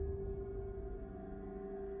like.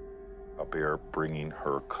 A bear bringing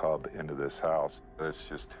her cub into this house. It's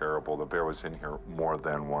just terrible. The bear was in here more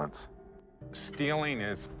than once. Stealing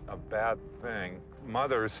is a bad thing.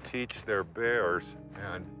 Mothers teach their bears,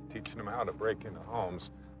 and teaching them how to break into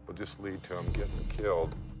homes will just lead to them getting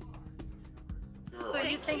killed. So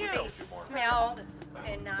you think they smelled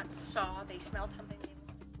and not saw? They smelled something?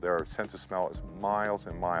 Their sense of smell is miles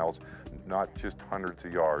and miles, not just hundreds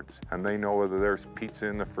of yards. And they know whether there's pizza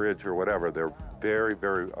in the fridge or whatever. They're very,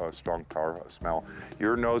 very strong power smell.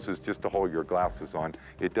 Your nose is just to hold your glasses on.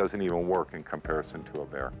 It doesn't even work in comparison to a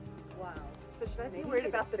bear. Wow. So should I be worried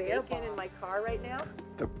about the bacon in my car right now?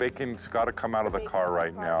 The bacon's got to come out of the car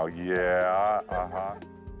right now. Yeah,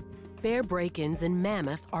 Bear break-ins in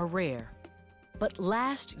Mammoth are rare. But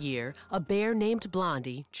last year, a bear named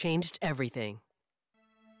Blondie changed everything.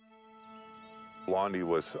 Blondie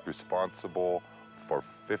was responsible for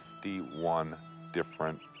 51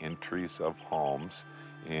 different entries of homes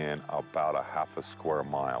in about a half a square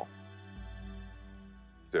mile.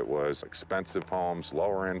 It was expensive homes,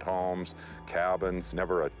 lower-end homes, cabins,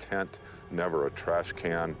 never a tent, never a trash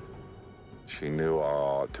can. She knew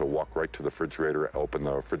to walk right to the refrigerator, open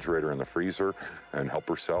the refrigerator and the freezer, and help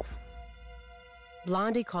herself.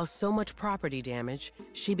 Blondie caused so much property damage,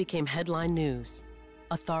 she became headline news.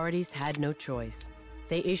 Authorities had no choice.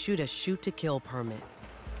 They issued a shoot-to-kill permit.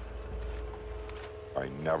 I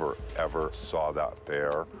never, ever saw that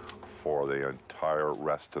bear for the entire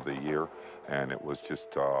rest of the year, and it was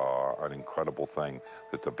just an incredible thing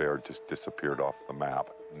that the bear just disappeared off the map,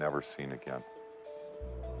 never seen again.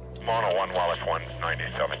 Mono 1, Wallace 1,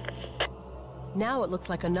 97. Now it looks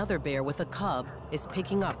like another bear with a cub is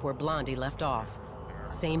picking up where Blondie left off.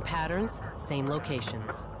 Same patterns, same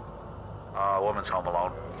locations. Woman's home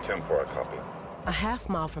alone. 10 for a copy. A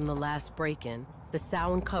half-mile from the last break-in, the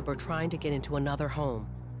sow and cub are trying to get into another home.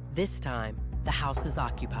 This time, the house is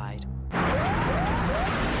occupied.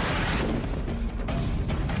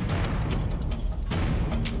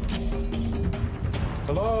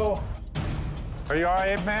 Hello? Are you all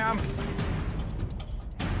right, ma'am?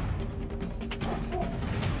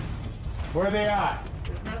 Where are they at?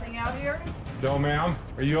 There's nothing out here? No, ma'am.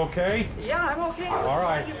 Are you okay? Yeah, I'm okay. All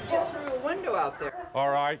right. You can get through a window out there. All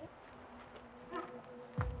right.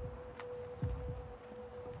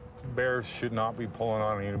 Bears should not be pulling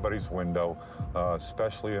on anybody's window,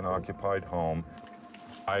 especially an occupied home.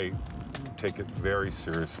 I take it very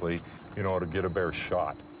seriously, you know, to get a bear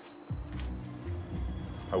shot.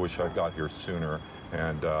 I wish I got here sooner,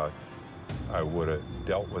 and I would have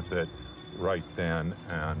dealt with it right then,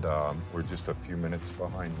 and we're just a few minutes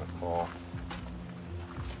behind the call.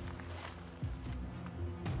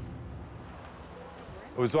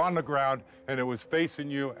 It was on the ground, and it was facing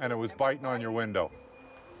you, and it was biting on your window.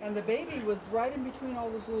 And the baby was right in between all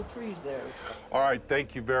those little trees there. All right,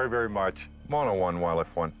 thank you very, very much. Mono 1,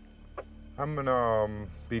 Wildlife 1. I'm gonna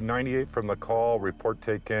be 98 from the call, report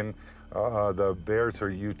taken. The bears are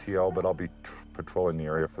UTL, but I'll be patrolling the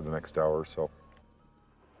area for the next hour or so.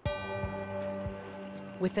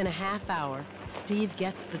 Within a half hour, Steve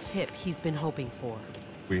gets the tip he's been hoping for.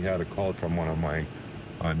 We had a call from one of my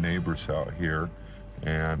neighbors out here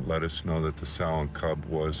and let us know that the sow and cub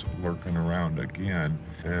was lurking around again.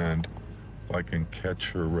 And if I can catch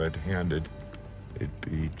her red-handed, it'd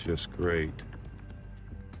be just great.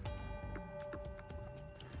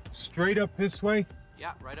 Straight up this way?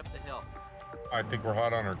 Yeah, right up the hill. I think we're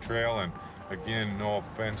hot on her trail, and again, no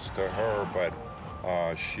offense to her,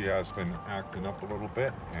 but she has been acting up a little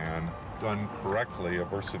bit, and done correctly,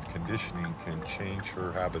 aversive conditioning can change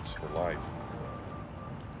her habits for life.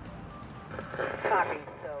 Copy,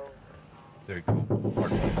 so. There you go.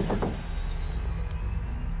 Pardon.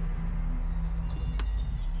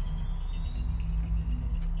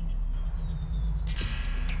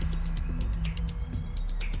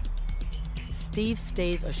 Steve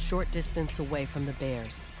stays a short distance away from the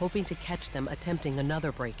bears, hoping to catch them attempting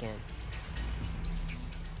another break-in.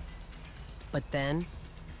 But then,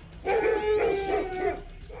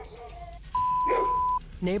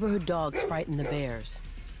 neighborhood dogs frighten the bears.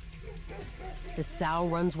 The sow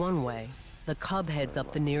runs one way, the cub heads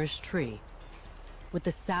up the nearest tree. With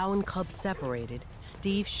the sow and cub separated,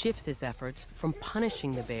 Steve shifts his efforts from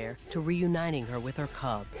punishing the bear to reuniting her with her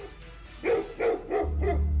cub. We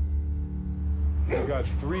got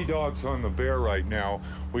 3 dogs on the bear right now.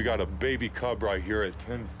 We got a baby cub right here at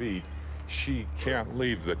 10 feet. She can't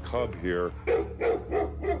leave the cub here.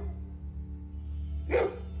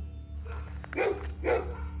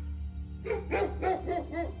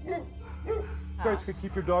 You guys could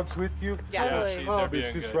keep your dogs with you? Yeah. Totally. Cub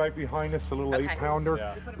is just right behind us, a little 8-pounder.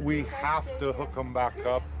 Yeah. We have to hook them back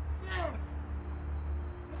up.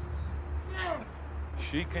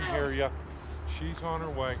 She can hear you. She's on her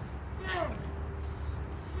way.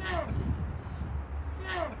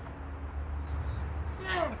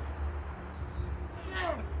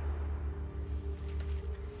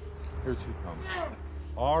 Here she comes.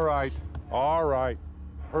 All right, all right.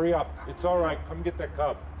 Hurry up. It's all right. Come get that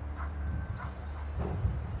cub.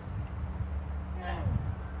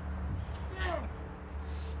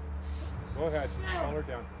 Go ahead. Calm her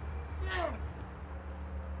down.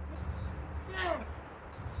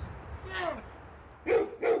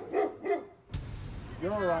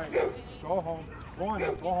 You're all right. Go home. Go on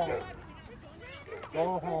now. Go home.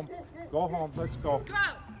 Go home. Go home. Let's go.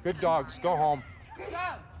 Good dogs. Go home.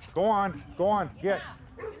 Go on. Go on. Get.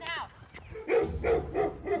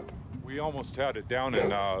 We almost had it down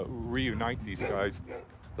and reunite these guys.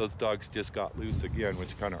 Those dogs just got loose again,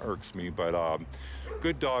 which kind of irks me. But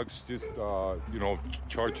good dogs just, you know,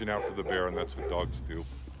 charging after the bear, and that's what dogs do.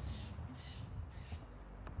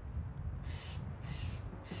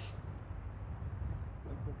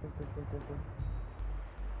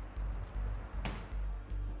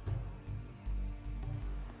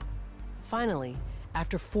 Finally,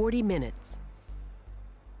 after 40 minutes,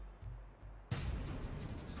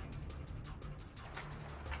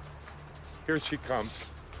 here she comes.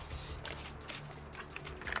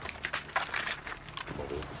 Oh,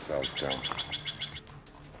 the sow's down.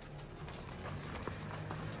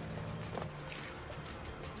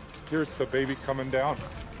 Here's the baby coming down.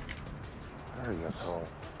 There you go.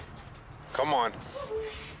 Come on.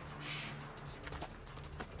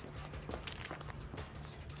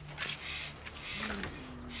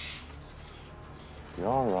 You're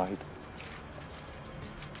all right.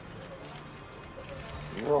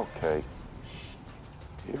 You're okay.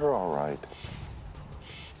 You're all right.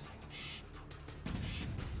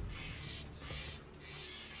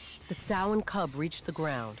 the sow and cub reach the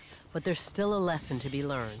ground, but there's still a lesson to be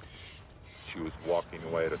learned. She was walking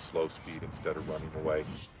away at a slow speed instead of running away.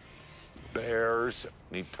 Bears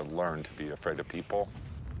need to learn to be afraid of people.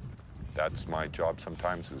 That's my job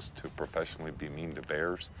sometimes, is to professionally be mean to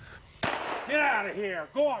bears. Get out of here!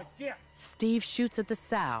 Go on, get! Steve shoots at the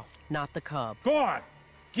sow, not the cub. Go on!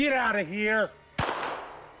 Get out of here!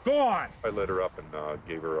 Go on! I lit her up and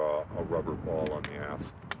gave her a rubber ball on the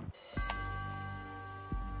ass.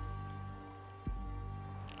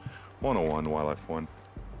 101, Wildlife 1.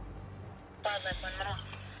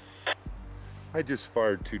 I just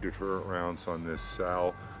fired 2 deterrent rounds on this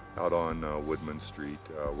sow out on Woodman Street.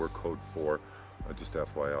 We're code 4. Just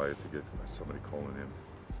FYI if you get somebody calling in.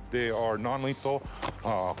 They are non-lethal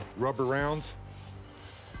rubber rounds,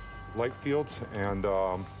 light fields, and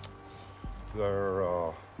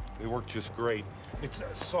they work just great. It's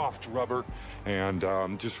a soft rubber,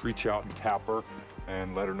 and just reach out and tap her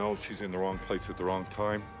and let her know she's in the wrong place at the wrong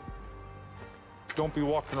time. Don't be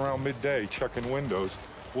walking around midday checking windows.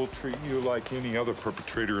 We'll treat you like any other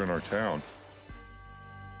perpetrator in our town.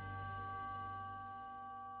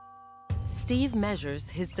 Steve measures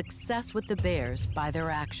his success with the bears by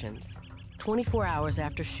their actions. 24 hours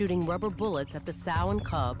after shooting rubber bullets at the sow and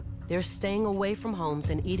cub, they're staying away from homes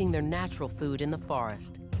and eating their natural food in the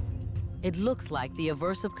forest. It looks like the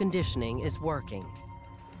aversive conditioning is working.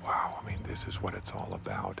 Wow, I mean, this is what it's all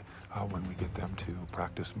about. When we get them to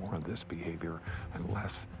practice more of this behavior and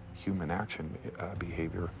less human action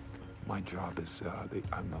behavior, my job is,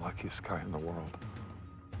 I'm the luckiest guy in the world.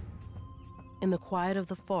 In the quiet of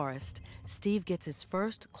the forest, Steve gets his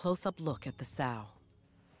first close-up look at the sow.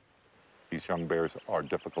 These young bears are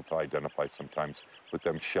difficult to identify sometimes, with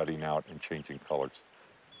them shedding out and changing colors.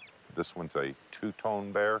 This one's a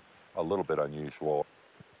two-tone bear, a little bit unusual.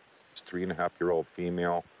 It's a 3.5-year-old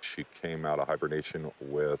female. She came out of hibernation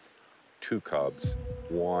with 2 cubs.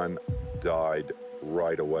 One died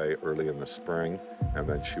right away early in the spring, and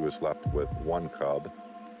then she was left with 1 cub.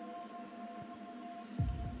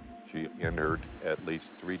 She entered at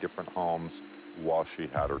least 3 different homes while she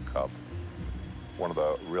had her cub. One of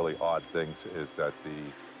the really odd things is that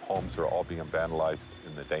the homes are all being vandalized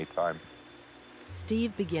in the daytime.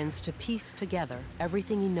 Steve begins to piece together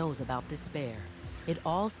everything he knows about this bear. It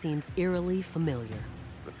all seems eerily familiar.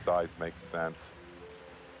 The size makes sense.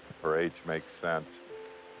 Her age makes sense.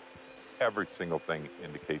 Every single thing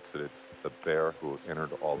indicates that it's the bear who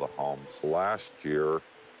entered all the homes. Last year,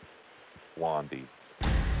 Blondie,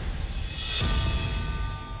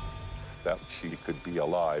 that she could be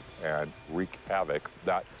alive and wreak havoc,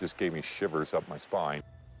 that just gave me shivers up my spine.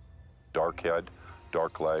 Dark head,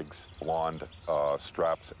 dark legs, blonde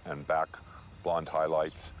straps and back blonde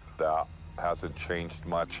highlights. That hasn't changed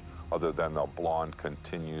much other than the blonde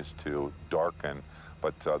continues to darken,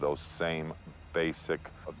 but those same basic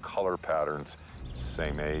color patterns,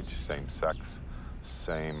 same age, same sex,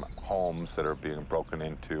 same homes that are being broken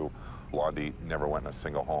into. Blondie never went in a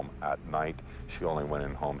single home at night. She only went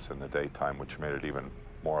in homes in the daytime, which made it even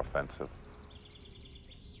more offensive.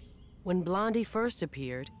 When Blondie first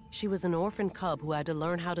appeared, she was an orphan cub who had to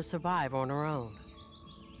learn how to survive on her own.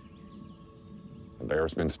 The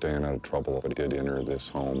bear's been staying out of trouble, but did enter this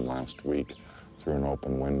home last week through an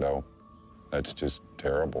open window. That's just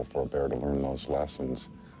terrible for a bear to learn those lessons.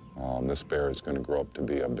 This bear is going to grow up to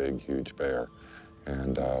be a big, huge bear.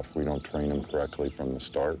 And if we don't train him correctly from the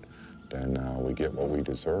start, then we get what we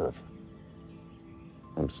deserve.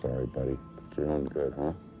 I'm sorry, buddy. Feeling good,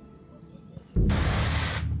 huh?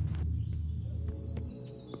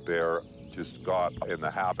 The bear just got in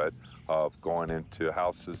the habit of going into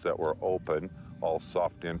houses that were open, all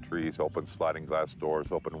soft entries, open sliding glass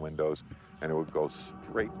doors, open windows, and it would go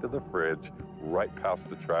straight to the fridge, right past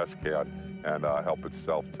the trash can, and help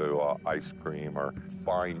itself to ice cream or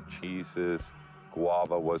fine cheeses.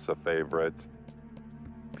 Guava was a favorite.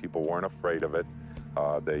 People weren't afraid of it.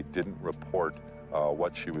 They didn't report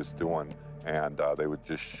what she was doing, and they would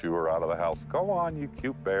just shoo her out of the house. Go on, you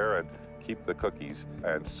cute bear, and keep the cookies.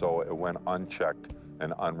 And so it went unchecked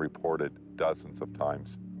and unreported dozens of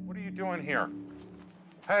times. What are you doing here?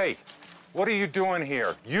 Hey, what are you doing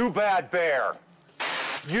here? You bad bear.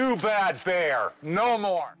 You bad bear. No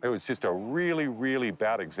more. It was just a really, really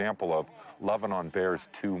bad example of loving on bears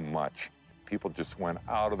too much. People just went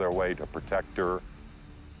out of their way to protect her.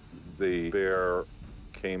 The bear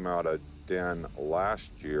came out of den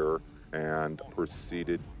last year and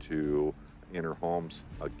proceeded to enter homes.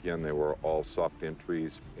 Again, they were all soft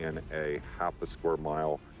entries in a half a square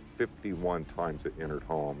mile. 51 times it entered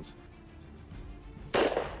homes.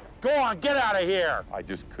 Go on, get out of here! I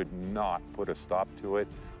just could not put a stop to it.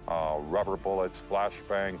 Rubber bullets,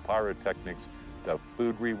 flashbang, pyrotechnics, the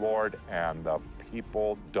food reward, and the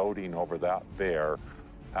people doting over that bear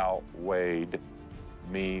outweighed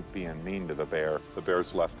me being mean to the bear. The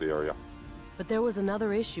bears left the area. But there was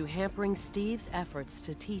another issue hampering Steve's efforts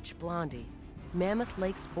to teach Blondie. Mammoth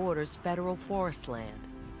Lakes borders federal forest land.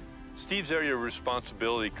 Steve's area of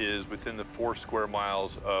responsibility is within the 4 square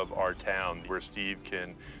miles of our town, where Steve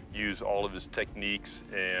can use all of his techniques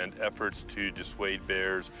and efforts to dissuade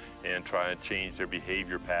bears and try and change their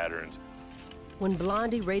behavior patterns. When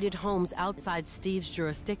Blondie raided homes outside Steve's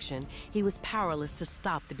jurisdiction, he was powerless to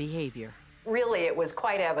stop the behavior. Really, it was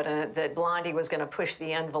quite evident that Blondie was going to push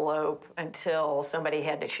the envelope until somebody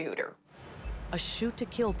had to shoot her. A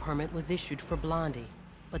shoot-to-kill permit was issued for Blondie,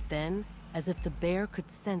 but then, as if the bear could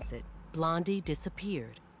sense it, Blondie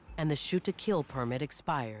disappeared, and the shoot-to-kill permit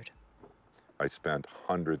expired. I spent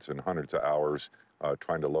hundreds and hundreds of hours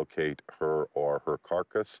trying to locate her or her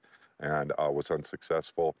carcass, and was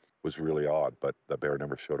unsuccessful. It was really odd, but the bear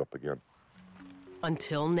never showed up again.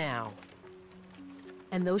 Until now.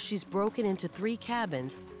 And though she's broken into 3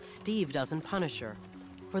 cabins, Steve doesn't punish her.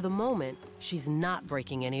 For the moment, she's not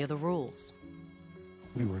breaking any of the rules.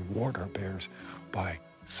 We reward our bears by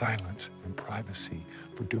silence and privacy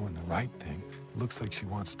for doing the right thing. It looks like she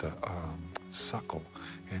wants to suckle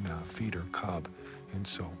and feed her cub. And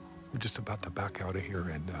so we're just about to back out of here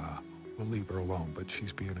and we'll leave her alone. But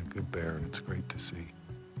she's being a good bear and it's great to see.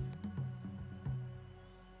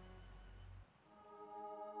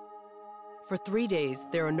 For 3 days,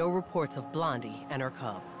 there are no reports of Blondie and her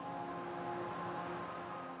cub.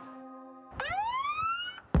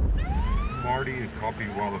 Marty, a copy,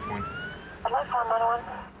 Wildlife 1. I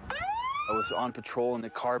was on patrol and the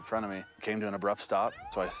car in front of me came to an abrupt stop,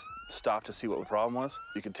 so I stopped to see what the problem was.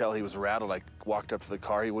 You could tell he was rattled. I walked up to the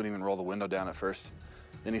car. He wouldn't even roll the window down at first.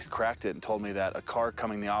 Then he cracked it and told me that a car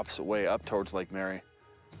coming the opposite way up towards Lake Mary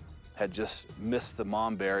had just missed the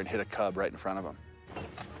mom bear and hit a cub right in front of him.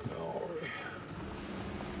 No.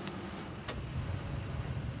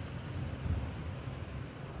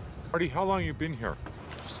 Marty, how long you been here?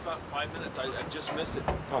 Just about 5 minutes. I just missed it.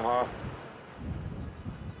 Uh-huh.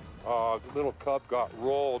 The little cub got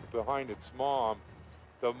rolled behind its mom.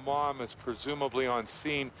 The mom is presumably on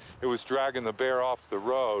scene. It was dragging the bear off the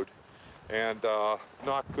road. and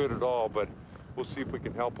not good at all, but we'll see if we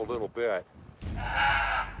can help a little bit.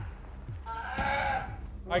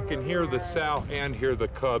 I can hear the sow and hear the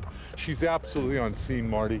cub. She's absolutely on scene,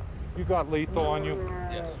 Marty. You got lethal on you?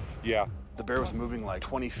 Yes. Yeah. The bear was moving like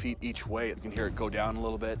 20 feet each way. You can hear it go down a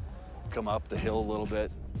little bit, come up the hill a little bit.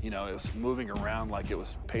 You know, it was moving around like it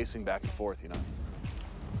was pacing back and forth, you know.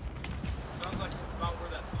 Sounds like about where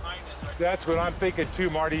that pine is right That's what I'm thinking too,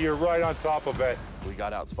 Marty. You're right on top of it. We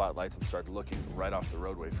got out spotlights and started looking right off the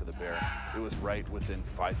roadway for the bear. It was right within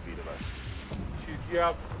 5 feet of us. She's,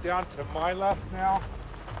 yeah, down to my left now.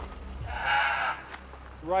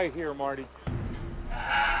 Right here, Marty.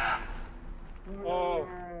 Oh,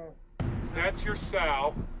 that's your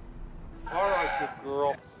sow. All right, good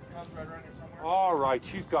girl. All right,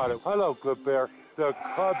 she's got it. Hello, good bear. The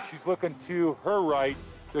cub, she's looking to her right.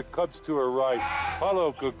 The cub's to her right.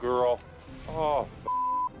 Hello, good girl. Oh.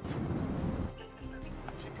 Is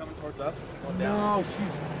she coming towards us or is she going down? No,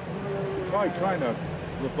 she's probably trying to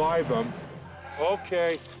revive them.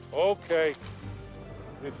 Okay, okay.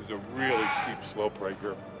 This is a really steep slope right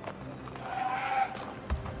here.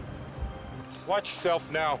 Watch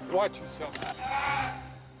yourself now. Watch yourself.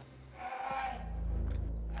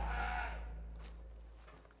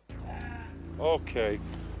 Okay.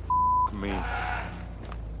 Me.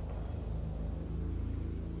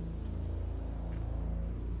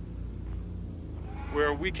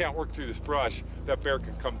 Where we can't work through this brush, that bear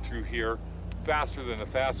can come through here faster than the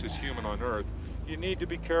fastest human on Earth. You need to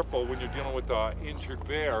be careful when you're dealing with an injured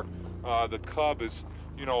bear. The cub is,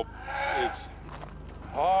 you know, is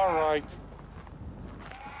all right.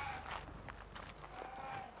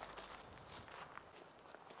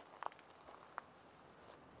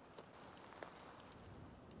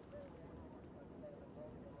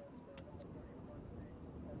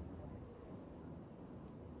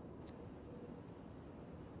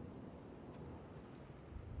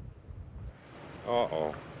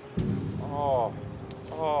 Uh-oh. Oh.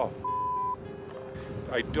 Oh.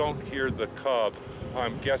 I don't hear the cub.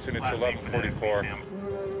 I'm guessing it's 11:44.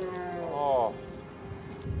 Oh.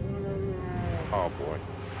 Oh, boy.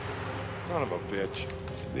 Son of a bitch.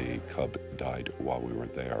 The cub died while we were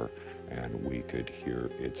there, and we could hear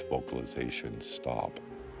its vocalization stop.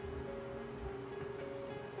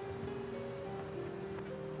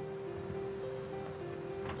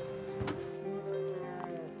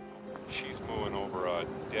 She's mooing over a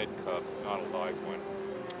dead cub, not a live one.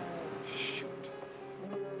 Shoot.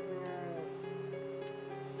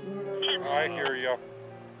 I hear ya.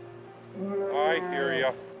 I hear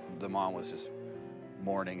ya. The mom was just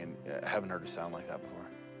mourning and haven't heard her sound like that before.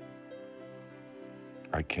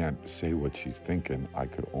 I can't say what she's thinking. I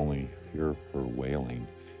could only hear her wailing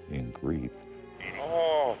in grief.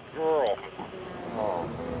 Oh, girl. Oh,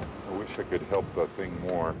 I wish I could help that thing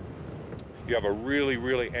more. You have a really,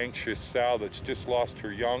 really anxious sow that's just lost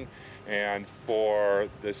her young, and for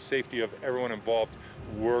the safety of everyone involved,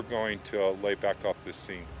 we're going to lay back off this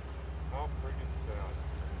scene. How friggin'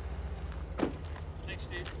 sad. Thanks,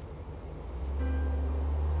 Steve.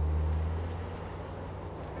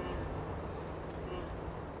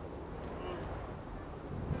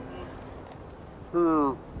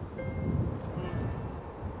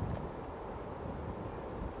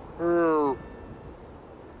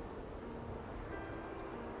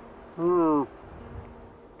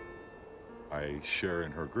 I share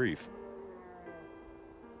in her grief.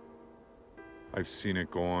 I've seen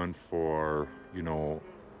it go on for, you know,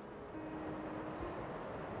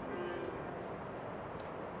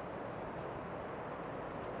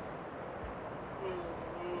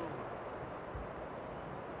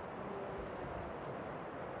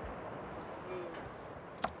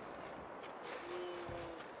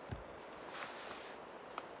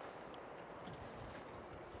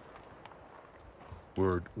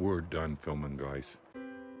 we're done filming, guys.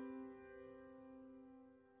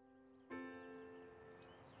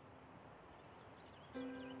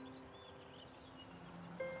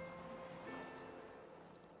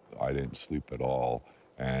 I didn't sleep at all,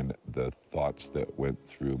 and the thoughts that went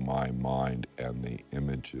through my mind and the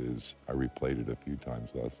images, I replayed it a few times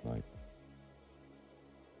last night.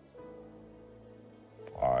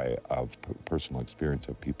 I have personal experience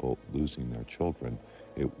of people losing their children.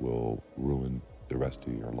 It will ruin the rest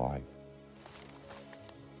of your life.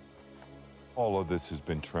 All of this has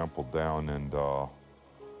been trampled down, and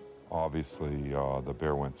obviously the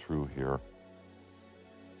bear went through here.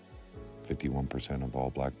 51% of all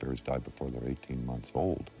black bears die before they're 18 months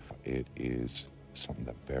old. It is something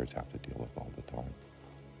that bears have to deal with all the time.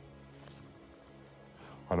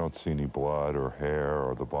 I don't see any blood or hair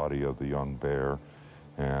or the body of the young bear,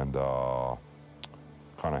 and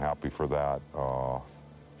kind of happy for that.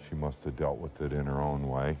 She must have dealt with it in her own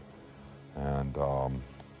way. And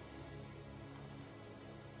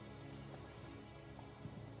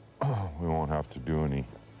we won't have to do any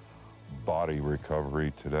body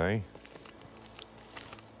recovery today.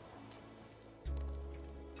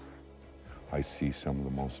 I see some of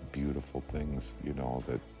the most beautiful things, you know,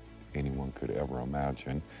 that anyone could ever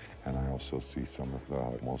imagine. And I also see some of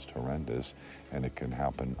the most horrendous, and it can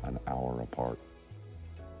happen an hour apart.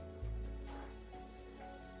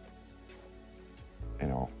 You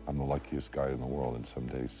know, I'm the luckiest guy in the world, and some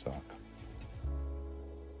days suck.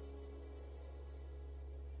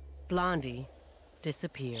 Blondie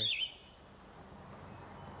disappears.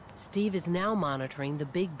 Steve is now monitoring the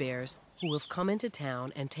big bears who have come into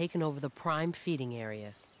town and taken over the prime feeding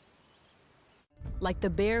areas. Like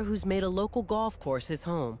the bear who's made a local golf course his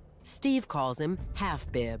home. Steve calls him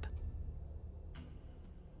Half-Bib.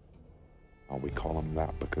 We call him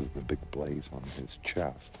that because of the big blaze on his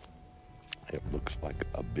chest. It looks like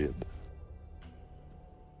a bib.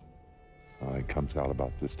 He comes out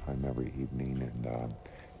about this time every evening and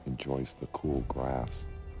enjoys the cool grass.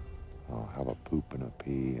 Have a poop and a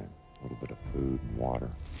pee and a little bit of food and water.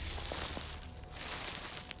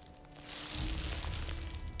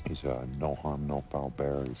 He's a no harm, no foul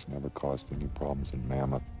bear. He's never caused any problems in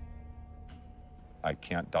Mammoth. I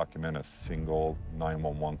can't document a single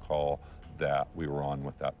 911 call that we were on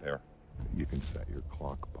with that bear. You can set your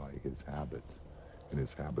clock by his habits, and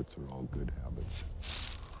his habits are all good habits.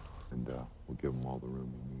 And we'll give him all the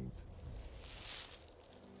room he needs.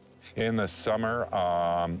 In the summer,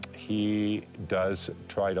 he does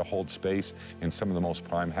try to hold space in some of the most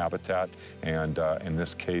prime habitat, and in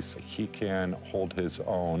this case, he can hold his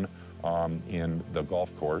own in the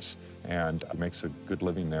golf course and makes a good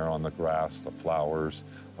living there on the grass, the flowers,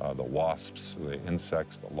 the wasps, the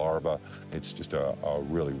insects, the larvae. It's just a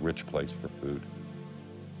really rich place for food.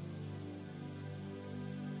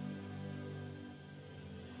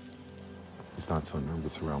 He's not so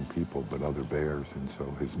nervous around people, but other bears, and so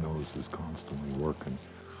his nose is constantly working,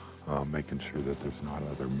 making sure that there's not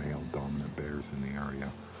other male dominant bears in the area.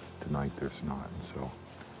 Tonight there's not, and so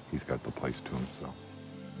he's got the place to himself.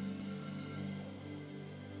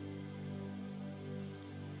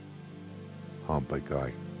 Big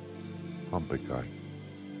guy. Big guy.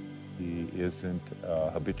 He isn't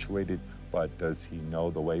habituated, but does he know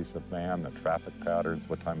the ways of man, the traffic patterns,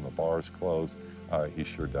 what time the bars close? He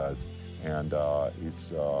sure does. And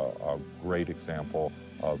he's a great example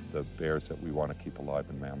of the bears that we want to keep alive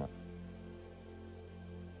in Mammoth.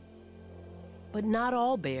 But not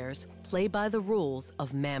all bears play by the rules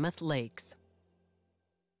of Mammoth Lakes.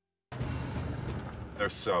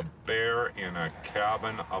 There's a bear in a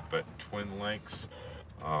cabin up at Twin Lakes,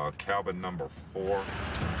 cabin number 4.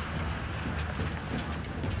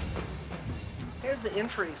 Here's the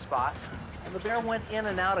entry spot, and the bear went in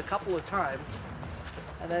and out a couple of times,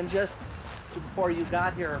 and then just before you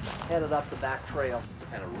got here, headed up the back trail.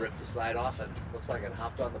 Just kind of ripped the side off, and looks like it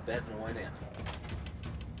hopped on the bed and went in.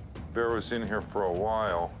 Bear was in here for a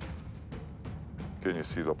while. Can you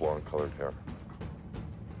see the blonde colored hair?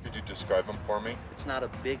 Could you describe him for me? It's not a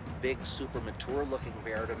big, super mature looking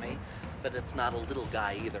bear to me, but it's not a little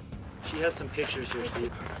guy either. She has some pictures here,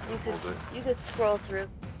 Steve. You could scroll through.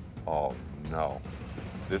 Oh, no.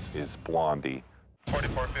 This is Blondie.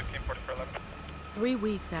 4415, 4411. 3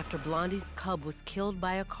 weeks after Blondie's cub was killed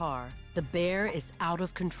by a car, the bear is out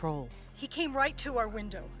of control. He came right to our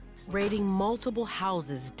window. Raiding multiple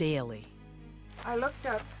houses daily. I looked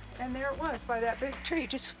up, and there it was by that big tree,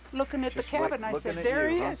 just looking at the cabin. I said, there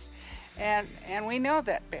he is. And we know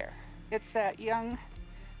that bear. It's that young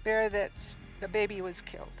bear that's the baby was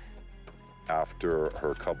killed. After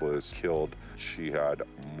her cub was killed, she had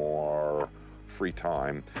more free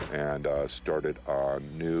time and started a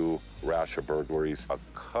new rash of burglaries. A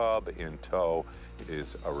cub in tow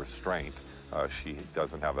is a restraint. She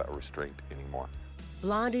doesn't have that restraint anymore.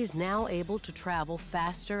 Blondie's now able to travel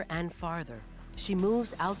faster and farther. She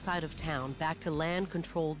moves outside of town back to land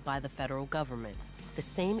controlled by the federal government, the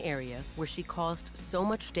same area where she caused so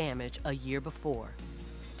much damage a year before.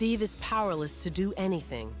 Steve is powerless to do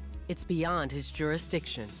anything. It's beyond his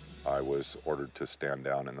jurisdiction. I was ordered to stand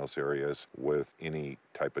down in those areas with any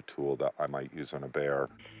type of tool that I might use on a bear.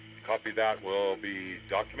 Copy that. We'll be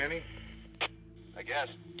documenting? I guess.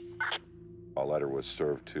 A letter was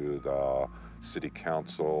served to the city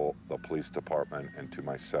council, the police department, and to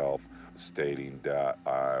myself, stating that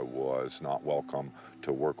I was not welcome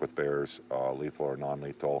to work with bears, lethal or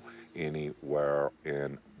non-lethal, anywhere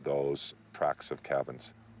in those tracts of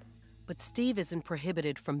cabins. But Steve isn't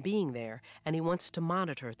prohibited from being there, and he wants to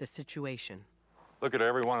monitor the situation. Look at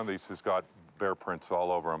every one of these has got bear prints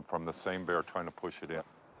all over them from the same bear trying to push it in.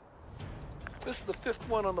 This is the 5th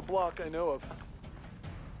one on the block I know of.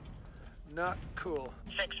 Not cool.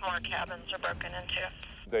 6 more cabins are broken into.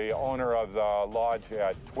 The owner of the lodge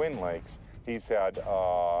at Twin Lakes, he's had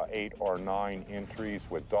 8 or 9 entries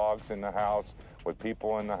with dogs in the house, with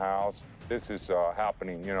people in the house. This is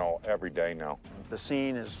happening, you know, every day now. The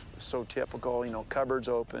scene is so typical, you know, cupboards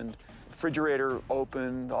opened, refrigerator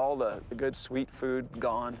opened, all the good sweet food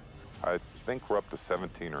gone. I think we're up to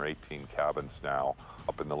 17 or 18 cabins now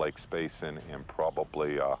up in the Lakes Basin in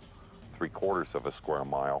probably 3/4 of a square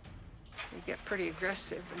mile. They get pretty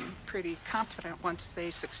aggressive and pretty confident once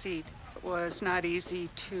they succeed. It was not easy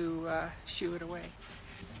to shoo it away.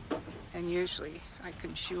 And usually I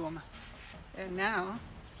can shoo them. And now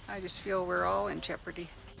I just feel we're all in jeopardy.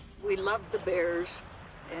 We love the bears,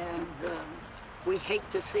 and we hate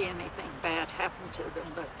to see anything bad happen to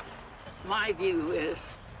them, but my view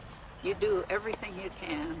is you do everything you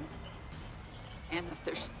can, and if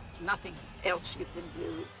there's nothing else you can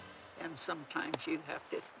do, then sometimes you have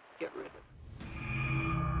to get rid of it.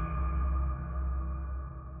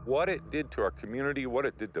 What it did to our community, what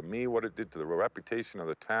it did to me, what it did to the reputation of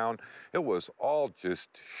the town, it was all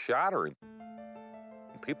just shattering.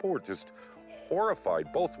 People were just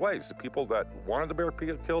horrified both ways. The people that wanted the bear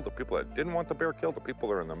killed, the people that didn't want the bear killed, the people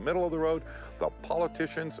that are in the middle of the road, the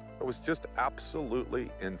politicians. It was just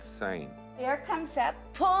absolutely insane. Bear comes up,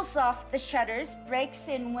 pulls off the shutters, breaks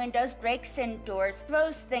in windows, breaks in doors,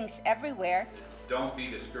 throws things everywhere. Don't be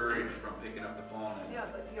discouraged from picking up the phone. Yeah,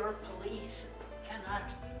 but your police cannot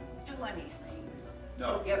do anything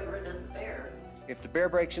No. to get rid of the bear. If the bear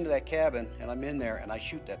breaks into that cabin and I'm in there and I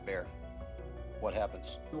shoot that bear, what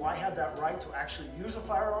happens? Do I have that right to actually use a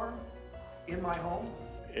firearm in my home?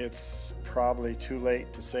 It's probably too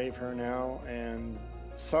late to save her now, and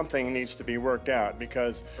something needs to be worked out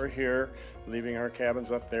because we're here leaving our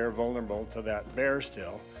cabins up there vulnerable to that bear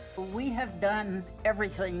still. We have done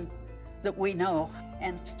everything that we know,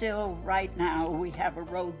 and still right now we have a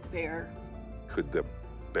road bear. Could the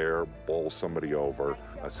bear bowl somebody over,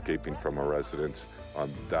 escaping from a residence?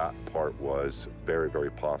 That part was very, very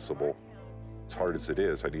possible. As hard as it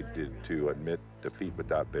is, I needed to admit defeat with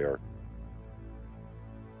that bear.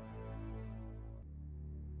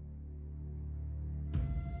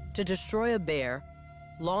 To destroy a bear,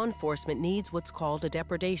 law enforcement needs what's called a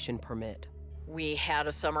depredation permit. We had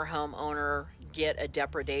a summer home owner get a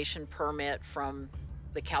depredation permit from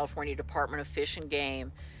the California Department of Fish and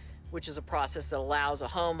Game, which is a process that allows a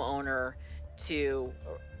homeowner to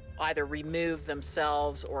either remove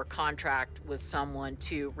themselves or contract with someone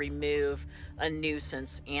to remove a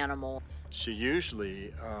nuisance animal. She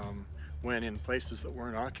usually went in places that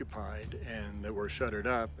weren't occupied and that were shuttered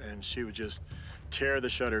up, and she would just tear the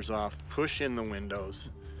shutters off, push in the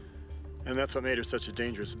windows, and that's what made her such a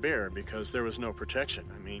dangerous bear, because there was no protection.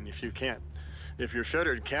 I mean, if your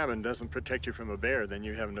shuttered cabin doesn't protect you from a bear, then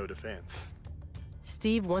you have no defense.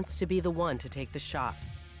 Steve wants to be the one to take the shot.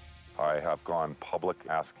 I have gone public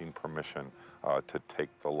asking permission to take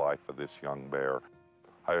the life of this young bear.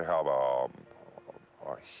 I have a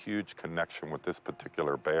huge connection with this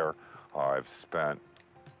particular bear. I've spent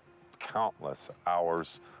countless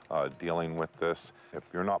hours dealing with this. If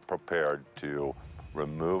you're not prepared to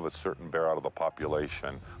remove a certain bear out of the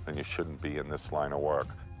population, then you shouldn't be in this line of work.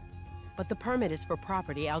 But the permit is for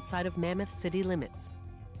property outside of Mammoth city limits.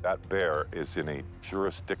 That bear is in a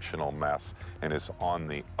jurisdictional mess and is on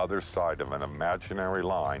the other side of an imaginary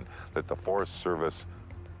line that the Forest Service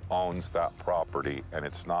owns that property, and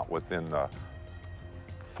it's not within the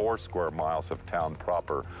 4 square miles of town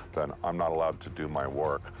proper, then I'm not allowed to do my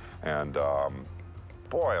work. And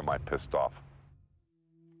boy, am I pissed off.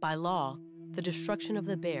 By law, the destruction of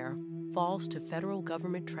the bear falls to federal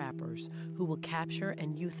government trappers who will capture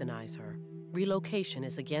and euthanize her. Relocation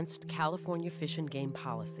is against California Fish and Game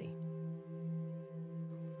policy.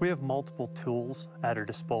 We have multiple tools at our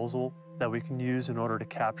disposal that we can use in order to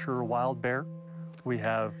capture a wild bear. We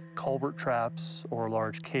have culvert traps or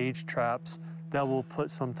large cage traps that will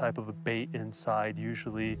put some type of a bait inside,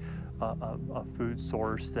 usually a food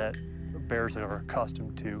source that bears are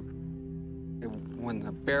accustomed to. When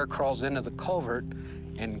the bear crawls into the culvert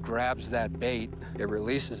and grabs that bait, it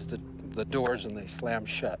releases the doors and they slam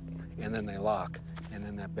shut, and then they lock, and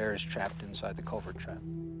then that bear is trapped inside the culvert trap.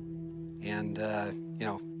 And, you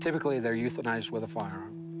know, typically they're euthanized with a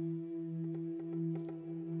firearm.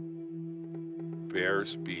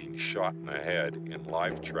 Bears being shot in the head in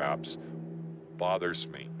live traps bothers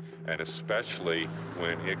me, and especially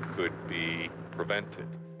when it could be prevented.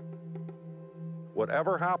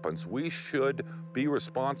 Whatever happens, we should be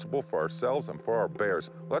responsible for ourselves and for our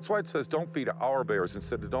bears. That's why it says don't feed our bears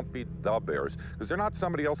instead of don't feed the bears, because they're not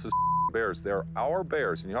somebody else's bears. They're our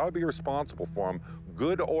bears, and you ought to be responsible for them,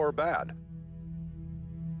 good or bad.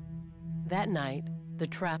 That night, the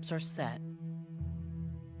traps are set.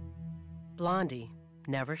 Blondie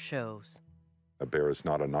never shows. A bear is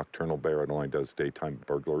not a nocturnal bear. It only does daytime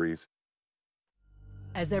burglaries.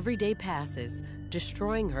 As every day passes,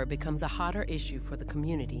 destroying her becomes a hotter issue for the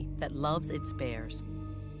community that loves its bears.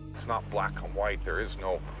 It's not black and white. There is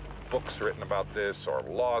no books written about this or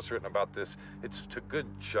laws written about this. It's to good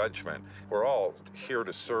judgment. We're all here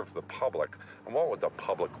to serve the public. And what would the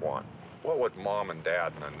public want? What would mom and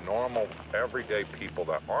dad and the normal, everyday people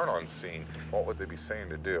that aren't on scene, what would they be saying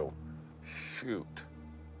to do? Shoot.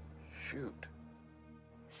 Shoot.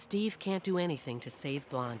 Steve can't do anything to save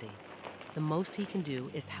Blondie. The most he can do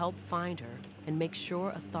is help find her and make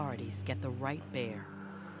sure authorities get the right bear.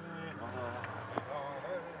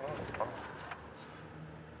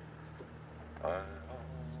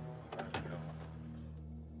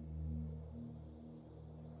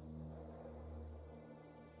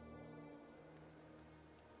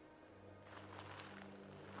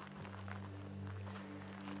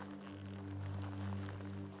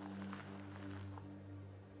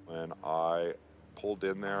 When I pulled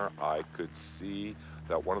in there, I could see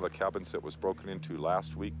that one of the cabins that was broken into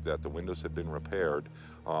last week, that the windows had been repaired.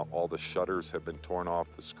 All the shutters had been torn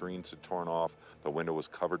off, the screens had torn off, the window was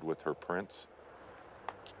covered with her prints.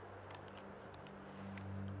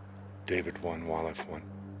 David 1, Wildlife 1.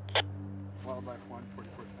 Wildlife 1,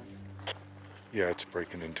 4410. Yeah, it's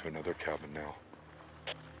breaking into another cabin now.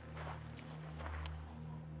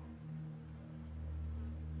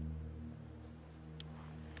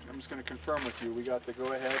 I'm just going to confirm with you. We got the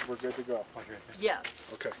go-ahead. We're good to go. Yes.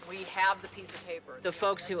 Okay. We have the piece of paper. The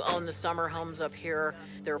folks who own the summer homes up here,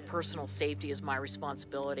 their personal safety is my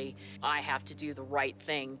responsibility. I have to do the right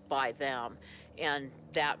thing by them. And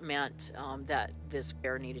that meant that this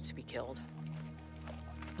bear needed to be killed.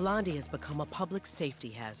 Blondie has become a public safety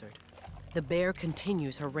hazard. The bear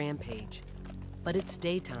continues her rampage. But it's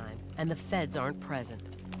daytime, and the feds aren't present.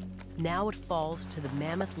 Now it falls to the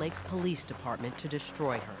Mammoth Lakes Police Department to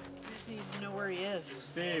destroy her. I just need to know where he is.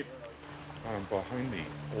 Steve. I'm behind the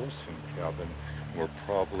Olson cabin. We're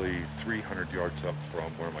probably 300 yards up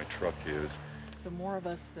from where my truck is. The more of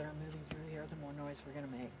us that are moving through here, the more noise we're going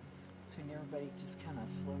to make. So we need everybody just kind of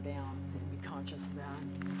slow down and be conscious of that.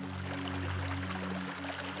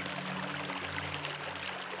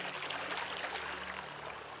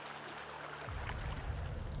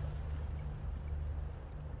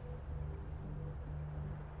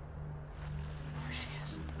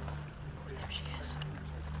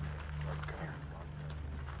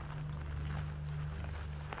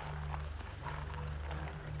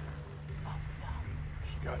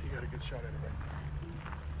 You got a good shot at it, right?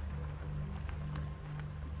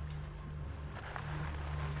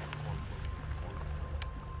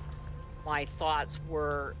 My thoughts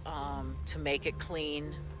were to make it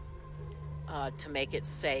clean, to make it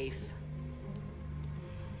safe,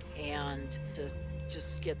 and to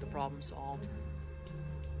just get the problem solved.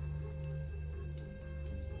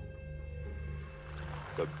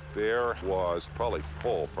 The bear was probably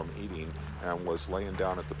full from eating and was laying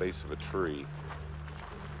down at the base of a tree.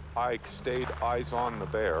 I stayed eyes on the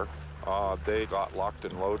bear. They got locked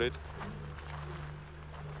and loaded.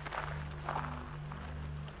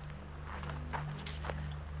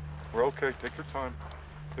 We're okay. Take your time.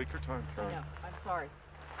 Take your time, Karen. Yeah, I'm sorry.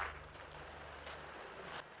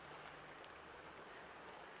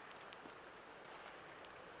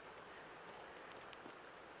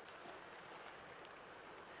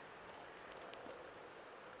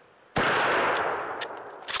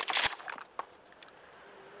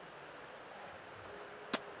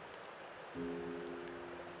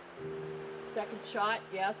 Second shot,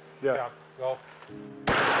 yes? Yeah. Go.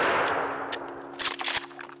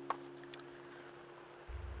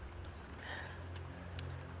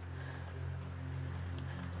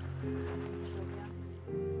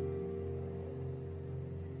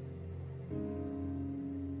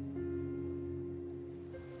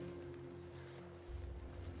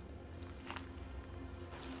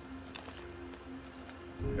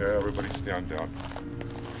 Yeah, everybody stand down.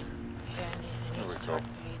 Okay, I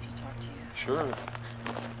need to talk to you. Sure.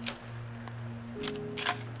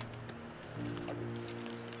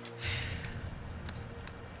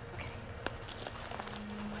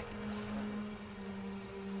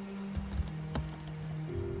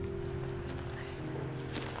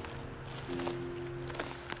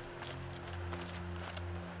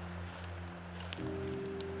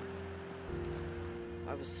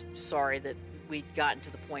 I was sorry that we'd gotten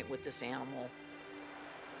to the point with this animal.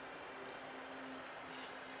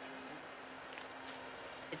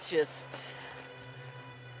 It's just,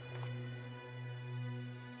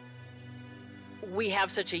 we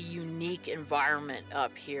have such a unique environment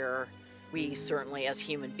up here. We certainly, as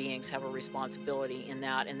human beings, have a responsibility in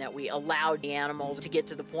that we allowed the animals to get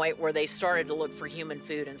to the point where they started to look for human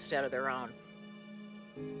food instead of their own.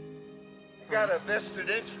 I got a vested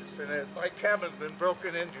interest in it. My cabin's been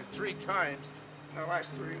broken into 3 times in the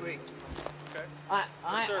last 3 weeks. Okay.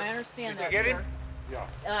 I understand that. Did you get him?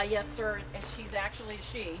 Yeah. Yes, sir. And she's actually a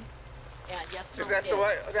she. And yes, sir. Is that the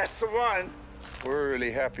one? That's the one. We're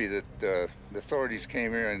really happy that the authorities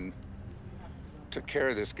came here and took care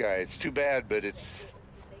of this guy. It's too bad, but it's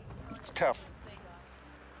tough. You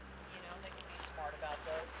know, they can be smart about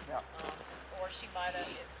those. Yeah. Or it might have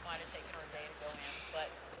taken her a day to go in, but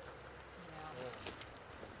you know.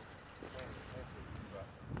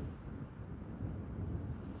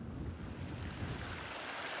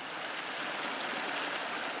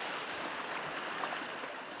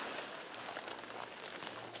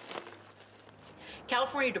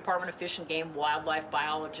 California Department of Fish and Game wildlife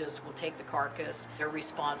biologists will take the carcass. They're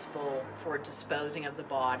responsible for disposing of the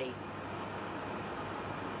body.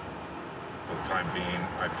 For the time being,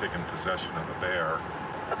 I've taken possession of the bear.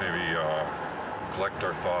 Maybe collect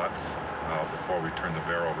our thoughts before we turn the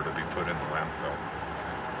bear over to be put in the landfill.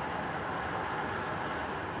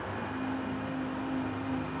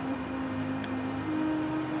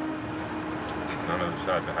 None of this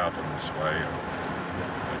had to happen this way.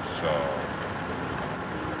 It's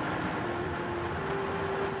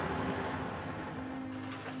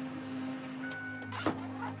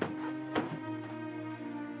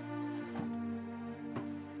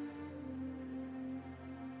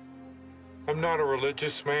I'm not a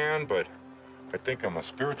religious man, but I think I'm a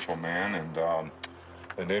spiritual man, and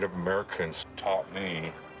the Native Americans taught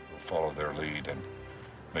me to follow their lead and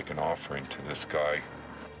make an offering to this guy,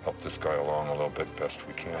 help this guy along a little bit best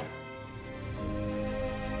we can.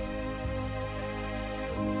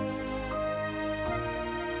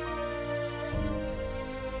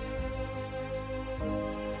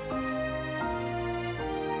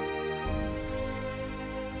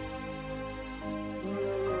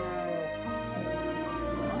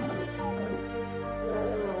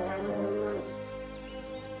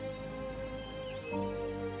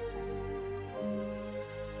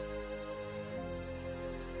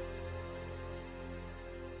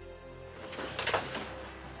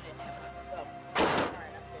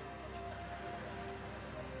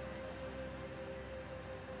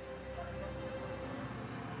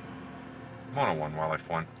 Mono 1, Wildlife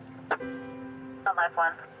 1. Wildlife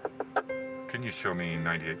 1. Can you show me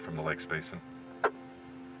 98 from the Lakes Basin?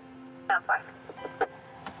 Sounds fine.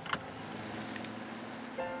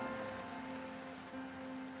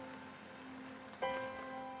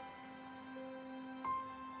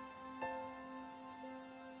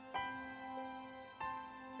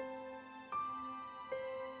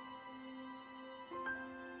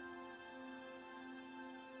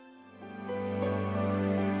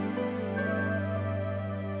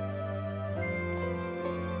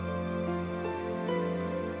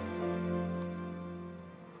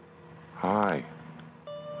 Hi.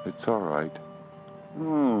 It's all right.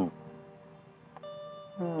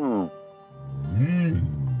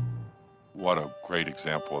 What a great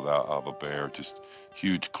example of that, of a bear. Just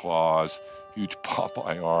huge claws, huge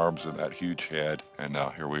Popeye arms, and that huge head. And now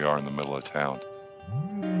here we are in the middle of town.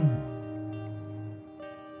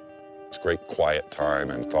 It's a great quiet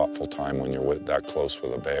time and thoughtful time when you're that close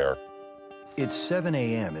with a bear. It's 7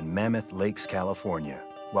 a.m. in Mammoth Lakes, California.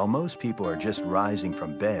 While most people are just rising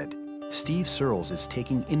from bed, Steve Searles is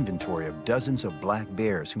taking inventory of dozens of black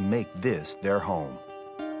bears who make this their home.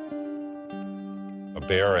 A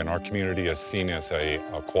bear in our community is seen as a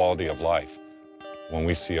quality of life. When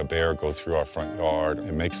we see a bear go through our front yard,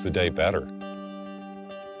 it makes the day better.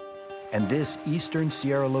 And this eastern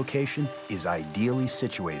Sierra location is ideally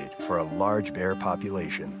situated for a large bear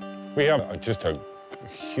population. We have just a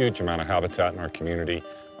huge amount of habitat in our community,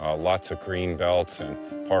 lots of green belts and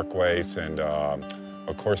parkways, and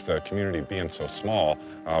of course, the community being so small,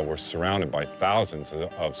 we're surrounded by thousands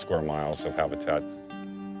of square miles of habitat.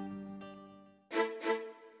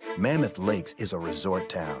 Mammoth Lakes is a resort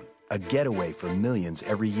town, a getaway for millions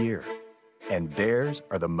every year. And bears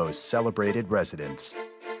are the most celebrated residents.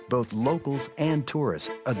 Both locals and tourists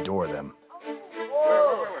adore them.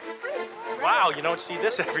 Wow, you don't see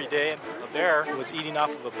this every day. A bear was eating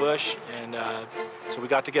off of a bush, and so we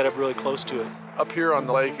got to get up really close to it. Up here on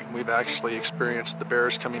the lake, we've actually experienced the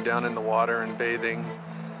bears coming down in the water and bathing,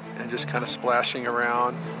 and just kind of splashing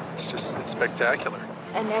around. It's spectacular.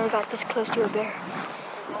 I never got this close to a bear.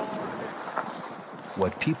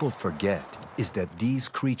 What people forget is that these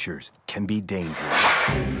creatures can be dangerous.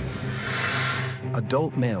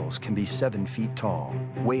 Adult males can be 7 feet tall,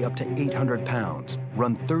 weigh up to 800 pounds,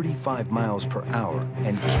 run 35 miles per hour,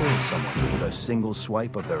 and kill someone with a single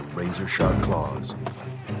swipe of their razor-sharp claws.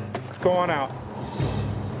 Let's go on out.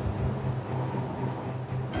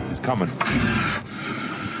 He's coming.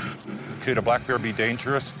 Could a black bear be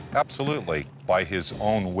dangerous? Absolutely. By his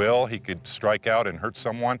own will, he could strike out and hurt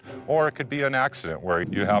someone, or it could be an accident where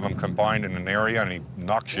you have him confined in an area and he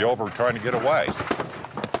knocks you over trying to get away.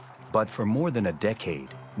 But for more than a decade,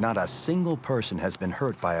 not a single person has been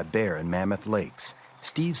hurt by a bear in Mammoth Lakes.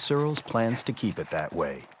 Steve Searles plans to keep it that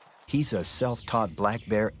way. He's a self-taught black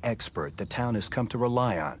bear expert the town has come to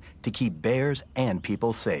rely on to keep bears and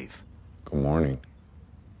people safe. Good morning.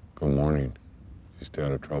 Good morning. You stay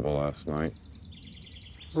out of trouble last night?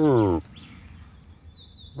 I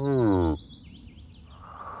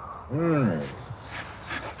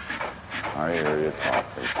hear you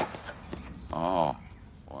talking. Oh,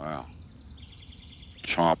 wow.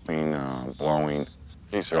 Chopping, blowing.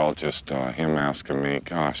 These are all just him asking me,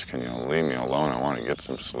 gosh, can you leave me alone? I want to get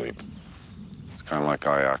some sleep. It's kind of like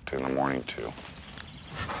I act in the morning, too.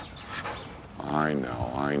 I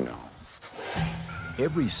know.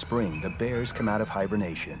 Every spring, the bears come out of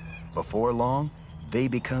hibernation. Before long, they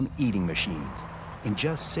become eating machines. In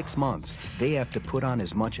just 6 months, they have to put on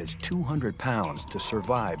as much as 200 pounds to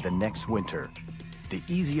survive the next winter. The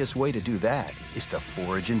easiest way to do that is to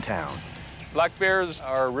forage in town. Black bears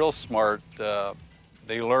are real smart.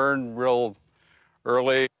 They learn real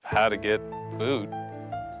early how to get food,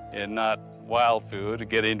 and not wild food, to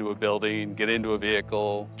get into a building, get into a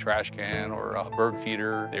vehicle, trash can, or a bird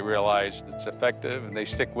feeder. They realize it's effective and they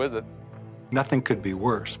stick with it. Nothing could be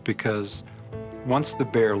worse, because once the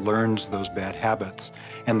bear learns those bad habits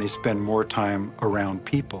and they spend more time around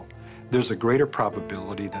people, there's a greater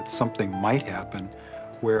probability that something might happen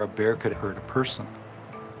where a bear could hurt a person.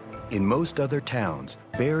 In most other towns,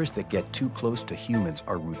 bears that get too close to humans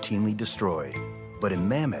are routinely destroyed. But in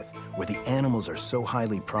Mammoth, where the animals are so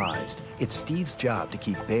highly prized, it's Steve's job to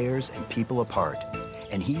keep bears and people apart.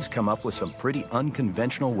 And he's come up with some pretty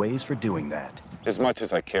unconventional ways for doing that. As much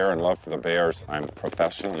as I care and love for the bears, I'm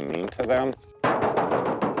professionally mean to them.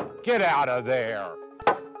 Get out of there.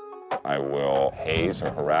 I will haze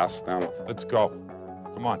or harass them. Let's go.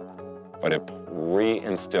 Come on. But it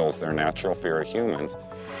reinstills their natural fear of humans.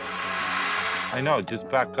 I know, just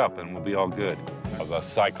back up and we'll be all good. The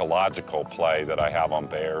psychological play that I have on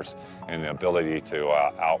bears and the ability to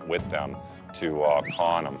outwit them, to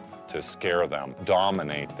con them, to scare them,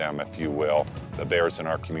 dominate them, if you will. The bears in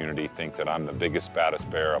our community think that I'm the biggest,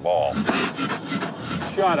 baddest bear of all.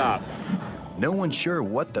 Shut up. No one's sure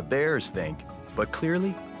what the bears think, but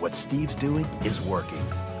clearly what Steve's doing is working.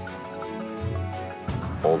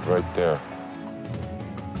 Hold right there.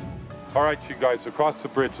 All right, you guys, across the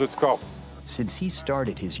bridge, let's go. Since he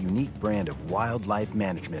started his unique brand of wildlife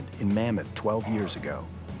management in Mammoth 12 years ago,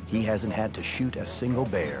 he hasn't had to shoot a single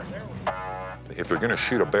bear. If you're going to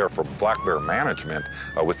shoot a bear for black bear management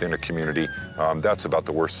within a community, that's about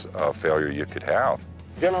the worst failure you could have.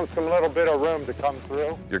 Give them some little bit of room to come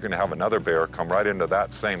through. You're going to have another bear come right into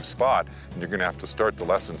that same spot, and you're going to have to start the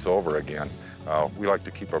lessons over again. We like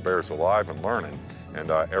to keep our bears alive and learning.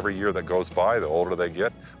 And every year that goes by, the older they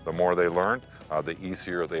get, the more they learn, the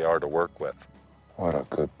easier they are to work with. What a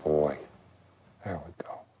good boy. There we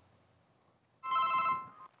go.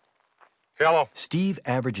 Hello. Steve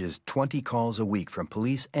averages 20 calls a week from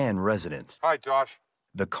police and residents. Hi, Josh.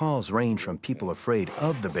 The calls range from people afraid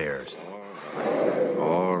of the bears.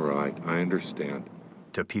 All right, I understand.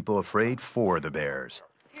 To people afraid for the bears.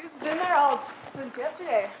 He's been there all since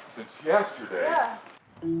yesterday. Since yesterday? Yeah.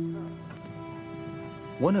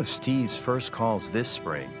 One of Steve's first calls this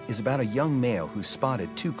spring is about a young male who's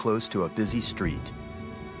spotted too close to a busy street.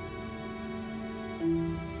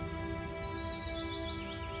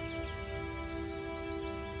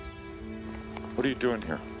 What are you doing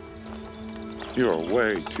here? You are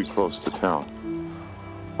way too close to town.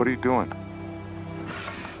 What are you doing?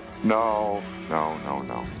 No.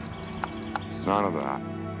 None of that.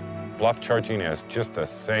 Bluff charging is just the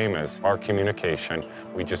same as our communication.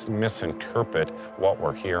 We just misinterpret what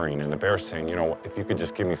we're hearing. And the bear's saying, you know, if you could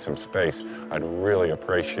just give me some space, I'd really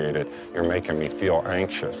appreciate it. You're making me feel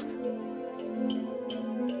anxious.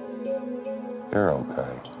 You're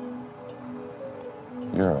okay.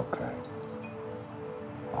 You're okay.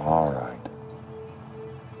 All right.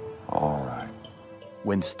 All right.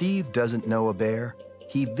 When Steve doesn't know a bear,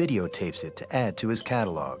 he videotapes it to add to his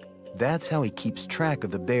catalog. That's how he keeps track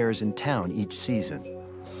of the bears in town each season.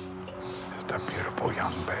 Just a beautiful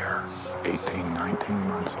young bear, 18, 19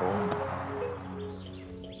 months old.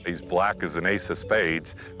 He's black as an ace of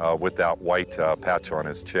spades with that white patch on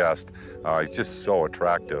his chest. He's just so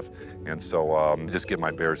attractive. And so just give my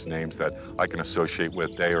bears names that I can associate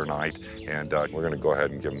with day or night, and we're gonna go ahead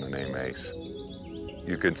and give him the name Ace.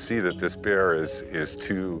 You can see that this bear is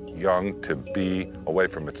too young to be away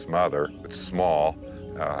from its mother. It's small,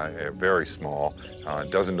 very small,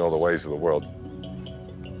 doesn't know the ways of the world.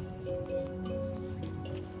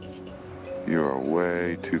 You are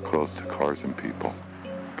way too close to cars and people.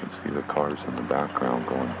 You can see the cars in the background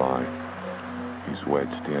going by. He's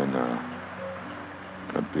wedged in a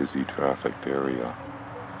busy trafficked area.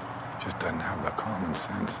 Just doesn't have the common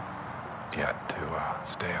sense yet to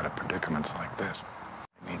stay out of predicaments like this.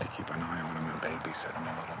 You need to keep an eye on him and babysit him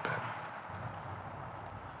a little bit.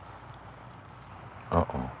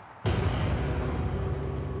 Uh-oh.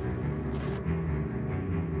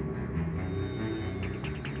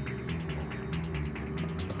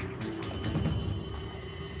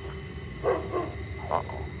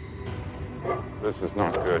 This is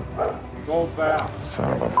not good. Go back.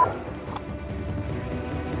 Son of a...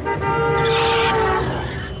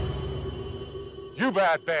 You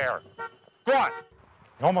bad bear. Go on.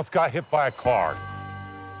 You almost got hit by a car.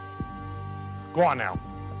 Go on now.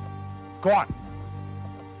 Go on.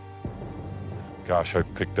 Gosh,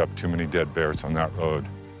 I've picked up too many dead bears on that road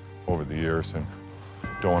over the years, and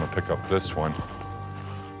don't want to pick up this one.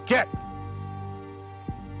 Get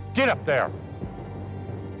up there.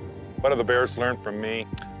 What do the bears learn from me?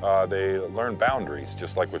 They learn boundaries,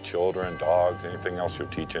 just like with children, dogs, anything else you're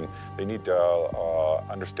teaching. They need to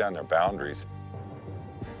understand their boundaries.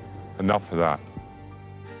 Enough of that.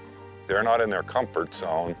 They're not in their comfort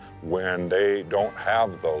zone when they don't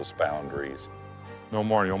have those boundaries. No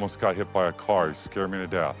more, you almost got hit by a car. You scared me to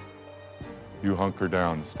death. You hunker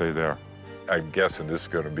down and stay there. I'm guessing this is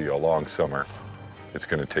going to be a long summer. It's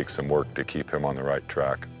going to take some work to keep him on the right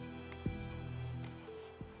track.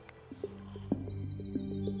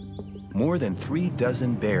 More than 36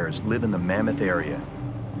 bears live in the Mammoth area.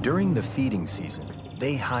 During the feeding season,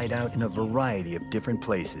 they hide out in a variety of different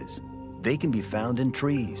places. They can be found in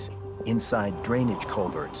trees, inside drainage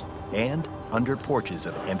culverts, and under porches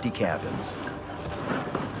of empty cabins.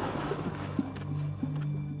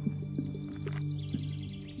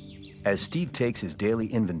 As Steve takes his daily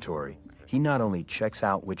inventory, he not only checks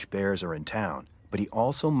out which bears are in town, but he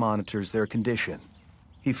also monitors their condition.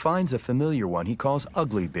 He finds a familiar one he calls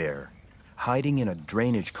Ugly Bear, hiding in a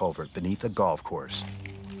drainage culvert beneath a golf course.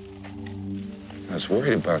 I was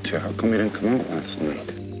worried about you. How come you didn't come out last night?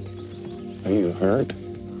 Are you hurt?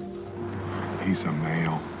 He's a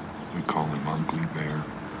male. We call him Ugly Bear.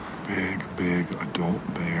 Big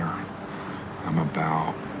adult bear. I'm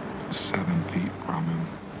about 7 feet from him.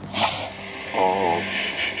 Oh.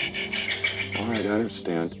 All right, I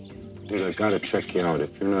understand. Dude, I gotta check you out.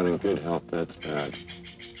 If you're not in good health, that's bad.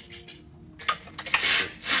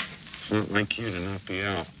 It's not like you to not be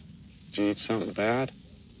out. Did you eat something bad?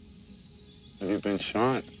 Have you been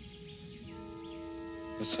shot?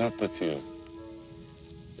 What's up with you?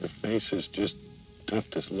 Your face is just tough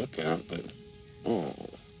to look at, but...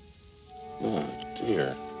 Oh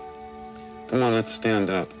dear. Come on, let's stand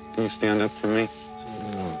up. Can you stand up for me?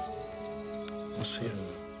 I'll see you.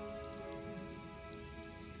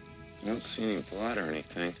 I don't see any blood or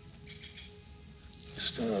anything. You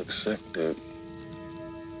still look sick, dude.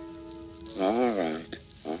 All right.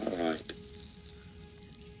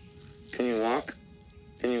 Can you walk?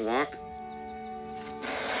 Can you walk?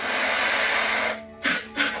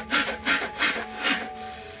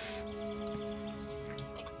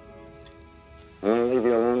 I'm gonna leave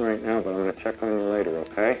you alone right now, but I'm gonna check on you later,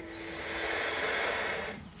 okay?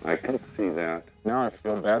 I can see that. Now I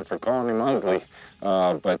feel bad for calling him ugly,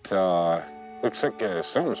 but looks like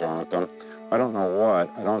something's wrong with him. I don't know what.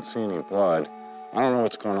 I don't see any blood. I don't know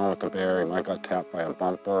what's going on with the bear. He might got tapped by a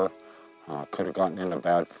bumper. Could have gotten into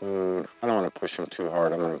bad food. I don't want to push him too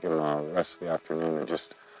hard. I'm going to give him the rest of the afternoon and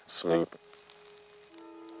just sleep.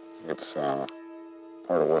 It's part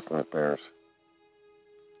of working with bears.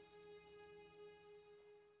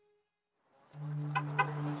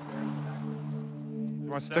 You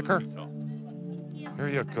want a sticker? Here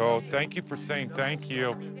you go. Thank you for saying thank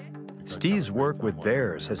you. Steve's work with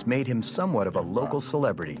bears has made him somewhat of a local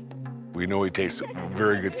celebrity. We know he takes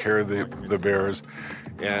very good care of the bears,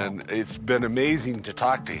 and it's been amazing to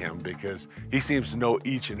talk to him because he seems to know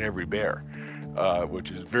each and every bear,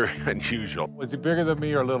 which is very unusual. Was he bigger than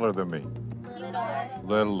me or littler than me?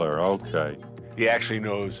 Littler, okay. He actually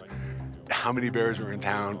knows how many bears are in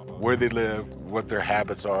town, where they live, what their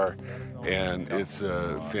habits are, and it's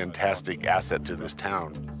a fantastic asset to this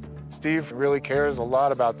town. Steve really cares a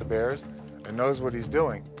lot about the bears and knows what he's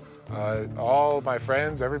doing. All my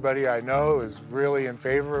friends, everybody I know is really in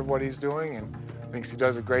favor of what he's doing and thinks he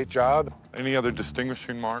does a great job. Any other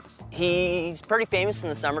distinguishing marks? He's pretty famous in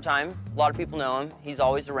the summertime. A lot of people know him. He's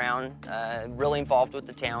always around, really involved with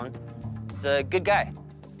the town. He's a good guy.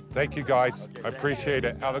 Thank you, guys. I appreciate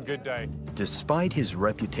it. Have a good day. Despite his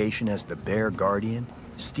reputation as the bear guardian,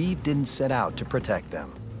 Steve didn't set out to protect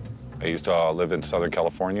them. I used to live in Southern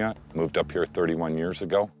California, moved up here 31 years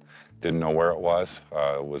ago. Didn't know where it was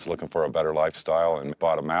looking for a better lifestyle and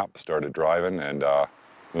bought a map, started driving, and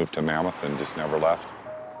moved to Mammoth and just never left.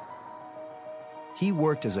 He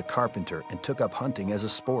worked as a carpenter and took up hunting as a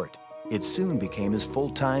sport. It soon became his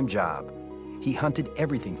full-time job. He hunted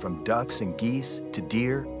everything from ducks and geese to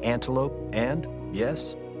deer, antelope, and,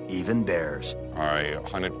 yes, even bears. I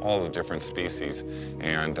hunted all the different species,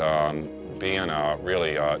 and being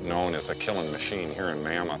really known as a killing machine here in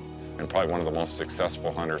Mammoth, and probably one of the most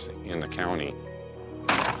successful hunters in the county.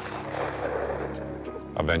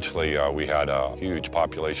 Eventually, we had a huge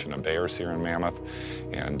population of bears here in Mammoth,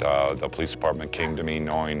 and the police department came to me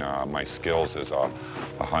knowing my skills as a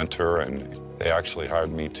hunter, and they actually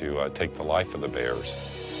hired me to take the life of the bears.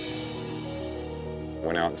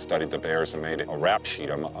 Went out and studied the bears and made a rap sheet,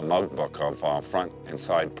 a mug book of front and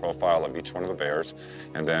side profile of each one of the bears,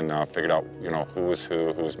 and then figured out, who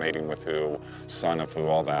was mating with who, son of who,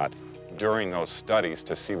 all that. During those studies,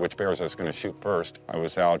 to see which bears I was going to shoot first, I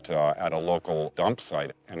was out at a local dump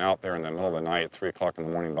site, and out there in the middle of the night at 3 o'clock in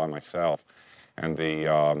the morning by myself, and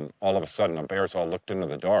all of a sudden the bears all looked into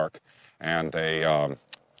the dark, and they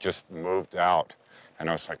just moved out, and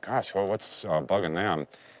I was like, gosh, well, what's bugging them?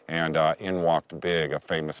 And in walked Big, a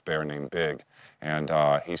famous bear named Big. And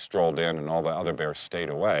he strolled in, and all the other bears stayed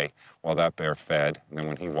away while that bear fed. And then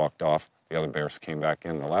when he walked off, the other bears came back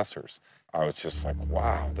in, the lessers. I was just like,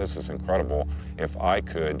 wow, this is incredible. If I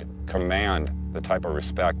could command the type of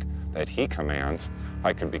respect that he commands,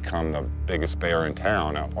 I could become the biggest bear in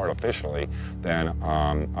town artificially, then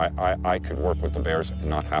I could work with the bears and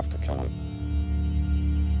not have to kill them.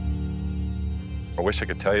 I wish I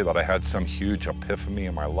could tell you that I had some huge epiphany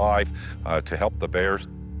in my life to help the bears.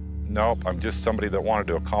 Nope, I'm just somebody that wanted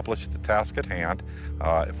to accomplish the task at hand.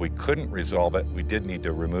 If we couldn't resolve it, we did need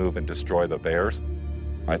to remove and destroy the bears.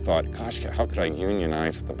 I thought, gosh, how could I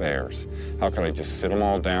unionize the bears? How could I just sit them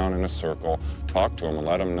all down in a circle, talk to them, and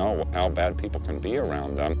let them know how bad people can be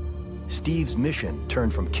around them? Steve's mission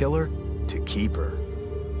turned from killer to keeper.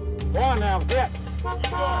 Go on now, get. Go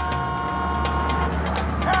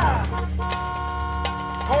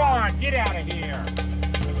on, get out of here.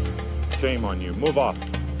 Shame on you. Move off.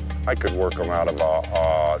 I could work them out of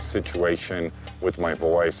a situation with my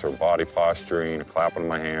voice or body posturing, clapping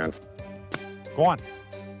my hands. Go on.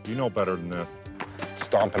 You know better than this.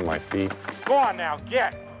 Stomping my feet. Go on now,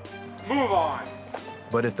 get. Move on.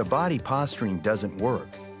 But if the body posturing doesn't work,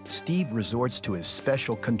 Steve resorts to his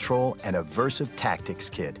special control and aversive tactics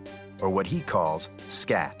kit, or what he calls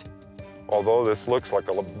SCAT. Although this looks like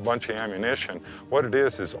a bunch of ammunition, what it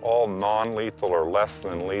is all non-lethal or less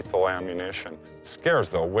than lethal ammunition. It scares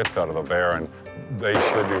the wits out of the bear, and they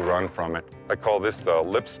should be run from it. I call this the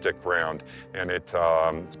lipstick round, and it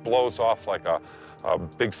blows off like a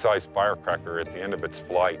big-sized firecracker at the end of its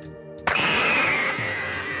flight.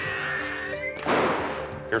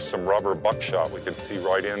 Here's some rubber buckshot we can see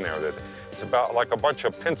right in there. That it's about like a bunch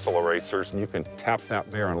of pencil erasers, and you can tap that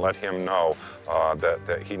bear and let him know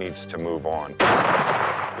that he needs to move on.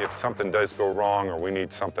 If something does go wrong or we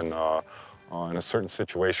need something in a certain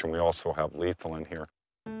situation, we also have lethal in here.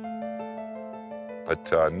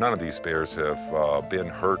 But none of these bears have been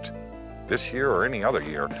hurt this year or any other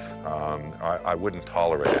year. I wouldn't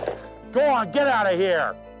tolerate it. Go on, get out of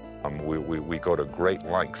here. We go to great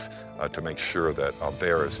lengths to make sure that a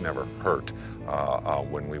bear is never hurt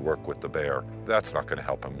when we work with the bear. That's not going to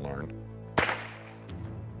help him learn.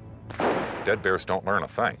 Dead bears don't learn a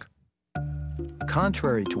thing.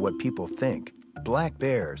 Contrary to what people think, black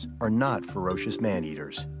bears are not ferocious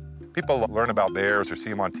man-eaters. People learn about bears or see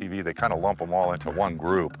them on TV, they kind of lump them all into one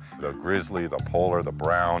group. The grizzly, the polar, the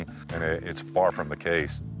brown, and it's far from the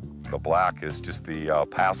case. The black is just the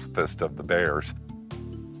pacifist of the bears.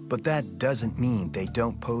 But that doesn't mean they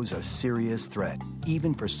don't pose a serious threat,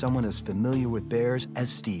 even for someone as familiar with bears as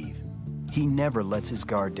Steve. He never lets his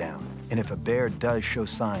guard down And if a bear does show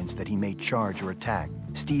signs that he may charge or attack,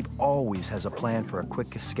 Steve always has a plan for a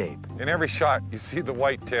quick escape. In every shot, you see the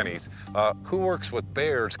white tennies. Who works with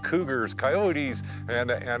bears, cougars, coyotes,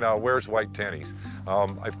 and wears white tennies?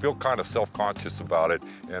 I feel kind of self-conscious about it,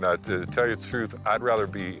 and to tell you the truth, I'd rather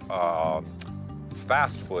be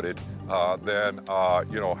fast-footed than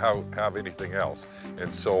have anything else.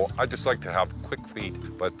 And so I just like to have quick feet,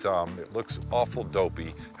 but it looks awful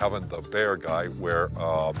dopey having the bear guy wear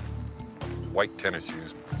white tennis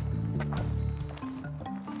shoes.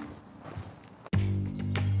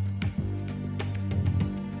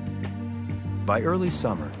 By early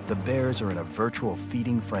summer, the bears are in a virtual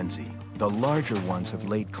feeding frenzy. The larger ones have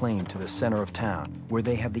laid claim to the center of town, where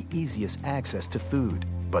they have the easiest access to food,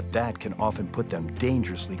 but that can often put them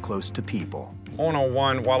dangerously close to people.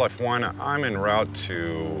 101, Wildlife 1, I'm en route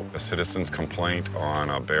to a citizen's complaint on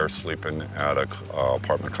a bear sleeping at an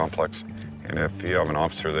apartment complex. And if you have an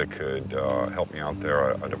officer that could help me out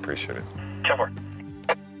there, I'd appreciate it. Cover.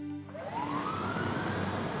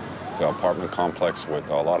 It's an apartment complex with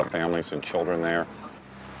a lot of families and children there.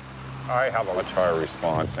 I have a much higher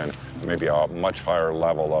response and maybe a much higher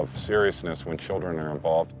level of seriousness when children are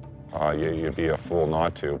involved. You'd be a fool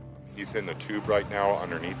not to. He's in the tube right now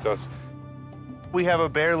underneath us. We have a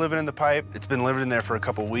bear living in the pipe. It's been living in there for a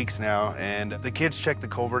couple weeks now, and the kids check the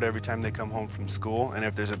culvert every time they come home from school, and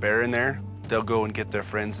if there's a bear in there, they'll go and get their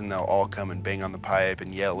friends, and they'll all come and bang on the pipe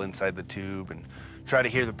and yell inside the tube and try to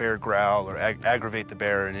hear the bear growl or aggravate the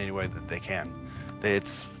bear in any way that they can.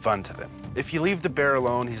 It's fun to them. If you leave the bear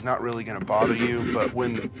alone, he's not really gonna bother you, but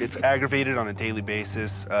when it's aggravated on a daily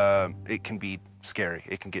basis, it can be scary.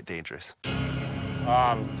 It can get dangerous.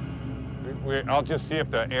 I'll just see if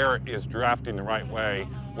the air is drafting the right way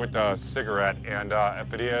with a cigarette, and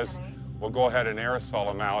if it is, we'll go ahead and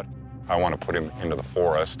aerosol him out. I want to put him into the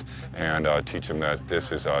forest and teach him that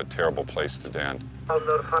this is a terrible place to den.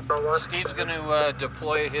 Steve's going to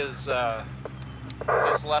deploy his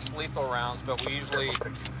less lethal rounds, but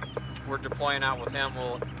we're deploying out with him.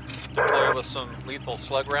 We'll deploy with some lethal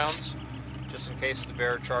slug rounds, just in case the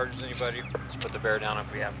bear charges anybody. Let's put the bear down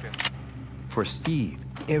if we have to. For Steve,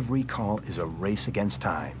 every call is a race against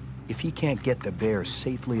time. If he can't get the bear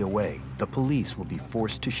safely away, the police will be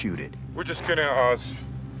forced to shoot it. We're just gonna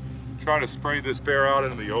try to spray this bear out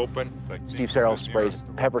into the open. Steve Searles sprays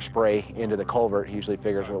pepper spray into the culvert. He usually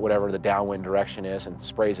figures whatever the downwind direction is and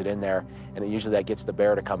sprays it in there, and usually that gets the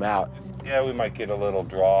bear to come out. Yeah, we might get a little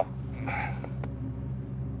draw.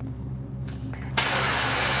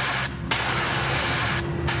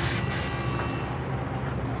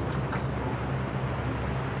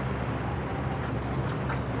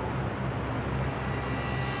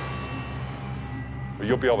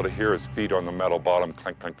 You'll be able to hear his feet on the metal bottom,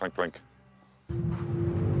 clink, clink, clink, clink.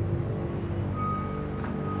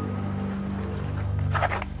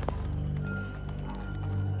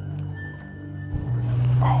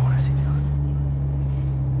 Oh, what is he doing?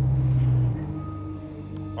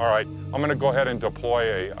 All right, I'm gonna go ahead and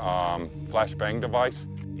deploy a flashbang device.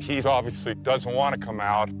 He obviously doesn't want to come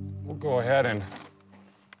out. We'll go ahead and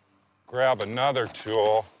grab another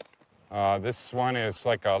tool. This one is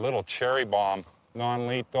like a little cherry bomb.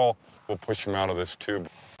 Non-lethal. We'll push him out of this tube.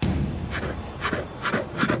 Hey,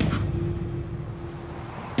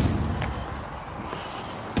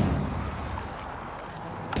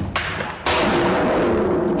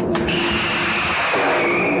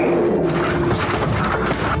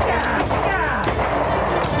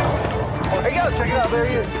 go, check it out. There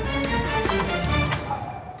he is.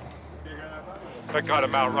 I got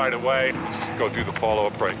him out right away. Let's go do the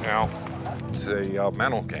follow-up right now. It's a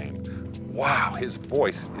mental game. Wow, his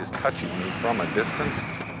voice is touching me from a distance.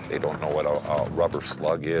 They don't know what a rubber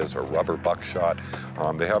slug is or rubber buckshot.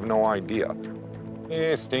 They have no idea.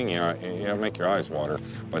 They sting you, make your eyes water,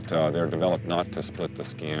 but they're developed not to split the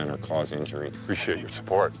skin or cause injury. Appreciate your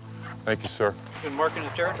support. Thank you, sir. Been marking the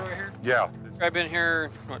territory here? Yeah. I've been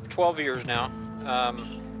here, 12 years now.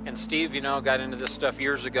 And Steve, got into this stuff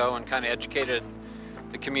years ago and kind of educated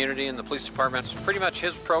the community and the police department. It's pretty much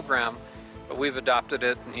his program. But we've adopted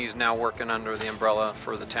it, and he's now working under the umbrella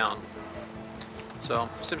for the town. So,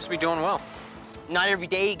 seems to be doing well. Not every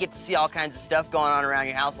day you get to see all kinds of stuff going on around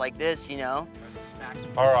your house like this,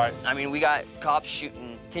 All right. I mean, we got cops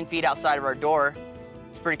shooting 10 feet outside of our door.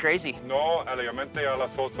 It's pretty crazy. No aliamente a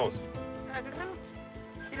los osos.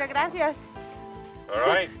 Gracias. All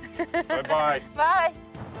right. Bye-bye. Bye.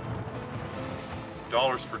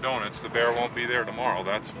 Dollars for donuts. The bear won't be there tomorrow,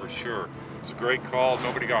 that's for sure. It's a great call.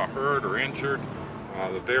 Nobody got hurt or injured.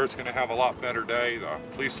 The bear's going to have a lot better day. The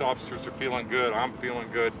police officers are feeling good. I'm feeling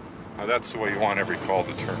good. That's the way you want every call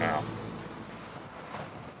to turn out.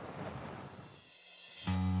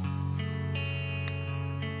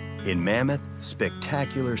 In Mammoth,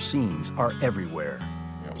 spectacular scenes are everywhere.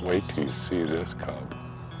 Yeah, wait till you see this cub.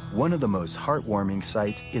 One of the most heartwarming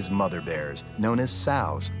sights is mother bears, known as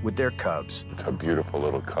sows, with their cubs. It's a beautiful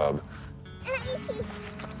little cub. Do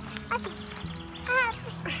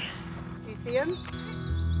you see him?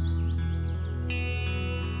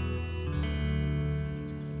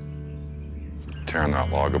 Tearing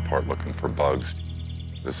that log apart looking for bugs.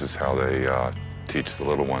 This is how they teach the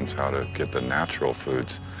little ones how to get the natural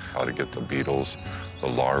foods, how to get the beetles, the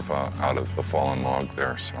larvae out of the fallen log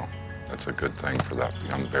there. So that's a good thing for that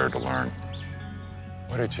young bear to learn.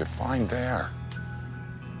 What did you find there?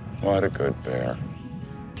 What a good bear.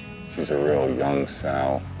 She's a real young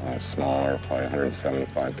sow, smaller, probably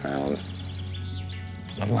 175 pounds.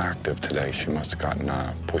 A little active today. She must have gotten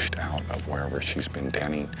pushed out of wherever she's been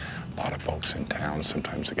denning. A lot of folks in town,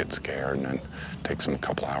 sometimes they get scared and then it takes them a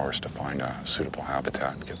couple hours to find a suitable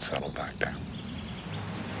habitat and get settled back down.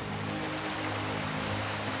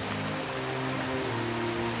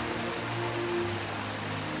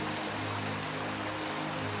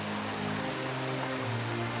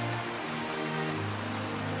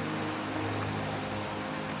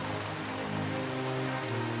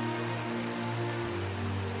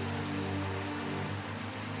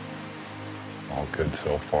 All good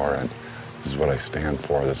so far, and this is what I stand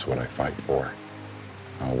for, this is what I fight for.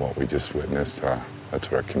 What we just witnessed, that's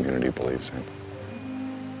what our community believes in.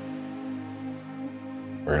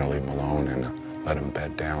 We're gonna leave them alone and let them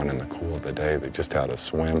bed down in the cool of the day. They just had a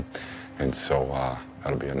swim, and so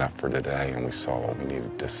that'll be enough for today, and we saw what we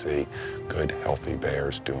needed to see. Good, healthy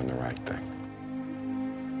bears doing the right thing.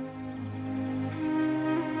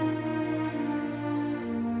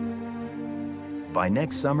 By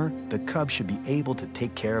next summer, the cub should be able to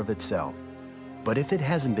take care of itself. But if it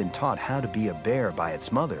hasn't been taught how to be a bear by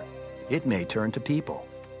its mother, it may turn to people.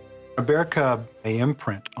 A bear cub may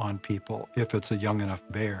imprint on people if it's a young enough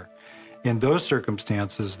bear. In those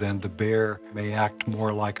circumstances, then the bear may act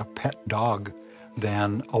more like a pet dog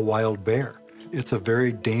than a wild bear. It's a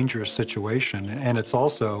very dangerous situation, and it's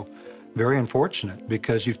also very unfortunate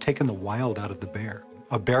because you've taken the wild out of the bear.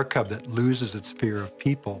 A bear cub that loses its fear of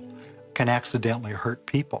people can accidentally hurt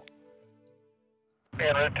people.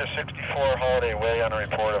 En route to 64 Holiday Way on a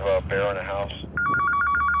report of a bear in a house.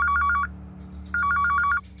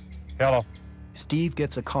 Hello. Steve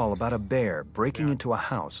gets a call about a bear breaking into a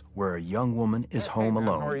house where a young woman is home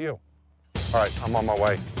alone. How are you? All right, I'm on my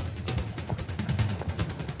way.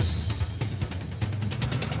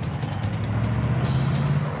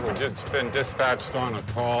 We've just been dispatched on a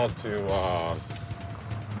call to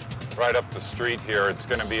right up the street here. It's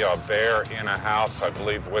going to be a bear in a house, I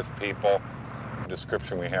believe, with people. The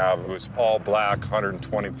description we have, it was all black,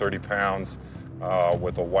 120, 30 pounds,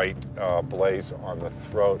 with a white blaze on the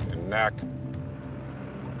throat and neck.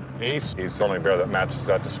 He's the only bear that matches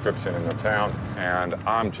that description in the town, and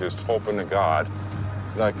I'm just hoping to God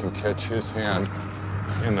that I can catch his hand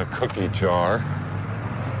in the cookie jar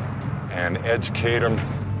and educate him.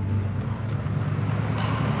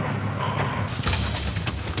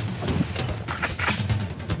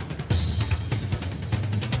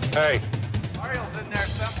 Hey. Ariel's in there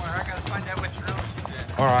somewhere. I gotta find out which room she's in.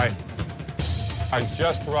 All right. I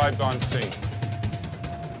just arrived on scene. Of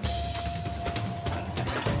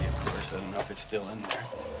course, I don't know if it's still in there.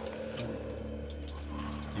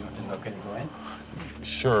 Is it okay to go in?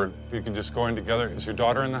 Sure. You can just go in together. Is your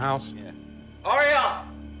daughter in the house? Yeah. Ariel!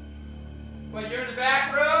 Wait, you're in the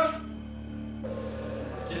back room?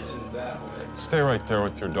 Kitchen's that way. Stay right there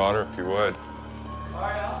with your daughter if you would.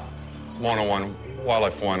 Ariel? 101,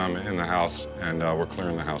 Wildlife 1, I'm in the house, and we're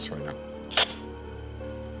clearing the house right now.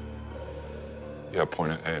 Yeah,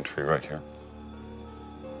 point of entry right here.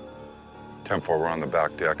 10-4, we're on the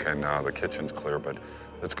back deck, and the kitchen's clear, but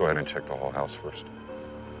let's go ahead and check the whole house first.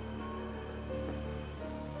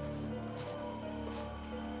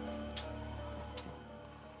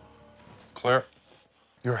 Claire,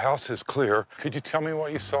 your house is clear. Could you tell me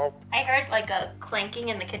what you saw? I heard like a clanking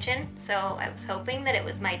in the kitchen, so I was hoping that it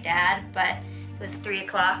was my dad, but it was 3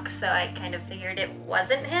 o'clock, so I kind of figured it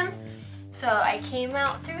wasn't him. So I came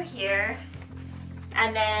out through here,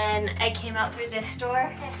 and then I came out through this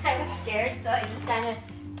door. I was scared, so I just I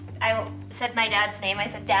said my dad's name. I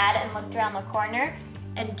said dad and looked around the corner,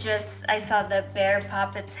 and I saw the bear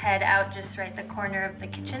pop its head out just right the corner of the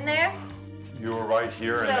kitchen there. You were right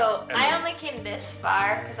here. So I only came this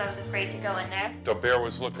far because I was afraid to go in there. The bear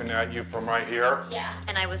was looking at you from right here? Yeah.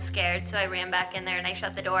 And I was scared, so I ran back in there and I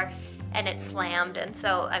shut the door and it slammed. And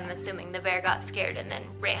so I'm assuming the bear got scared and then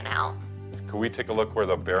ran out. Could we take a look where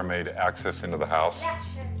the bear made access into the house? Yeah,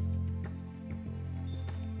 sure.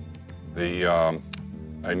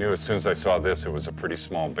 I knew as soon as I saw this, it was a pretty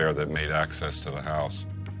small bear that made access to the house.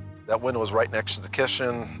 That window was right next to the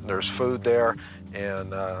kitchen. There's food there,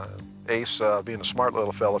 and Ace, being a smart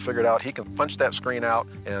little fella, figured out he can punch that screen out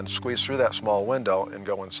and squeeze through that small window and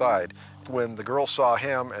go inside. When the girl saw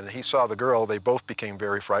him and he saw the girl, they both became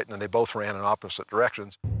very frightened and they both ran in opposite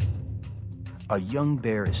directions. A young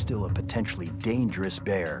bear is still a potentially dangerous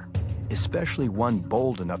bear, especially one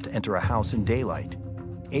bold enough to enter a house in daylight.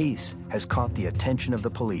 Ace has caught the attention of the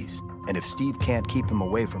police, and if Steve can't keep him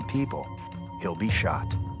away from people, he'll be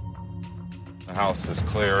shot. The house is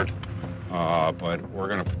cleared, but we're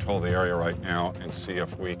going to patrol the area right now and see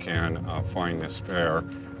if we can find this bear.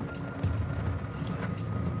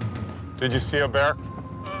 Did you see a bear?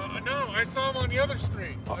 No, I saw him on the other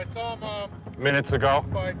street. I saw him Minutes ago?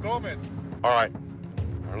 by Gomez's. All right.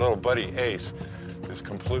 Our little buddy Ace is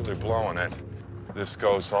completely blowing it. This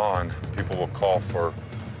goes on, people will call for,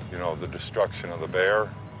 you know, the destruction of the bear.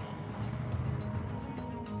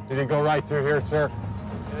 Did he go right through here, sir?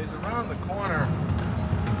 Yeah, he's around the corner.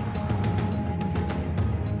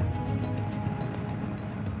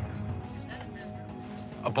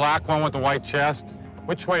 A black one with a white chest?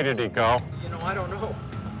 Which way did he go? You know, I don't know.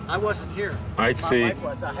 I wasn't here. I see. My wife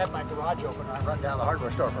was. I had my garage open. I run down the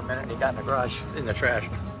hardware store for a minute, and he got in the garage, in the trash.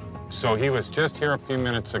 So he was just here a few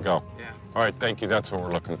minutes ago? Yeah. All right, thank you. That's what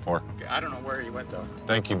we're looking for. Okay, I don't know where he went, though.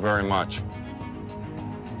 Thank you very much.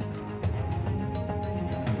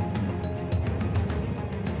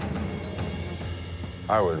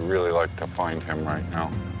 I would really like to find him right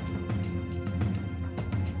now.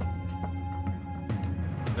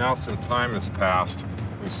 Now some time has passed.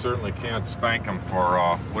 We certainly can't spank him for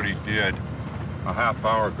what he did a half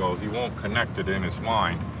hour ago. He won't connect it in his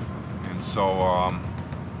mind. And so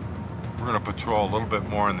we're going to patrol a little bit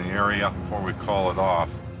more in the area before we call it off.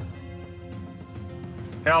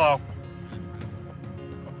 Hello.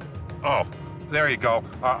 Oh, there you go.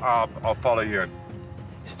 I'll follow you in.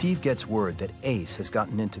 Steve gets word that Ace has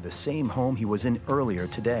gotten into the same home he was in earlier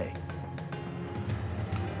today.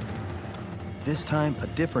 This time, a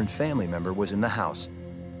different family member was in the house.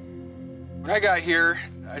 When I got here,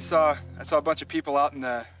 I saw a bunch of people out in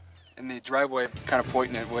the driveway, kind of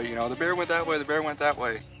pointing at, well, you know, the bear went that way, the bear went that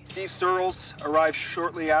way. Steve Searles arrived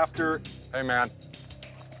shortly after. Hey, man.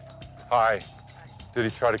 Hi. Did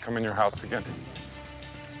he try to come in your house again?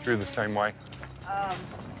 Through the same way? A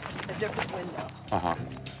different window. Uh-huh.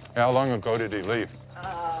 How long ago did he leave?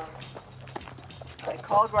 I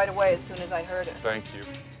called right away as soon as I heard it. Thank you.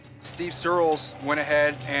 Steve Searles went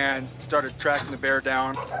ahead and started tracking the bear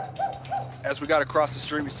down. As we got across the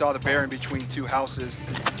street, we saw the bear in between two houses.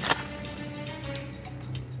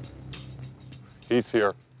 He's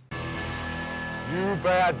here. You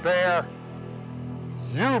bad bear.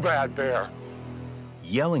 You bad bear.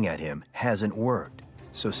 Yelling at him hasn't worked,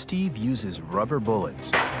 so Steve uses rubber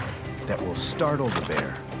bullets that will startle the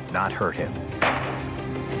bear, not hurt him.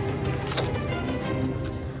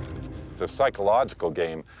 It's a psychological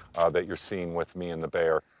game that you're seeing with me and the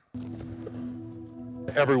bear.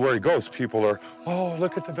 Everywhere he goes, people are, oh,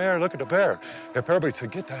 look at the bear, look at the bear. If everybody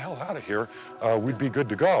said, get the hell out of here, we'd be good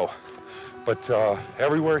to go. But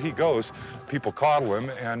everywhere he goes, people coddle him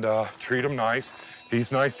and treat him nice.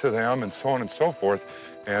 He's nice to them and so on and so forth.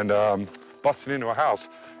 And busting into a house,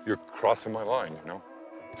 you're crossing my line, you know?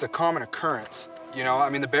 It's a common occurrence. You know, I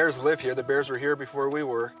mean, the bears live here. The bears were here before we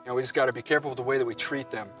were. You know, we just got to be careful with the way that we treat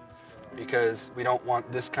them because we don't want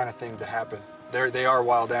this kind of thing to happen. They are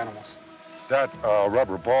wild animals. That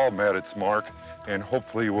rubber ball met its mark, and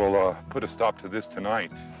hopefully we'll put a stop to this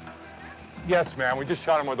tonight. Yes, ma'am, we just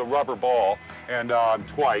shot him with a rubber ball, and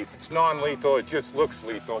twice. It's non-lethal, it just looks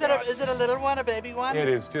lethal. Is it a little one, a baby one? It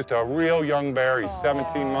is just a real young bear. He's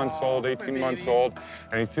 17 months old, 18 months old,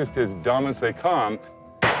 and he's just as dumb as they come.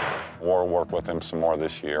 We'll work with him some more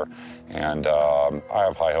this year, and I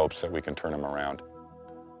have high hopes that we can turn him around.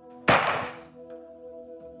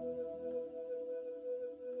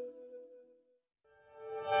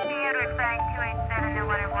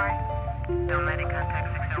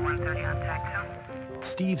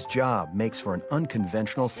 Steve's job makes for an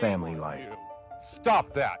unconventional family life.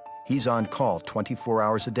 Stop that! He's on call 24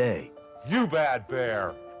 hours a day. You bad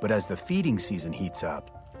bear! But as the feeding season heats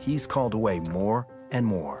up, he's called away more and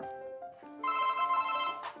more.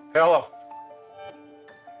 Hello.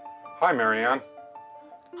 Hi, Marianne.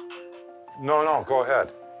 No, go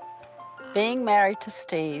ahead. Being married to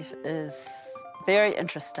Steve is very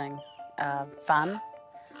interesting, fun,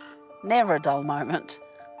 never a dull moment.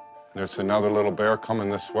 There's another little bear coming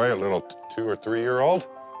this way, a little 2 or 3 year old.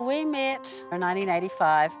 We met in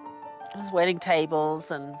 1985. It was wedding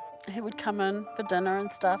tables, and he would come in for dinner and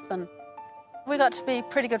stuff, and We got to be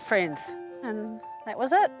pretty good friends, and that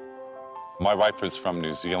was it. My wife is from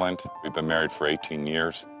New Zealand. We've been married for 18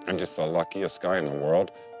 years. I'm just the luckiest guy in the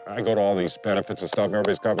world. I go to all these benefits and stuff, and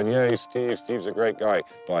everybody's coming, yay, Steve's a great guy.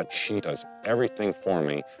 But she does everything for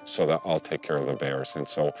me so that I'll take care of the bears. And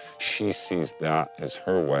so she sees that as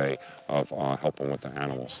her way of helping with the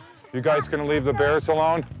animals. You guys gonna leave the bears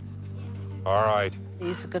alone? All right.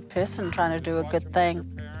 He's a good person trying to do a good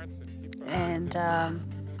thing. And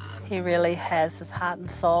he really has his heart and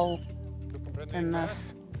soul in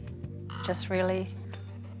this. Just really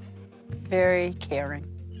very caring,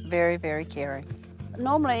 very, very caring.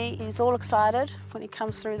 Normally, he's all excited when he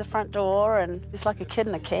comes through the front door, and he's like a kid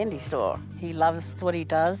in a candy store. He loves what he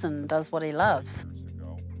does and does what he loves.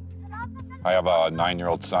 I have a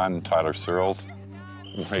 9-year-old son, Tyler Searles.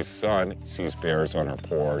 My son sees bears on our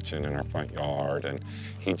porch and in our front yard, and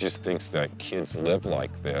he just thinks that kids live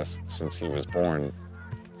like this. Since he was born,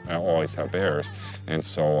 I always have bears, and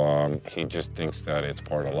so he just thinks that it's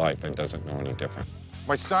part of life and doesn't know any different.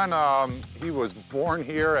 My son, he was born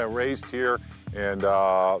here and raised here, and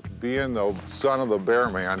being the son of the bear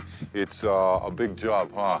man, it's a big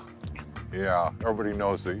job, huh? Yeah, everybody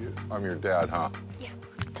knows that I'm your dad, huh? Yeah.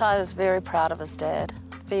 Tyler's very proud of his dad.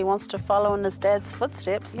 If he wants to follow in his dad's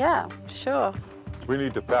footsteps, yeah, sure. We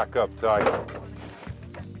need to pack up, Ty.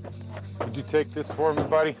 Would you take this for me,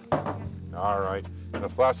 buddy? All right. And the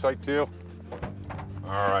flashlight too?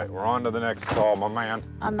 All right, we're on to the next call, my man.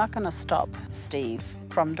 I'm not going to stop Steve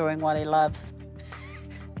from doing what he loves.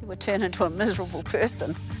 He would turn into a miserable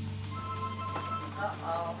person.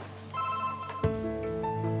 Uh-oh.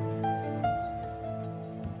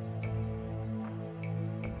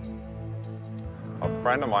 A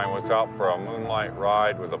friend of mine was out for a moonlight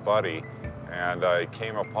ride with a buddy, and I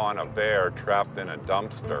came upon a bear trapped in a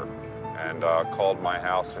dumpster, and called my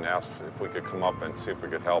house and asked if we could come up and see if we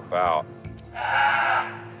could help out.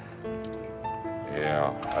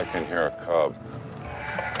 Yeah, I can hear a cub.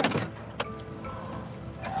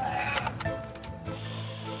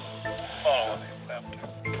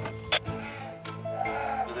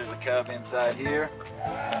 So there's a cub inside here,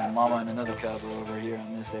 and Mama and another cub are over here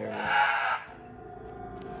in this area.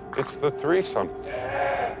 It's the threesome.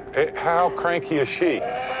 Hey, how cranky is she?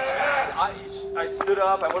 I stood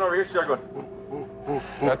up, I went over here, she started going,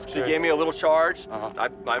 That's she good. gave me a little charge. Uh-huh.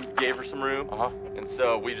 I gave her some room, and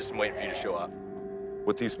so we just waiting for you to show up.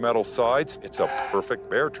 With these metal sides, it's a perfect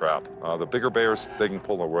bear trap. The bigger bears, they can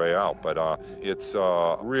pull their way out, but it's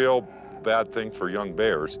a real bad thing for young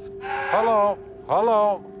bears. Hello,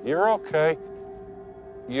 hello, you're okay.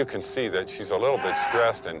 You can see that she's a little bit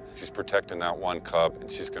stressed, and she's protecting that one cub, and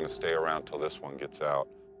she's gonna stay around till this one gets out.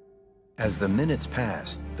 As the minutes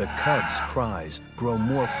pass, the cub's cries grow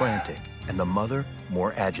more frantic and the mother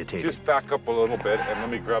more agitated. Just back up a little bit and let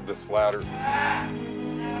me grab this ladder.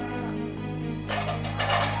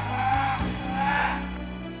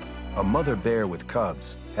 A mother bear with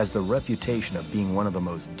cubs has the reputation of being one of the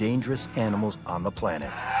most dangerous animals on the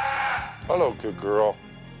planet. Hello, good girl.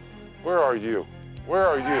 Where are you? Where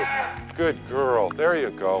are you? Good girl. There you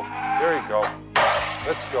go. There you go.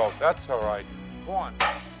 Let's go. That's all right. Go on.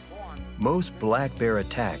 Most black bear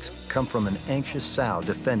attacks come from an anxious sow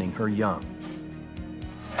defending her young.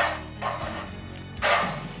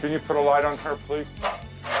 Can you put a light on her, please?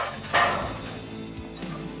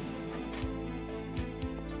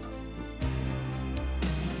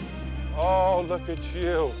 Oh, look at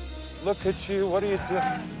you. Look at you. What are you doing?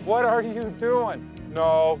 What are you doing?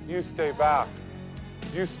 No, you stay back.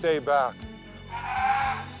 You stay back.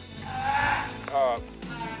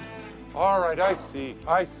 All right, I see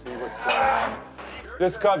what's going on.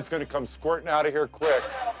 This cub's gonna come squirting out of here quick.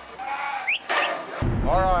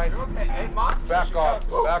 All right, back off,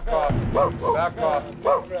 back off, back off.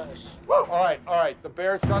 All right, the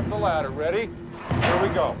bear's got the ladder, ready? Here we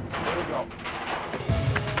go, here we go.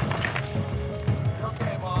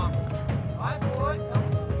 Okay, Mom. Hi, boy.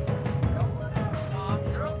 Don't worry, Mom.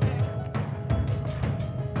 You're okay.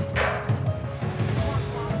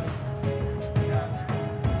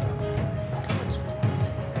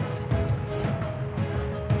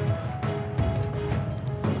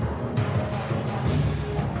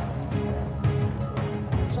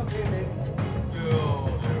 It's okay, baby.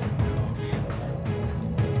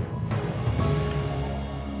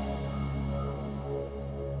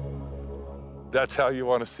 That's how you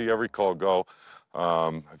want to see every call go.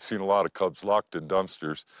 I've seen a lot of cubs locked in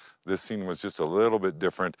dumpsters. This scene was just a little bit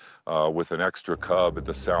different with an extra cub, and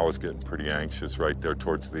the sow was getting pretty anxious right there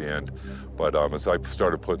towards the end. But as I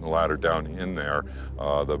started putting the ladder down in there,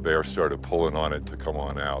 the bear started pulling on it to come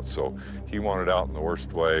on out. So he wanted out in the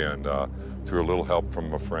worst way, and through a little help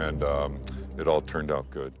from a friend, it all turned out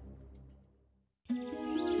good. We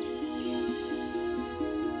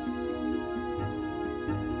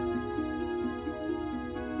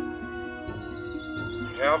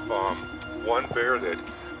have one bear that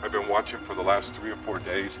I've been watching for the last 3 or 4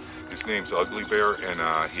 days. His name's Ugly Bear,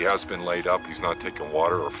 and he has been laid up. He's not taking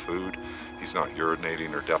water or food. He's not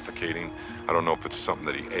urinating or defecating. I don't know if it's something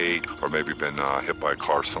that he ate or maybe been hit by a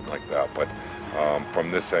car or something like that, but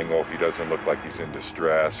from this angle, he doesn't look like he's in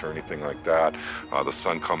distress or anything like that. The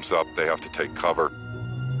sun comes up, they have to take cover.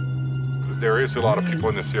 There is a lot of people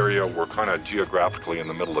in this area. We're kind of geographically in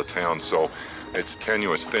the middle of town, so it's a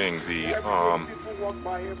tenuous thing.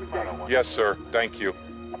 Yes, sir, thank you.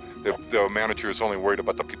 The manager is only worried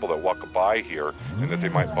about the people that walk by here and that they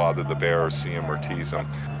might bother the bear or see him or tease him.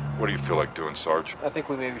 What do you feel like doing, Sarge? I think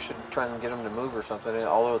we maybe should try and get him to move or something,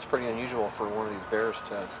 although it's pretty unusual for one of these bears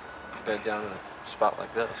to bed down in a spot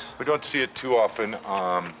like this. We don't see it too often.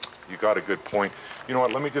 You got a good point. You know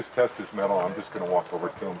what, let me just test his metal. I'm just going to walk over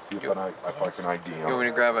to him, see if I can ID him. You want me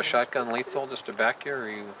to grab a shotgun lethal just to back you, or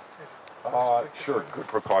you? Sure, good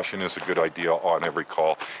precaution is a good idea on every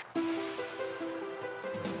call.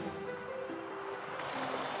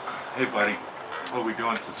 Hey, buddy, what are we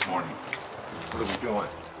doing this morning? What are we doing?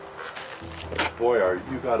 Boy,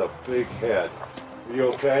 you got a big head. Are you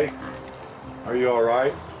okay? Are you all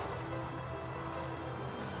right?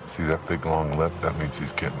 See that big long lip? That means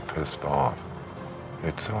he's getting pissed off.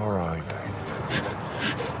 It's all right.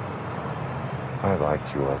 I like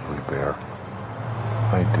you, Ugly Bear.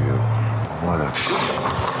 I do. What a...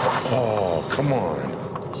 Oh, come on.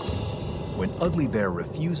 When Ugly Bear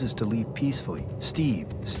refuses to leave peacefully, Steve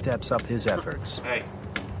steps up his efforts. Hey.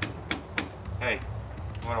 Hey,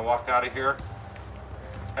 you want to walk out of here?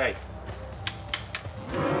 Hey.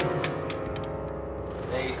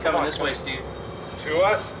 Hey, he's coming this way, Steve. To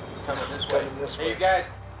us? He's coming this way. Hey, you guys.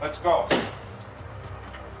 Let's go.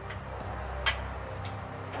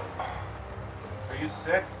 Are you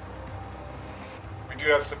sick? We do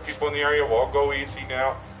have some people in the area. We'll all go easy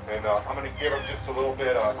now. And I'm going to give him just a little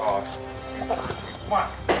bit of... Come on.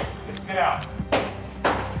 Let's get out.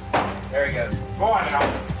 There he goes. Go on now.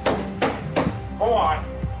 Go on.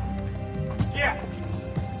 Yeah.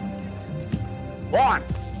 Go on.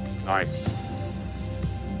 Nice.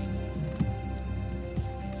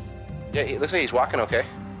 Yeah, it looks like he's walking okay.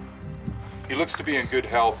 He looks to be in good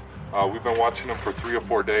health. We've been watching him for 3 or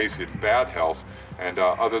 4 days in bad health. And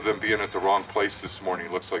other than being at the wrong place this morning,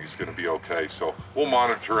 it looks like he's going to be okay. So we'll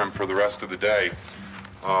monitor him for the rest of the day.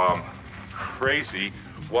 Crazy.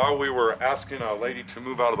 While we were asking a lady to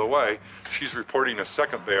move out of the way, she's reporting a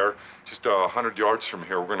second bear just 100 yards from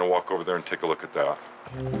here. We're going to walk over there and take a look at that.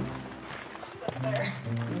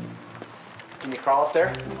 Can you crawl up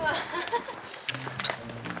there?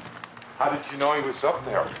 How did you know he was up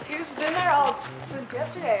there? He's been there since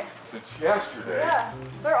yesterday. Since yesterday? Yeah,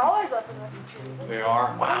 they're always up in this tree. They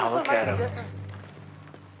are? Wow, look at him. Different.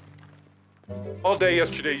 All day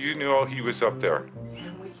yesterday, you knew he was up there.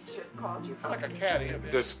 Like a caddy.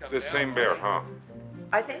 The same bear, huh?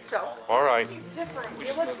 I think so. All right. He's different.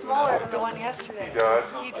 He looks smaller than the one yesterday. He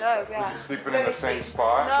does? He does, yeah. Was he sleeping in the same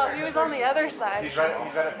spot? No, he was on the other side.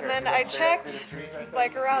 And then I checked,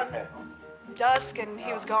 like around dusk, and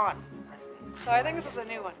he was gone. So I think this is a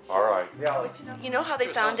new one. All right. You know how they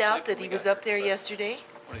found out that he was up there yesterday?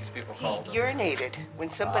 What do these people He call urinated when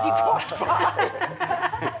somebody walked by.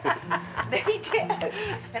 They did.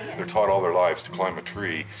 They're taught all their lives to climb a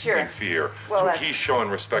tree Sure. in fear. Well, so he's showing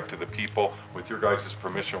respect to the people. With your guys'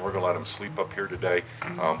 permission, we're going to let him sleep up here today.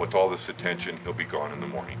 With all this attention, he'll be gone in the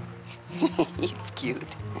morning. He's cute.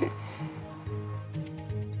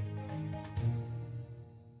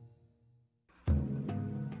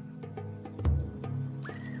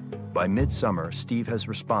 By midsummer, Steve has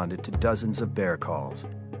responded to dozens of bear calls,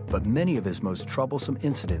 but many of his most troublesome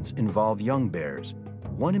incidents involve young bears.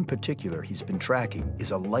 One in particular he's been tracking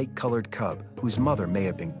is a light-colored cub whose mother may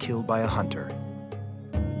have been killed by a hunter.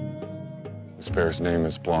 This bear's name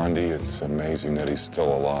is Blondie. It's amazing that he's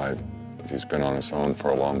still alive. He's been on his own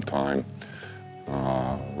for a long time.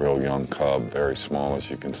 Real young cub, very small as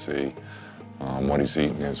you can see. What he's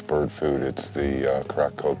eating is bird food. It's the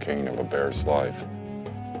crack cocaine of a bear's life.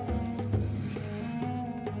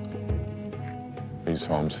 These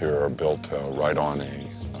homes here are built right on a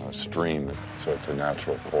stream, so it's a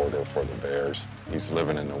natural corridor for the bears. He's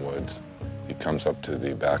living in the woods. He comes up to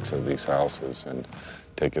the backs of these houses and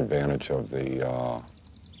take advantage of the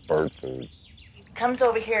bird food. Comes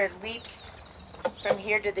over here and leaps from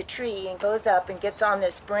here to the tree and goes up and gets on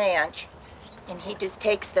this branch, and he just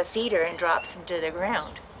takes the feeder and drops him to the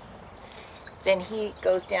ground. Then he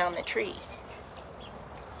goes down the tree.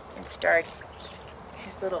 and starts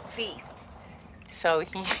his little feast. So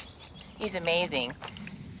he's amazing.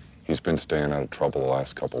 He's been staying out of trouble the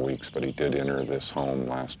last couple of weeks, but he did enter this home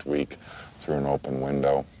last week through an open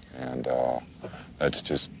window, and that's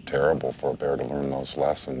just terrible for a bear to learn those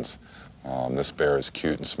lessons. This bear, as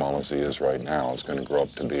cute and small as he is right now, is going to grow up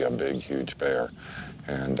to be a big, huge bear.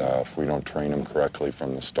 And if we don't train him correctly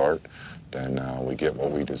from the start, then we get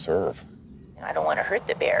what we deserve. I don't want to hurt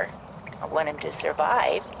the bear. I want him to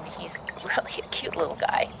survive, and he's really a cute little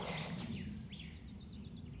guy.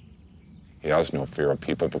 He has no fear of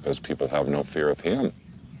people because people have no fear of him.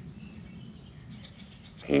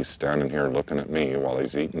 He's standing here looking at me while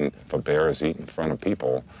he's eating. If a bear is eating in front of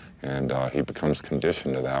people, and he becomes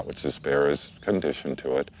conditioned to that, which this bear is conditioned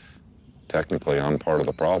to it, technically I'm part of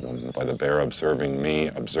the problem. By the bear observing me,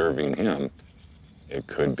 observing him, it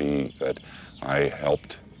could be that I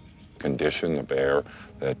helped condition the bear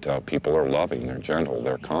that people are loving, they're gentle,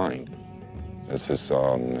 they're kind. This is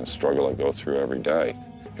a struggle I go through every day.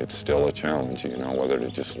 It's still a challenge, you know, whether to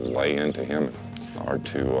just lay into him or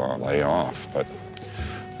to lay off. But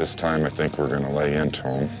this time I think we're going to lay into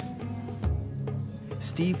him.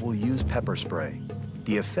 Steve will use pepper spray.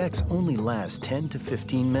 The effects only last 10 to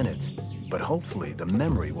 15 minutes, but hopefully the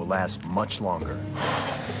memory will last much longer.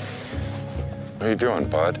 What are you doing,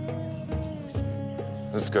 bud?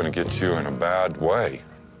 This is going to get you in a bad way.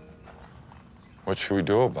 What should we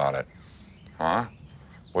do about it? Huh?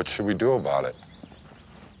 What should we do about it?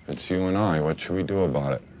 It's you and I. What should we do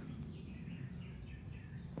about it?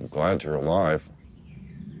 I'm glad you're alive.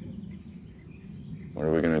 What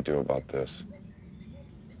are we going to do about this?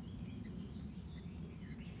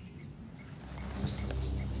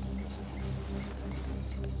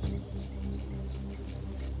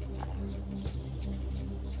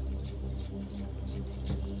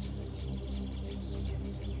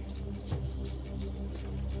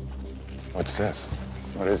 What's this?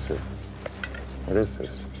 What is this? What is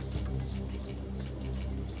this?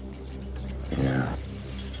 Yeah.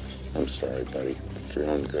 I'm sorry, buddy. For your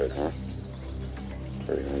own good, huh?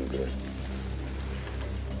 For your own good.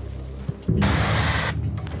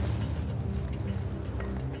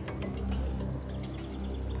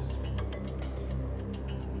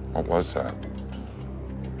 What was that?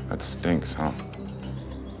 That stinks, huh?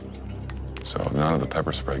 So none of the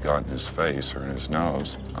pepper spray got in his face or in his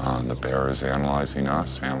nose. The bear is analyzing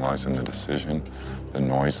us, analyzing the decision, the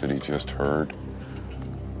noise that he just heard.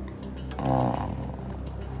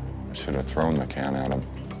 I should have thrown the can at him.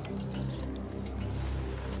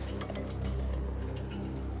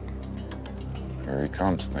 Here he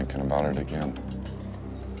comes, thinking about it again.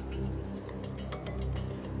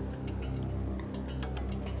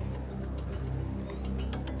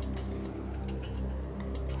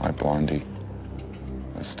 Hi, Blondie.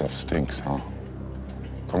 That stuff stinks, huh?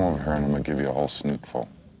 Come over here and I'm gonna give you a whole snootful.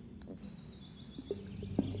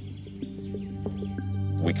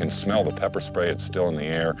 We can smell the pepper spray, it's still in the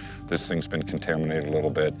air. This thing's been contaminated a little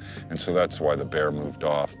bit, and so that's why the bear moved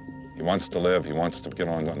off. He wants to live, he wants to get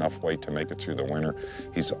on enough weight to make it through the winter.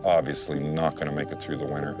 He's obviously not gonna make it through the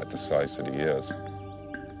winter at the size that he is.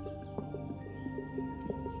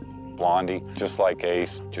 Blondie, just like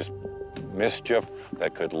Ace, just mischief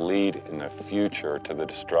that could lead in the future to the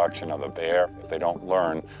destruction of the bear. If they don't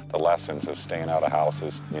learn the lessons of staying out of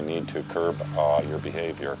houses, you need to curb your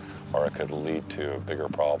behavior, or it could lead to bigger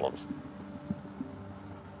problems.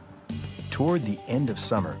 Toward the end of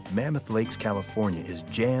summer, Mammoth Lakes, California is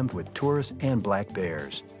jammed with tourists and black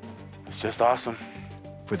bears. It's just awesome.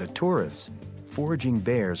 For the tourists, foraging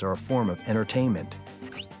bears are a form of entertainment.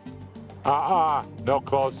 No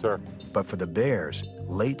closer. But for the bears,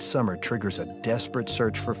 late summer triggers a desperate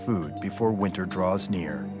search for food before winter draws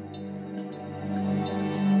near.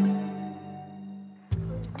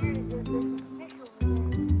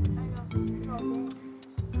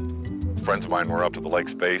 Friends of mine were up to the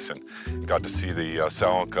lake's base and got to see the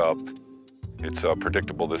sow cub. It's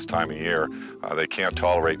predictable this time of year. They can't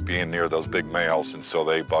tolerate being near those big males, and so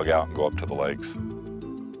they bug out and go up to the lakes.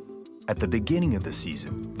 At the beginning of the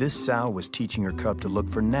season, this sow was teaching her cub to look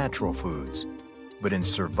for natural foods. But in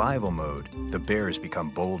survival mode, the bear has become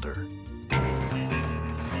bolder.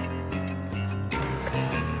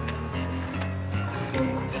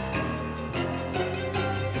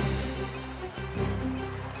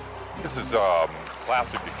 This is a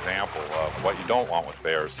classic example of what you don't want with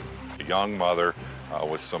bears. A young mother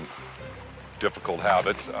with some difficult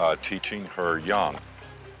habits teaching her young.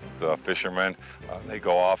 The fishermen, they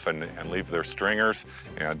go off and leave their stringers,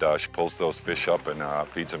 and she pulls those fish up and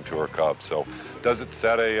feeds them to her cubs. So does it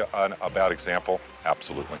set a bad example?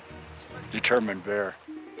 Absolutely. Determined bear.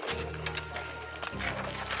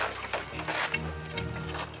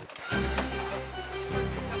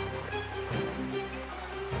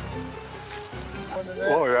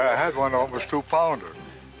 had one almost 2-pounder.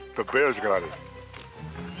 The bears got it.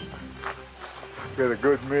 Get a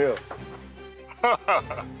good meal. I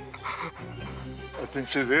think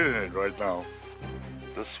she's eating it right now.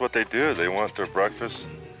 This is what they do. They want their breakfast.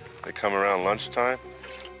 They come around lunchtime.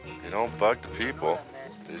 They don't bug the people.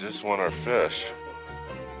 They just want our fish.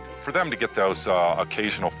 For them to get those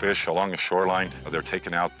occasional fish along the shoreline, they're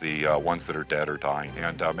taking out the ones that are dead or dying.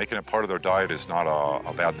 And making it part of their diet is not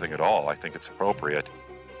a bad thing at all. I think it's appropriate.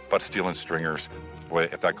 But stealing stringers, boy,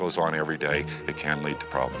 if that goes on every day, it can lead to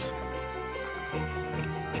problems.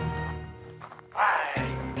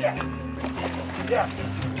 Yeah.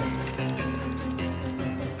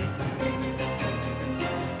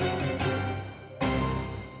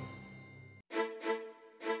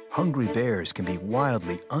 Hungry bears can be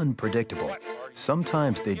wildly unpredictable.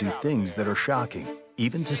 Sometimes they do things that are shocking,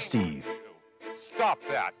 even to Steve. Stop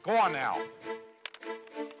that. Go on now.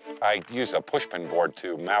 I use a pushpin board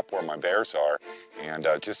to map where my bears are, and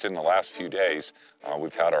just in the last few days,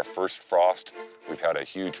 we've had our first frost. We've had a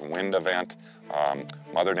huge wind event.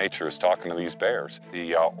 Mother Nature is talking to these bears.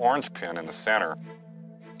 The orange pin in the center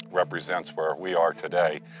represents where we are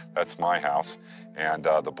today. That's my house. And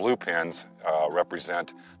the blue pins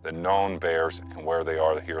represent the known bears and where they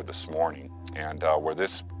are here this morning. And where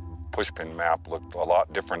this pushpin map looked a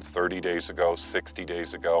lot different 30 days ago, 60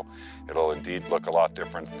 days ago, it'll indeed look a lot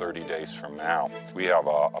different 30 days from now. We have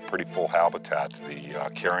a pretty full habitat. The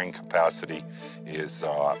carrying capacity is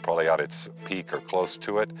probably at its peak or close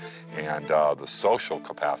to it, and the social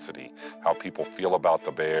capacity, how people feel about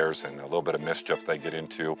the bears and a little bit of mischief they get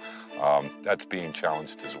into, that's being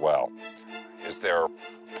challenged as well. Is there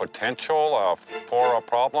potential for a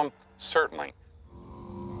problem? Certainly.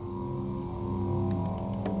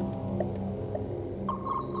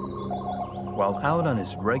 While out on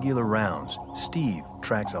his regular rounds, Steve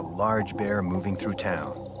tracks a large bear moving through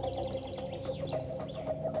town.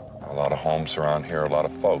 A lot of homes around here, a lot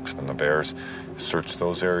of folks. When the bears search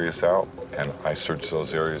those areas out, and I search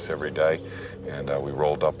those areas every day, and we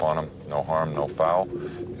rolled up on them, no harm, no foul,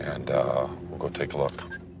 and we'll go take a look.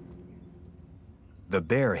 The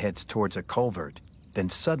bear heads towards a culvert, then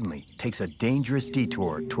suddenly takes a dangerous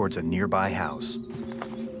detour towards a nearby house.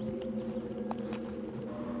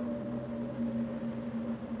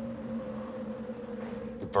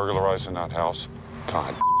 Burglarizing that house.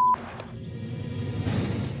 God.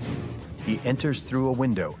 He enters through a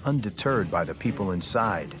window, undeterred by the people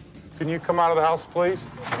inside. Can you come out of the house, please?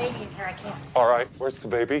 There's a baby in here, I can't. All right, where's the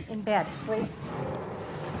baby? In bed, asleep.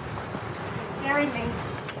 Scaring me.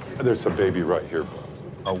 There's a baby right here.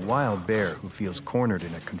 A wild bear who feels cornered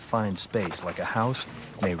in a confined space like a house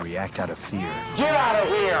may react out of fear. Get out of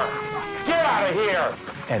here! Get out of here!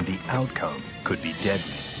 And the outcome could be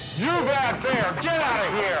deadly. You bad bear, get out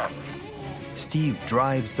of here! Steve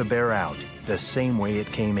drives the bear out the same way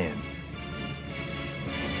it came in.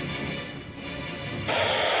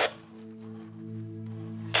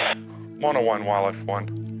 One Wildlife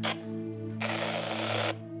 1.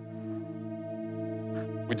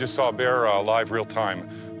 We just saw a bear live real time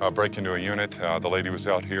break into a unit. The lady was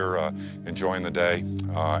out here enjoying the day.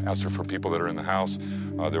 Asked her for people that are in the house.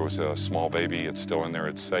 There was a small baby. It's still in there.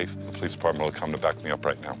 It's safe. The police department will come to back me up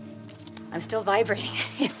right now. I'm still vibrating.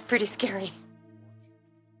 It's pretty scary.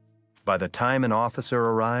 By the time an officer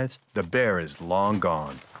arrives, the bear is long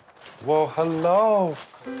gone. Well, hello.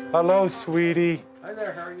 Hello, sweetie. Hi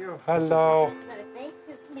there, how are you? Hello. I'm gonna thank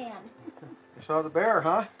this man. You saw the bear,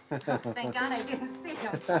 huh? Thank God I didn't see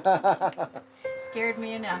him. Scared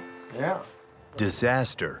me enough. Yeah.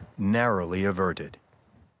 Disaster narrowly averted.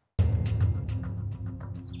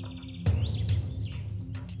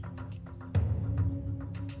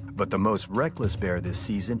 But the most reckless bear this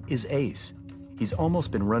season is Ace. He's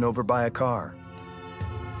almost been run over by a car.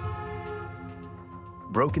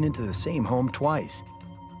 Broken into the same home twice.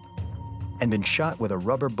 And been shot with a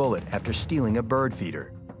rubber bullet after stealing a bird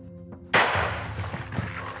feeder.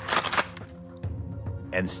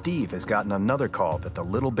 And Steve has gotten another call that the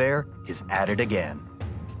little bear is at it again.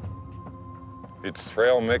 It's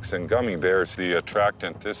trail mix and gummy bears, the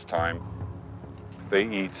attractant this time. They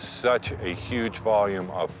eat such a huge volume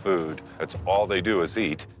of food. That's all they do is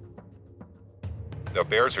eat. The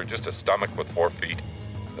bears are just a stomach with 4 feet.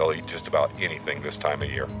 They'll eat just about anything this time of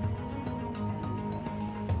year.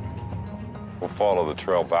 We'll follow the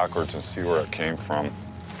trail backwards and see where it came from.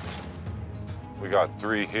 We got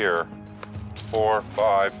 3 here, 4,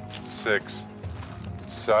 5, 6,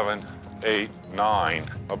 7, 8, 9.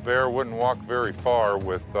 A bear wouldn't walk very far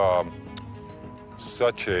with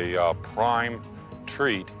such a prime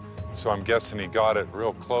treat, so I'm guessing he got it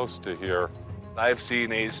real close to here. I've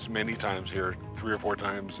seen Ace many times here 3 or 4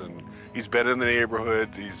 times, and he's been in the neighborhood.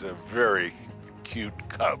 He's a very cute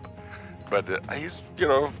cub, but he's, you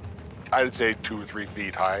know, I'd say 2 or 3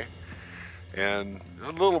 feet high, and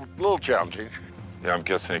a little challenging. Yeah, I'm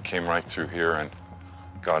guessing he came right through here and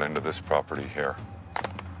got into this property here.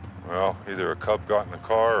 Well, either a cub got in the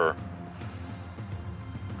car or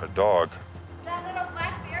a dog. That little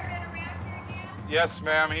black bear been around here again? Yes,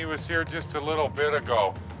 ma'am, he was here just a little bit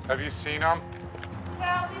ago. Have you seen him?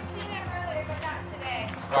 Well, we've seen him earlier, but not today.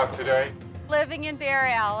 Not today? Living in Bear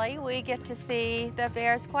Alley, we get to see the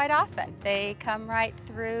bears quite often. They come right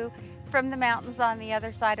through from the mountains on the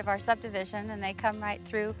other side of our subdivision, and they come right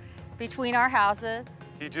through between our houses.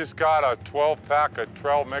 He just got a 12-pack of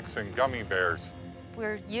trail mix and gummy bears.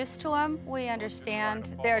 We're used to them. We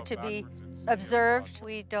understand they're to be observed.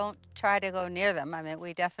 We don't try to go near them. I mean,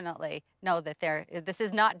 we definitely know that this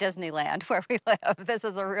is not Disneyland where we live. This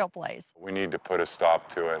is a real place. We need to put a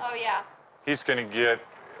stop to it. Oh, yeah. He's gonna get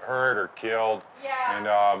hurt or killed.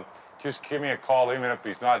 Yeah. And just give me a call, even if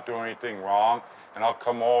he's not doing anything wrong, and I'll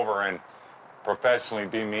come over and professionally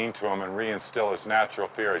be mean to him and reinstill his natural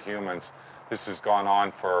fear of humans. This has gone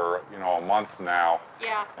on for, you know, a month now.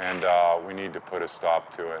 Yeah. And we need to put a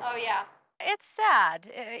stop to it. Oh, yeah. It's sad.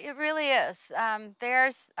 It really is.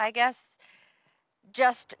 Bears, I guess,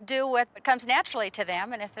 just do what comes naturally to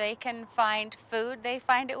them, and if they can find food, they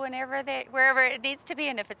find it wherever it needs to be,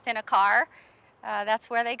 and if it's in a car, that's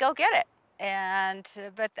where they go get it.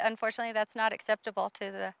 But unfortunately, that's not acceptable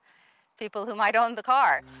to the people who might own the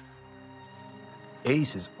car.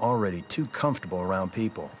 Ace is already too comfortable around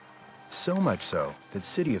people. So much so that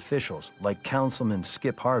city officials, like Councilman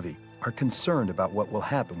Skip Harvey, are concerned about what will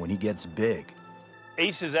happen when he gets big.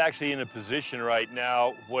 Ace is actually in a position right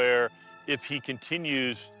now where if he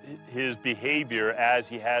continues his behavior as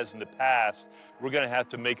he has in the past, we're going to have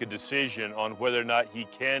to make a decision on whether or not he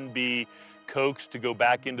can be coaxed to go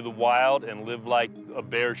back into the wild and live like a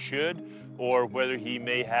bear should, or whether he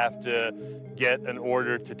may have to get an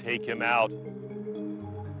order to take him out.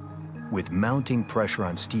 With mounting pressure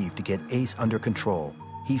on Steve to get Ace under control,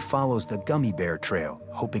 he follows the gummy bear trail,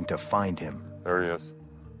 hoping to find him. There he is.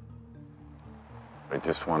 I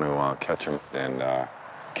just want to catch him and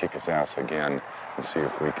kick his ass again and see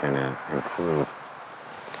if we can improve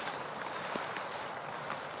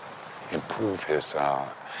his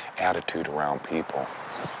attitude around people.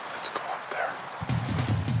 Let's go up there.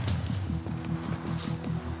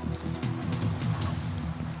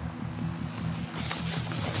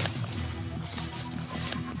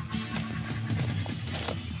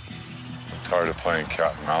 I'm tired of playing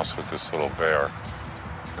cat and mouse with this little bear.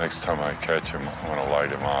 Next time I catch him, I want to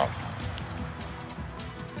light him up.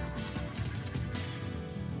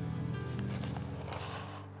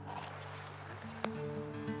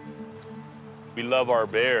 We love our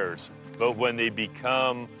bears, but when they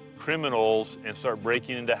become criminals and start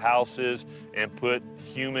breaking into houses and put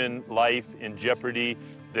human life in jeopardy,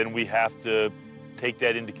 then we have to take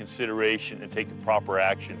that into consideration and take the proper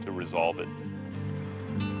action to resolve it.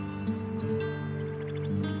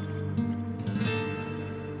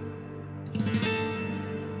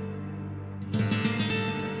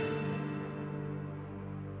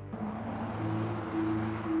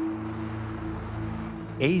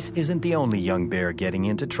 Ace isn't the only young bear getting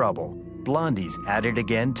into trouble. Blondie's at it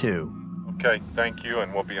again, too. Okay, thank you,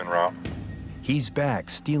 and we'll be en route. He's back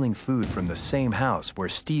stealing food from the same house where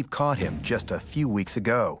Steve caught him just a few weeks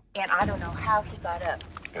ago. And I don't know how he got up.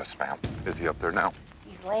 Yes, ma'am. Is he up there now?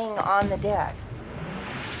 He's laying on the deck.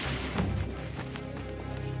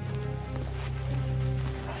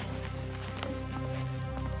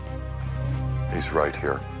 He's right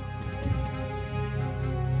here.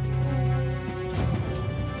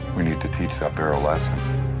 We need to teach that bear a lesson.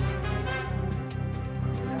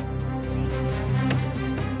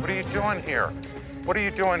 What are you doing here? What are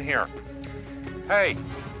you doing here? Hey,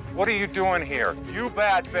 what are you doing here? You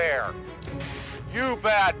bad bear. You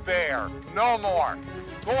bad bear. No more.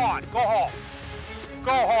 Go on, go home.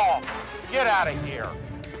 Go home. Get out of here.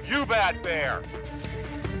 You bad bear.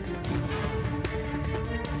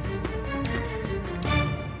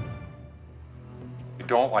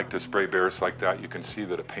 Don't like to spray bears like that. You can see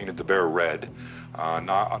that it painted the bear red.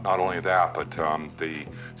 Not only that, but the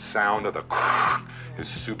sound of the is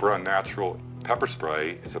super unnatural. Pepper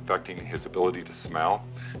spray is affecting his ability to smell,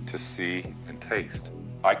 to see, and taste.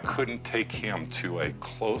 I couldn't take him to a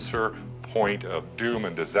closer point of doom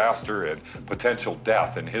and disaster and potential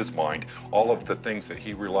death in his mind. All of the things that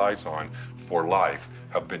he relies on for life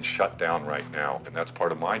have been shut down right now. And that's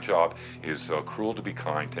part of my job is cruel to be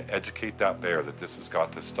kind, to educate that bear that this has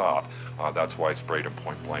got to stop. That's why I sprayed him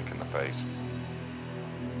point blank in the face.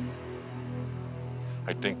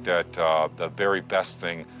 I think that the very best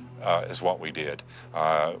thing is what we did.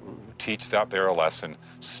 Teach that bear a lesson.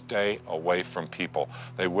 Stay away from people.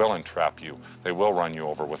 They will entrap you. They will run you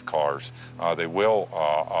over with cars. They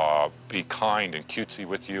will be kind and cutesy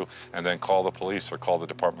with you and then call the police or call the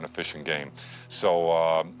Department of Fish and Game. So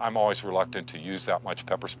I'm always reluctant to use that much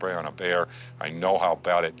pepper spray on a bear. I know how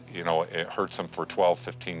bad it hurts them for 12,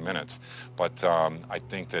 15 minutes. But I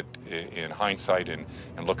think that in hindsight and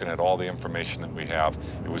looking at all the information that we have,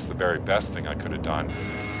 it was the very best thing I could have done.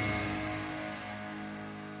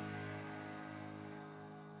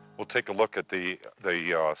 We'll take a look at the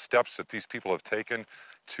steps that these people have taken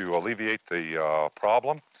to alleviate the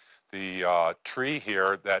problem. The tree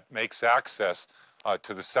here that makes access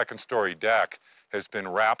to the second-story deck has been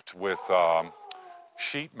wrapped with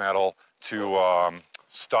sheet metal to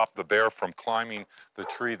stop the bear from climbing the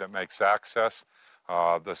tree that makes access.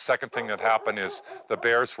 The second thing that happened is the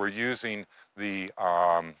bears were using these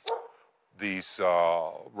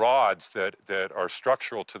rods that are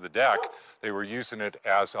structural to the deck. They were using it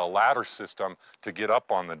as a ladder system to get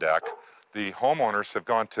up on the deck. The homeowners have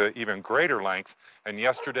gone to even greater length and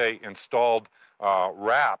yesterday installed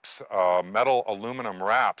wraps, metal aluminum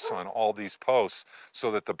wraps on all these posts so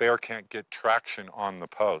that the bear can't get traction on the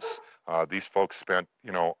posts. These folks spent,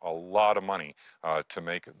 a lot of money to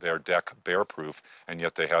make their deck bear-proof, and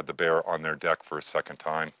yet they had the bear on their deck for a second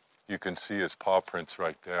time. You can see his paw prints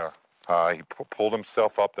right there. He pulled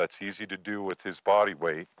himself up. That's easy to do with his body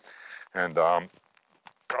weight. And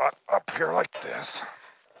got up here like this.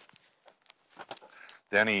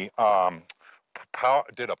 Then he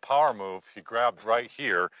did a power move. He grabbed right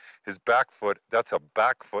here. His back foot, that's a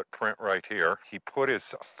back footprint right here. He put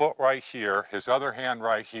his foot right here, his other hand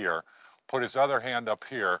right here, put his other hand up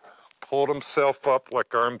here, pulled himself up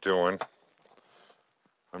like I'm doing.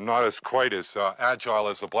 I'm not quite as agile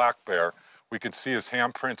as a black bear. We can see his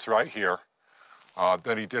handprints right here.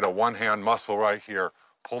 Then he did a one-hand muscle right here,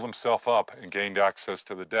 pulled himself up and gained access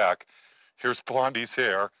to the deck. Here's Blondie's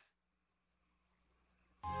hair.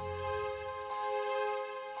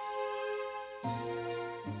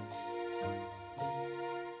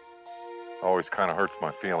 Always kind of hurts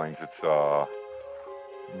my feelings. It's a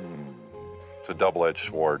double-edged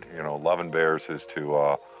sword. Loving bears is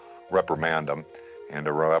to reprimand them. And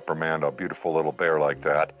to reprimand a beautiful little bear like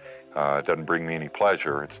that, it doesn't bring me any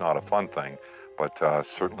pleasure. It's not a fun thing, but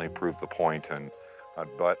certainly proved the point, and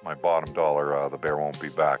I'd bet my bottom dollar the bear won't be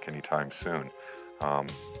back anytime soon.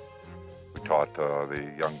 We taught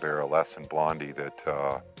the young bear a lesson, Blondie,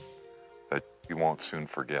 that you won't soon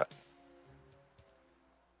forget.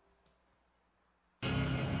 We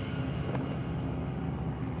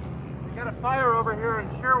got a fire over here in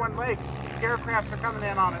Sherwin Lake. Scarecrafts are coming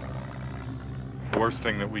in on it. The worst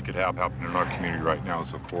thing that we could have happen in our community right now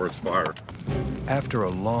is a forest fire. After a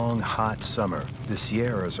long, hot summer, the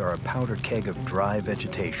Sierras are a powder keg of dry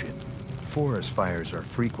vegetation. Forest fires are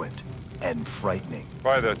frequent and frightening.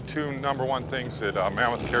 Probably the two #1 things that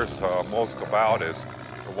Mammoth cares most about is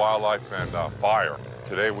the wildlife and fire.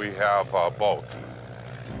 Today we have both.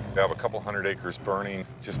 We have a couple hundred acres burning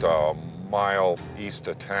just a mile east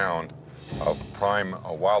of town of prime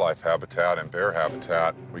wildlife habitat and bear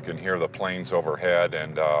habitat. We can hear the planes overhead,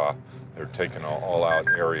 and they're taking an all-out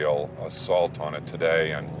aerial assault on it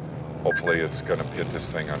today, and hopefully it's going to get this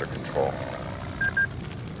thing under control.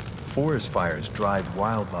 Forest fires drive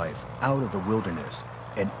wildlife out of the wilderness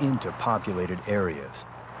and into populated areas.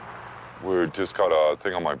 We just got a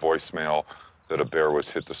thing on my voicemail that a bear was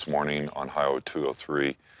hit this morning on Highway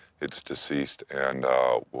 203. It's deceased, and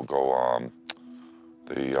we'll go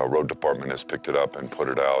the road department has picked it up and put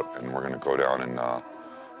it out, and we're going to go down and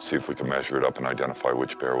see if we can measure it up and identify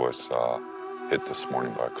which bear was hit this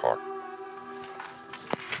morning by a car.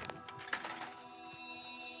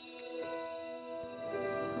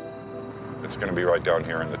 It's going to be right down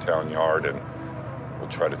here in the town yard, and we'll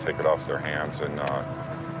try to take it off their hands and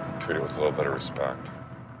treat it with a little bit of respect.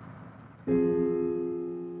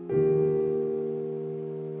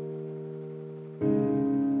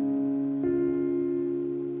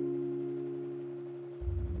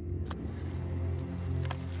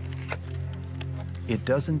 It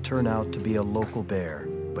doesn't turn out to be a local bear,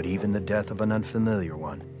 but even the death of an unfamiliar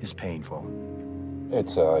one is painful.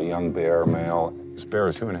 It's a young bear, male. This bear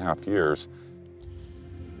is 2.5 years.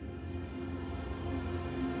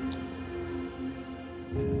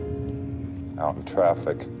 Out in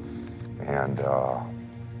traffic, and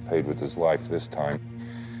paid with his life this time.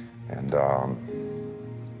 And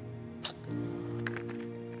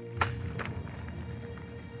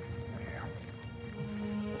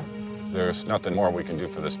there's nothing more we can do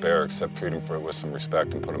for this bear except treat him with some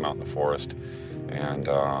respect and put him out in the forest and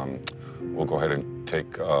we'll go ahead and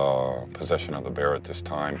take possession of the bear at this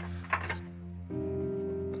time.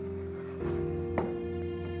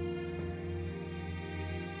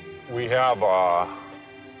 We have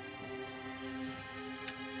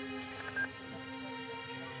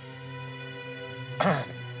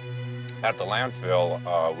at the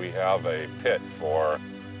landfill, we have a pit for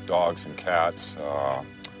dogs and cats.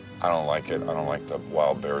 I don't like it. I don't like the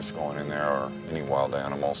wild bears going in there or any wild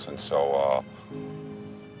animals, and so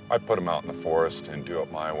I put them out in the forest and do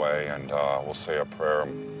it my way, and we'll say a prayer,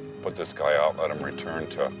 and put this guy out, let him return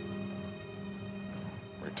to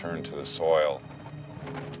the soil.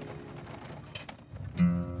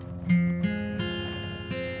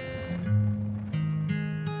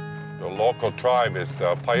 The local tribe is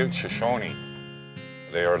the Paiute Shoshone.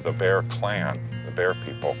 They are the bear clan, the bear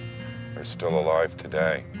people. They're still alive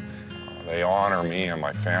today. They honor me and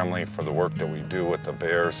my family for the work that we do with the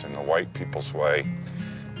bears in the white people's way,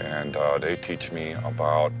 and they teach me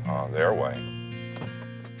about their way.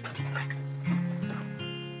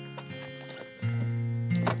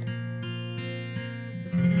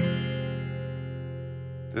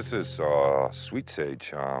 This is sweet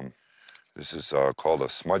sage. This is called a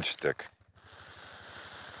smudge stick.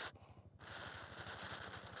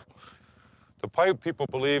 The Paiute people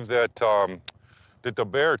believe that that the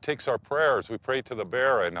bear takes our prayers. We pray to the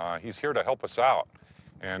bear, and he's here to help us out.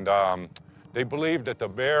 And they believe that the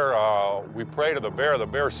bear, we pray to the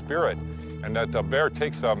bear spirit, and that the bear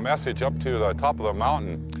takes the message up to the top of the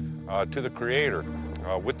mountain to the Creator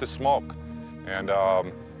with the smoke, and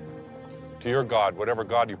to your God, whatever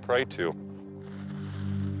God you pray to.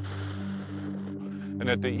 And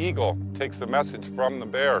that the eagle takes the message from the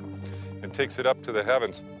bear and takes it up to the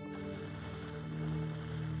heavens.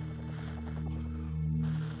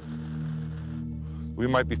 We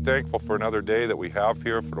might be thankful for another day that we have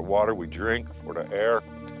here, for the water we drink, for the air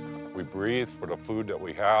we breathe, for the food that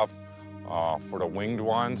we have, for the winged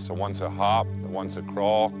ones, the ones that hop, the ones that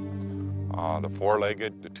crawl, the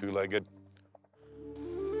four-legged, the two-legged.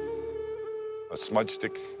 A smudge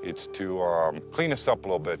stick, it's to clean us up a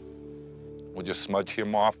little bit. We'll just smudge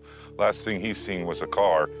him off. Last thing he's seen was a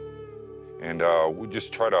car. And we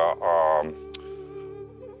just try to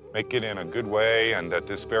make it in a good way, and that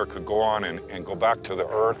this bear could go on and go back to the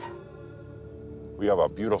earth. We have a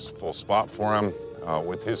beautiful spot for him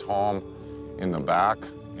with his home in the back,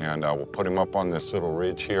 and we'll put him up on this little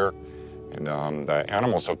ridge here, and the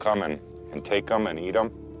animals will come and take them and eat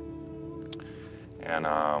them.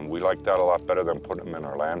 And we like that a lot better than putting them in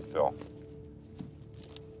our landfill.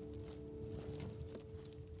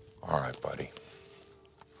 All right, buddy.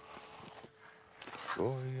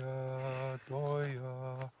 Doya,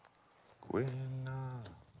 doya, quina.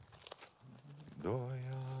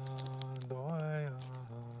 Doya, doya,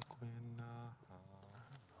 quina.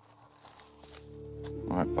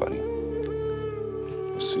 All right, buddy.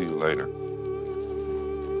 We'll see you later.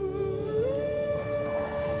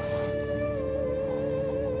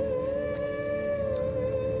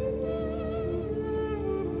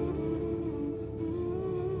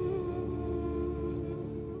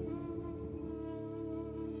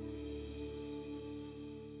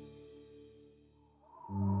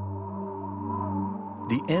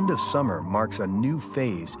 The end of summer marks a new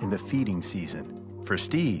phase in the feeding season. For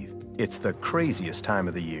Steve, it's the craziest time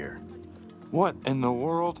of the year. What in the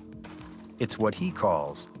world? It's what he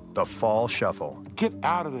calls the fall shuffle. Get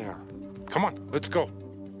out of there. Come on, let's go.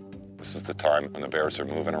 This is the time when the bears are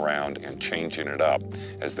moving around and changing it up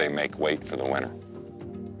as they make weight for the winter.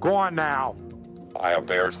 Go on now. I have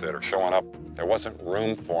bears that are showing up. There wasn't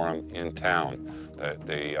room for them in town.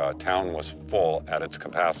 The town was full at its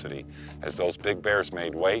capacity. As those big bears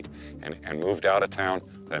made weight and moved out of town,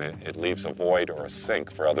 then it leaves a void or a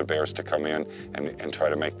sink for other bears to come in and try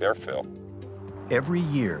to make their fill. Every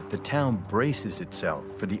year, the town braces itself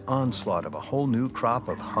for the onslaught of a whole new crop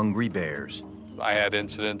of hungry bears. I had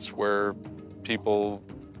incidents where people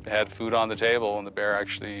had food on the table and the bear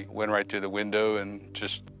actually went right through the window, and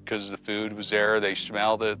just because the food was there, they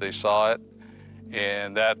smelled it, they saw it,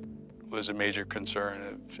 and that was a major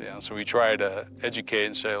concern. So we try to educate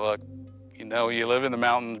and say, look, you know, you live in the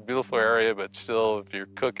mountains, beautiful area, but still, if you're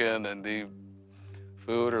cooking and the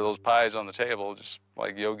food or those pies on the table, just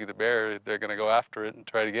like Yogi the bear, they're gonna go after it and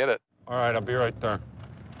try to get it. All right, I'll be right there.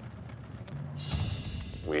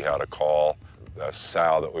 We had a call. A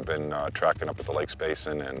sow that we've been tracking up at the Lakes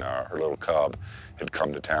Basin, and her little cub had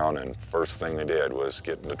come to town, and first thing they did was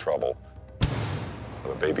get into trouble.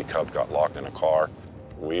 The baby cub got locked in a car.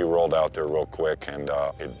 We rolled out there real quick, and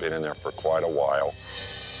it'd been in there for quite a while.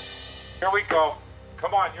 Here we go.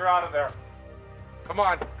 Come on, you're out of there. Come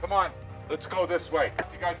on, come on. Let's go this way. Do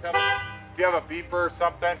you guys have do you have a beeper or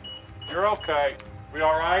something? You're okay. We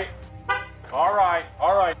all right? All right,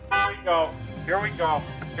 all right. Here we go. Here we go.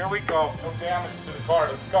 Here we go. No damage to the car.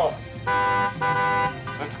 Let's go.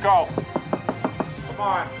 Let's go. Come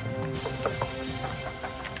on.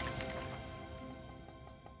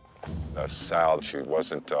 The sow, she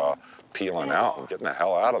wasn't peeling out and getting the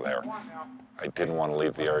hell out of there. I didn't want to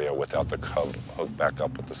leave the area without the cub hooked back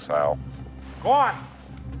up with the sow. Go on.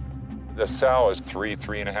 The sow is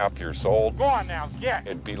 3.5 years old. Go on now, get.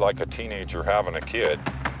 It'd be like a teenager having a kid.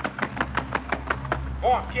 Go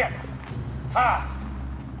on, get. Ha!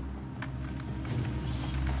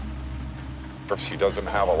 She doesn't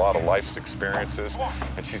have a lot of life's experiences,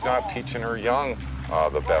 and she's not teaching her young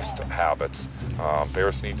the best habits.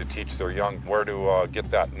 Bears need to teach their young where to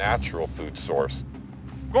get that natural food source.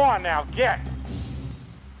 Go on now, get.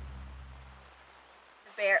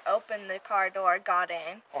 The bear opened the car door, got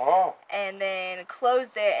in, and then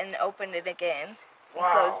closed it and opened it again.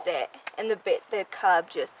 Wow. Closed it, and the cub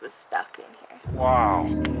just was stuck in here. Wow.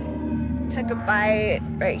 Took a bite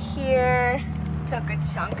right here, took a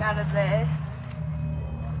chunk out of this.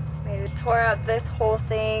 Maybe tore out this whole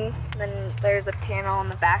thing. Then there's a panel on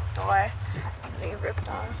the back door that he ripped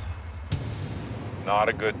off. Not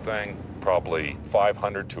a good thing. Probably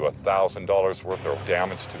 $500 to $1,000 worth of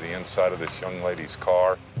damage to the inside of this young lady's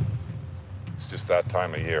car. It's just that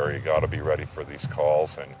time of year. You got to be ready for these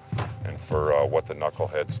calls and for what the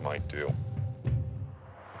knuckleheads might do.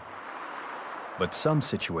 But some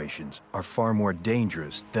situations are far more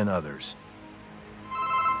dangerous than others.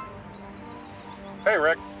 Hey,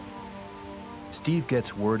 Rick. Steve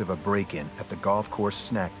gets word of a break-in at the golf course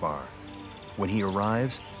snack bar. When he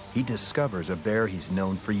arrives, he discovers a bear he's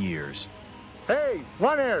known for years. Hey,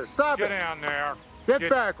 One Ear, stop it. Get down there. Get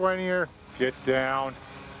back, One Ear. Get down.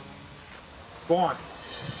 Go on.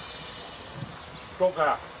 Go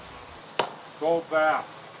back. Go back.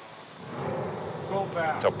 Go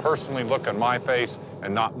back. To personally look in my face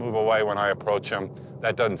and not move away when I approach him,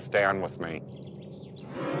 that doesn't stand with me.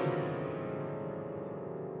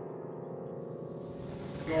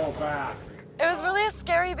 Go back. It was really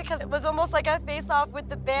scary because it was almost like a face-off with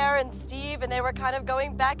the bear and Steve, and they were kind of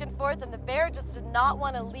going back and forth, and the bear just did not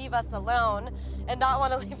want to leave us alone and not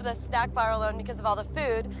want to leave the snack bar alone because of all the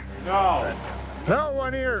food. No. No,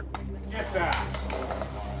 One Ear. Get back.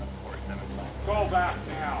 Go back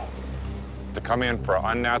now. To come in for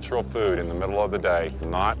unnatural food in the middle of the day,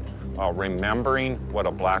 not remembering what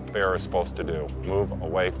a black bear is supposed to do, move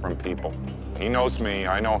away from people. He knows me,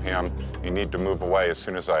 I know him. You need to move away as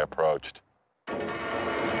soon as I approached.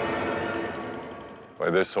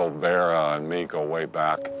 Boy, this old bear and me go way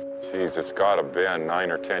back. Geez, it's gotta been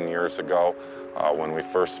 9 or 10 years ago when we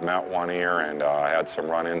first met One Ear, and I had some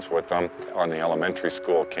run-ins with them on the elementary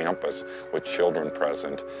school campus with children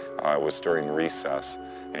present. It was during recess,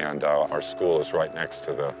 and our school is right next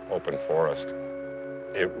to the open forest.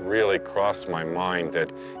 It really crossed my mind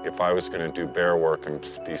that if I was going to do bear work and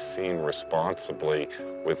be seen responsibly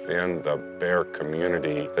within the bear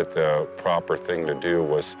community, that the proper thing to do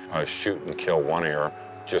was shoot and kill One Ear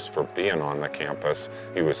just for being on the campus.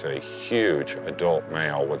 He was a huge adult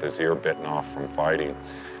male with his ear bitten off from fighting.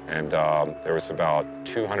 And there was about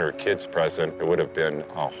 200 kids present. It would have been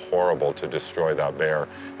horrible to destroy that bear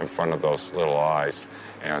in front of those little eyes.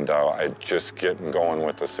 And I just getting going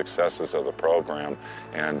with the successes of the program.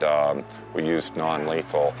 And we used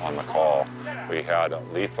non-lethal on the call. We had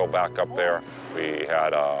lethal back up there. We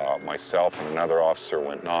had myself and another officer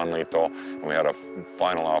went non-lethal. And we had a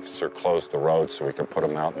final officer close the road so we could put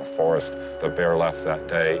him out in the forest. The bear left that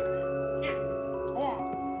day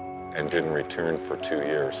and didn't return for 2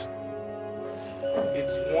 years.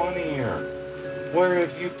 It's One Ear. Where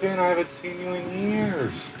have you been? I haven't seen you in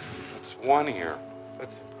years. It's One Ear.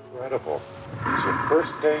 That's incredible. It's your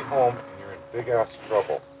first day home and you're in big-ass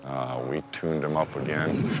trouble. We tuned him up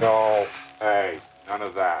again. No, hey, none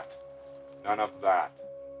of that. None of that.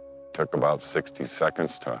 Took about 60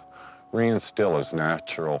 seconds to reinstill his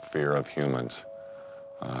natural fear of humans.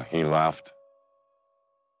 He left.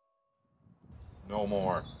 No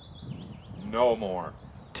more. No more.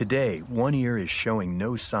 Today, One Ear is showing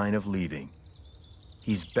no sign of leaving.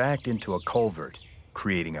 He's backed into a culvert,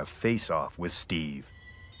 creating a face-off with Steve.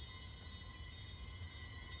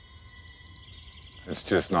 It's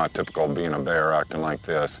just not typical being a bear acting like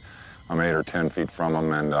this. I'm 8 or 10 feet from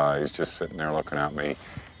him, and he's just sitting there looking at me.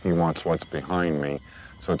 He wants what's behind me,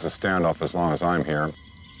 so it's a standoff as long as I'm here.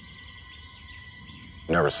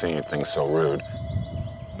 Never seen anything so rude.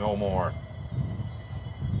 No more.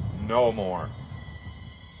 No more.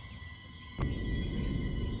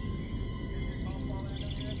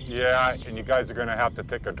 Yeah, and you guys are gonna have to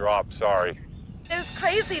take a drop, sorry. It was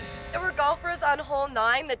crazy. There were golfers on hole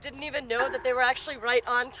 9 that didn't even know that they were actually right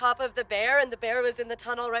on top of the bear, and the bear was in the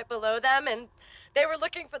tunnel right below them, and they were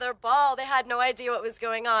looking for their ball. They had no idea what was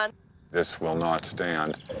going on. This will not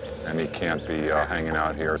stand, and he can't be hanging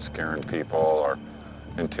out here scaring people or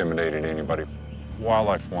intimidating anybody.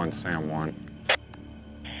 Wildlife 1, Sam 1.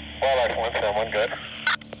 Wildlife 1, Sam 1, good.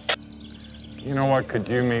 You know what, could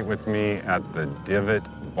you meet with me at the Divot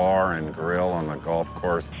Bar and Grill on the golf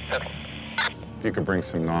course? If you could bring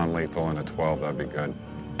some non-lethal and a 12, that'd be good.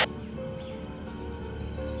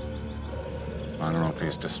 I don't know if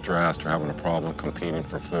he's distressed or having a problem competing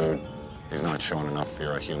for food. He's not showing enough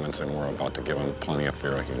fear of humans, and we're about to give him plenty of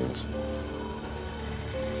fear of humans.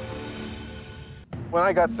 When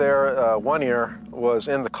I got there, One Ear was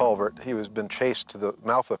in the culvert. He was been chased to the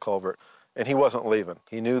mouth of the culvert, and he wasn't leaving.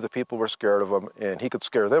 He knew the people were scared of him, and he could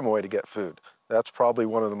scare them away to get food. That's probably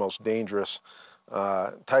one of the most dangerous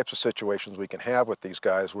types of situations we can have with these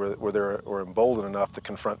guys, where they're emboldened enough to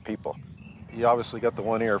confront people. He obviously got the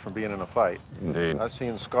one ear from being in a fight. Indeed. I've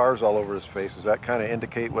seen scars all over his face. Does that kind of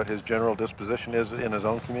indicate what his general disposition is in his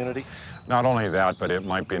own community? Not only that, but it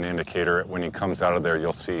might be an indicator. When he comes out of there,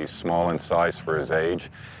 you'll see he's small in size for his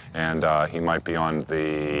age, and he might be on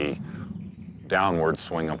the downward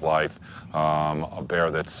swing of life, a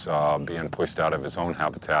bear that's being pushed out of his own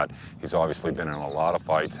habitat. He's obviously been in a lot of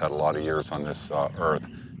fights, had a lot of years on this earth.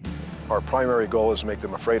 Our primary goal is to make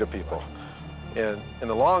them afraid of people. And in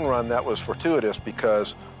the long run, that was fortuitous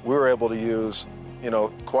because we were able to use,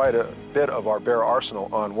 quite a bit of our bear arsenal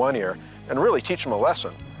on One Ear and really teach him a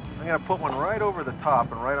lesson. I'm gonna put one right over the top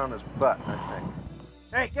and right on his butt, I think.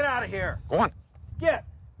 Hey, get out of here. Go on. Get.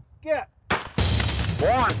 Go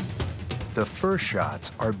on. The first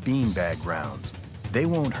shots are beanbag rounds. They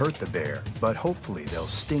won't hurt the bear, but hopefully they'll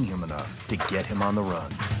sting him enough to get him on the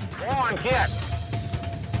run. Go on, get.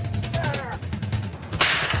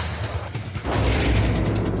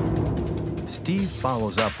 Steve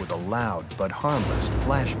follows up with a loud but harmless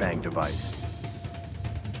flashbang device.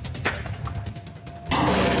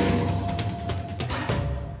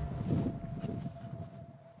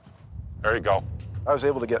 There you go. I was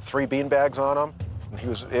able to get 3 beanbags on him, and he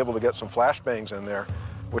was able to get some flashbangs in there,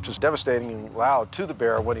 which is devastatingly loud to the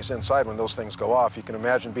bear when he's inside when those things go off. You can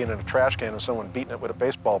imagine being in a trash can and someone beating it with a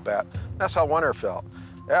baseball bat. That's how One Ear felt.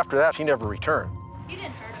 After that, he never returned. You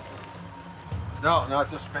didn't hurt him. No,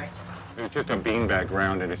 it just spanks him. It's just a beanbag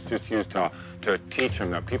round, and it's just used to teach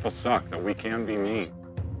them that people suck, that we can be mean.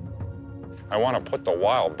 I want to put the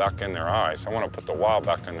wild back in their eyes. I want to put the wild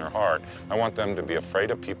back in their heart. I want them to be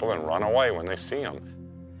afraid of people and run away when they see them.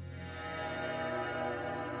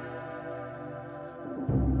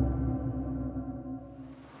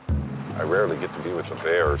 I rarely get to be with the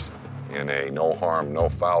bears in a no harm, no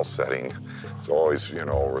foul setting. It's always,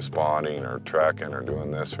 responding or tracking or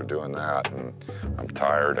doing this or doing that. And I'm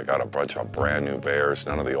tired. I got a bunch of brand new bears,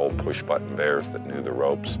 none of the old push button bears that knew the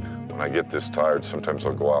ropes. When I get this tired, sometimes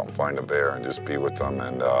I'll go out and find a bear and just be with them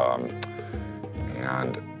and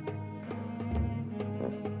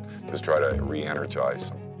just try to re-energize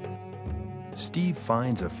them. Steve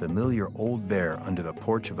finds a familiar old bear under the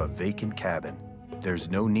porch of a vacant cabin. There's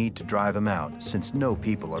no need to drive him out since no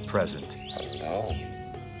people are present. Hello.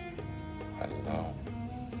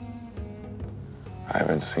 I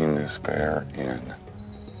haven't seen this bear in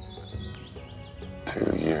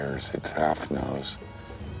 2 years. It's half-nose.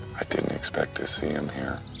 I didn't expect to see him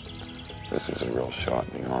here. This is a real shot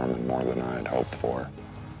in the arm and more than I had hoped for.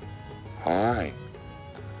 Hi.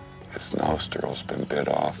 His nostril's been bit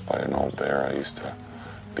off by an old bear I used to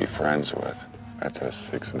be friends with. That's a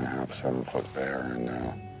 6.5, 7-foot bear, and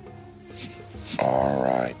all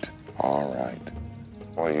right.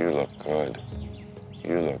 Boy, you look good.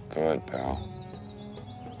 You look good, pal.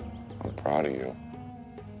 I'm proud of you.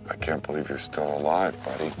 I can't believe you're still alive,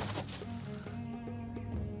 buddy.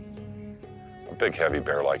 A big, heavy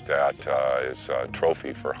bear like that is a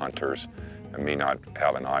trophy for hunters, and me not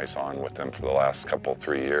having eyes on with them for the last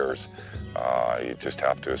 3 years. You just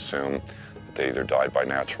have to assume that they either died by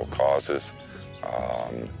natural causes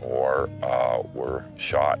or were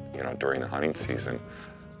shot, during the hunting season.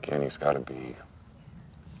 Again, he's got to be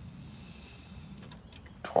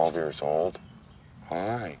 12 years old.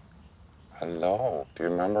 Hi. Hello. Do you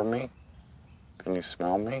remember me? Can you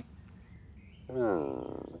smell me?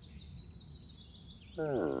 You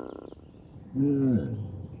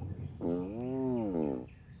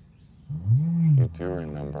do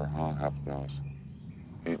remember, huh, Half-Nose?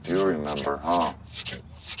 You do remember, huh?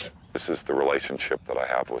 This is the relationship that I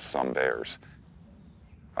have with some bears.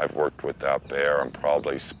 I've worked with that bear and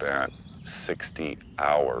probably spent 60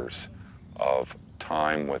 hours of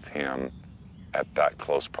time with him at that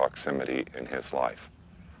close proximity in his life.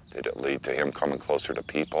 Did it lead to him coming closer to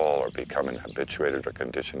people or becoming habituated or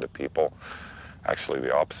conditioned to people? Actually,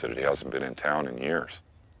 the opposite. He hasn't been in town in years.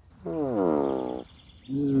 We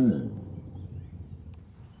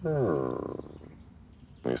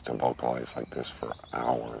used to vocalize like this for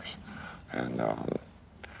hours. And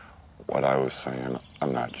what I was saying,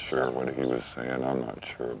 I'm not sure. What he was saying, I'm not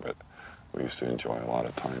sure. But we used to enjoy a lot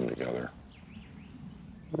of time together.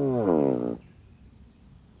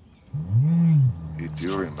 You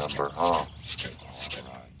do remember, huh?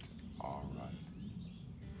 All right.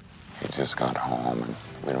 He just got home, and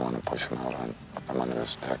we don't want to push him out from under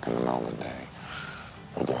his deck in the middle of the day.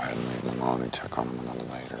 We'll go ahead and leave him alone and check on him a little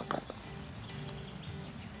later, but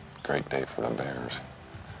great day for the bears.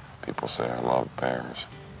 People say I love bears.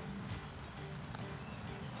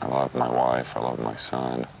 I love my wife, I love my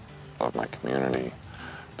son, I love my community.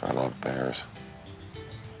 Do I love bears?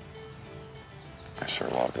 I sure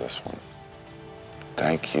love this one.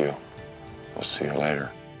 Thank you. We'll see you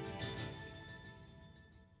later.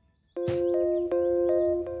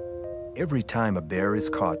 Every time a bear is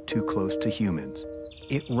caught too close to humans,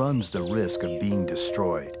 it runs the risk of being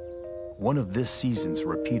destroyed. One of this season's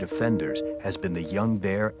repeat offenders has been the young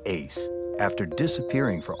bear Ace. After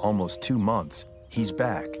disappearing for almost 2 months, he's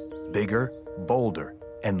back, bigger, bolder,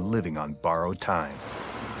 and living on borrowed time.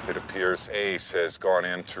 It appears Ace has gone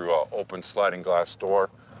in through an open sliding glass door,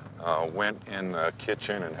 went in the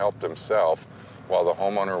kitchen and helped himself while the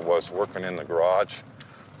homeowner was working in the garage.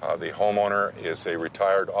 The homeowner is a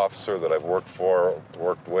retired officer that I've worked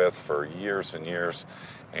with for years and years,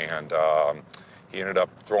 and he ended up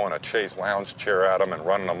throwing a chaise lounge chair at him and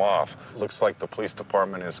running him off. Looks like the police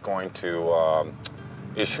department is going to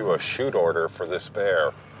issue a shoot order for this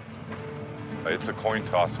bear. It's a coin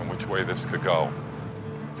toss on which way this could go.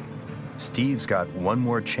 Steve's got one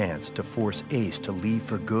more chance to force Ace to leave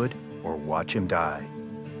for good or watch him die.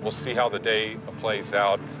 We'll see how the day plays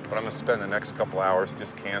out, but I'm gonna spend the next couple hours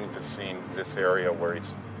just canvassing this area where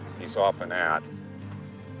he's often at.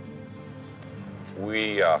 If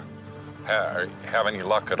we have any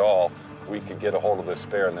luck at all, we could get a hold of this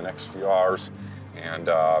bear in the next few hours and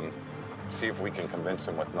see if we can convince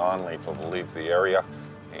him with non-lethal to leave the area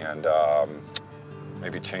and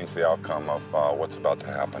maybe change the outcome of what's about to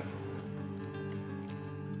happen.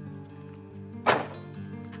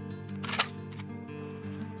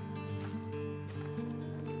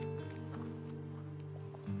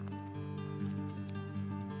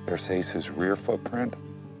 There's Ace's rear footprint.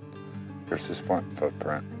 There's his front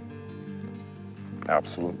footprint.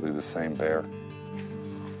 Absolutely the same bear.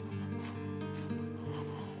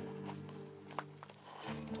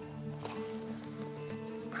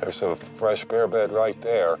 There's a fresh bear bed right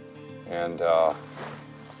there, and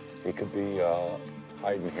he could be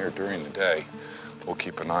hiding here during the day. We'll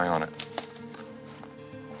keep an eye on it.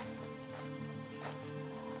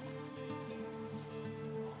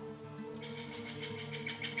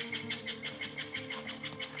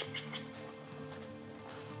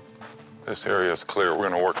 This area is clear. We're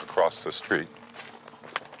going to work across the street.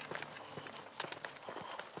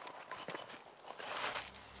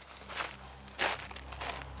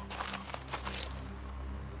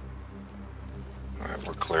 All right,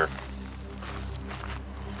 we're clear.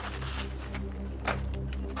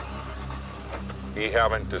 We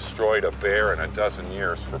haven't destroyed a bear in a dozen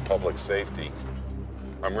years for public safety.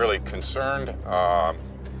 I'm really concerned.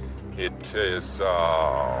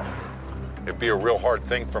 It'd be a real hard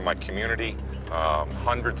thing for my community.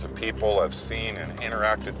 Hundreds of people have seen and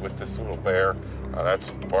interacted with this little bear. That's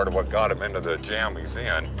part of what got him into the jam he's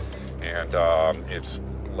in. And it's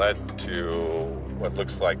led to what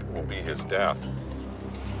looks like will be his death.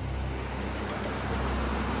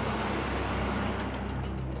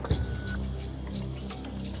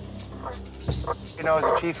 You know, as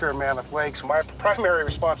a chief here in Mammoth Lakes, my primary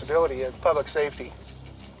responsibility is public safety.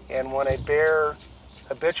 And when a bear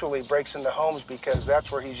habitually breaks into homes because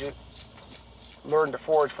that's where he's learned to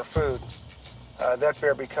forage for food, that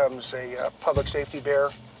bear becomes a public safety bear.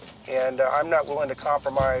 And I'm not willing to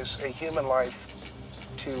compromise a human life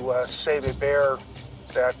to save a bear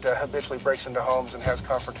that habitually breaks into homes and has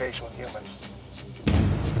confrontation with humans.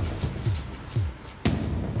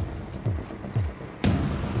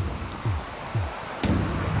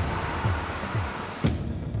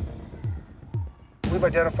 We've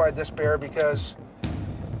identified this bear because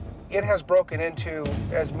it has broken into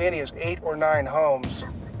as many as 8 or 9 homes.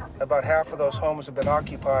 About half of those homes have been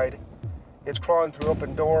occupied. It's crawling through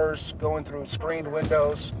open doors, going through screened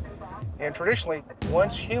windows. And traditionally,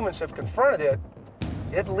 once humans have confronted it,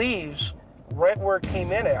 It leaves right where it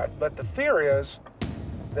came in at, but the fear is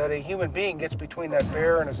that a human being gets between that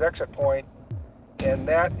bear and his exit point, and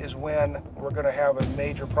that is when we're going to have a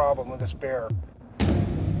major problem with this bear.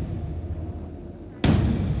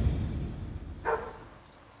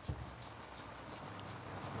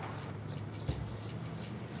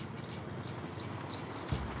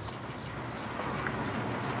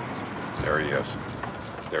 There he is.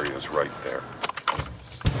 There he is right there.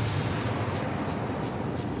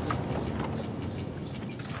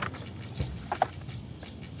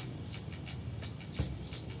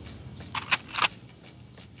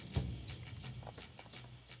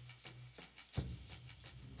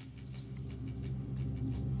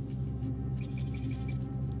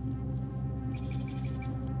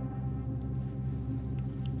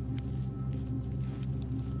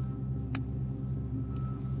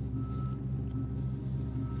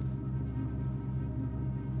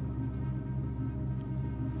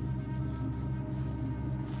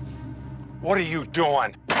 What are you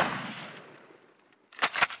doing?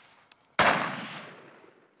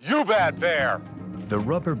 You bad bear! The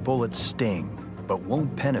rubber bullets sting, but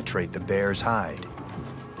won't penetrate the bear's hide.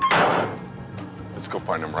 Let's go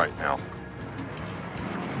find him right now.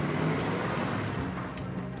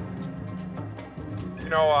 You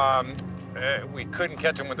know, we couldn't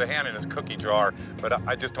catch him with the hand in his cookie jar, but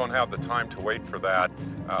I just don't have the time to wait for that.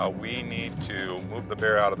 We need to move the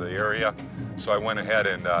bear out of the area. So I went ahead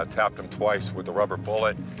and tapped him twice with the rubber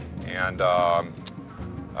bullet, and I'm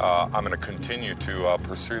going to continue to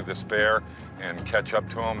pursue this bear and catch up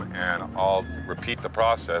to him, and I'll repeat the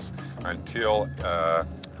process until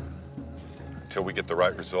we get the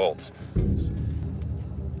right results.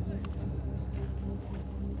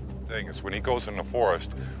 The thing is, when he goes in the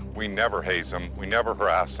forest, we never haze him, we never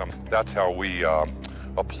harass him. That's how we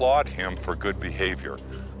applaud him for good behavior.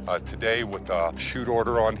 Today, with a shoot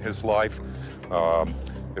order on his life,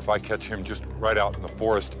 if I catch him just right out in the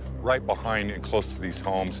forest, right behind and close to these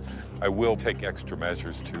homes, I will take extra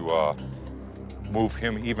measures to move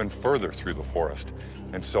him even further through the forest.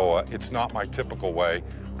 And so it's not my typical way,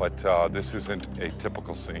 but this isn't a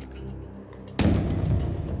typical scene.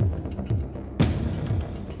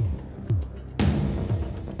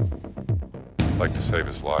 I'd like to save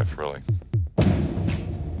his life, really.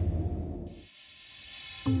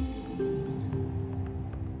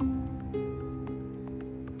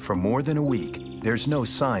 For more than a week, there's no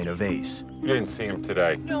sign of Ace. You didn't see him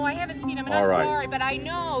today? No, I haven't seen him, and All I'm right. sorry, but I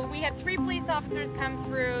know we had 3 police officers come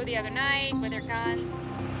through the other night with their guns.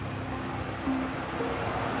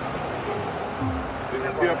 Did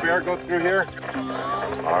you see a bear go through here?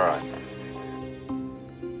 All right.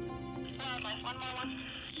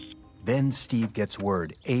 Then Steve gets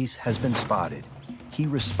word Ace has been spotted. He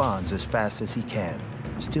responds as fast as he can,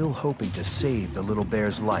 still hoping to save the little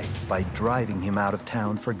bear's life by driving him out of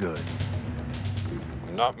town for good.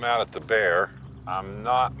 I'm not mad at the bear. I'm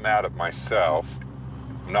not mad at myself.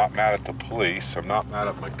 I'm not mad at the police. I'm not mad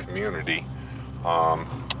at my community.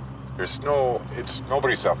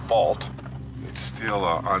 Nobody's at fault. It's still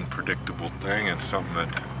an unpredictable thing and something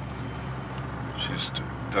that just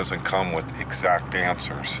doesn't come with exact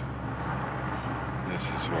answers. This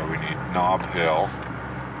is where we need Knob Hill.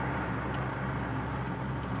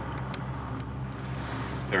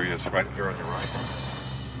 There he is, right here on your right.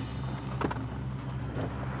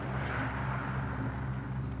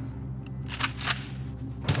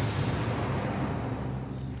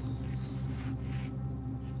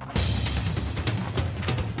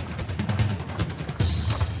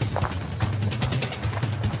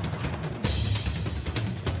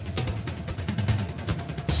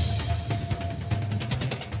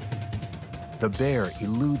 The bear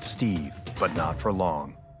eludes Steve, but not for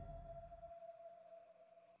long.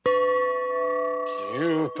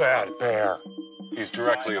 You bad bear. He's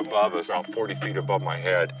directly above us, about 40 feet above my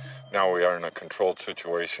head. Now we are in a controlled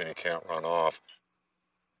situation. He can't run off.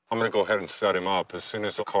 I'm going to go ahead and set him up. As soon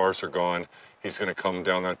as the cars are gone, he's going to come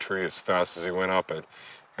down that tree as fast as he went up it.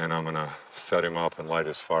 And I'm going to set him up and light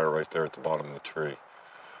his fire right there at the bottom of the tree.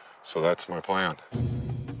 So that's my plan.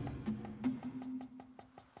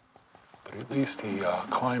 But at least he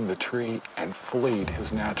climbed the tree and fleed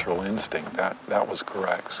his natural instinct. That was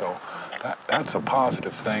correct. So that's a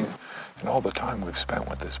positive thing. And all the time we've spent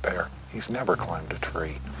with this bear, he's never climbed a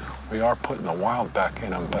tree. We are putting the wild back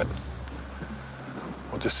in him, but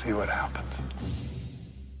we'll just see what happens.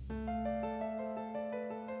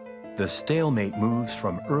 The stalemate moves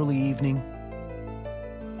from early evening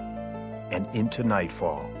and into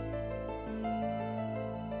nightfall.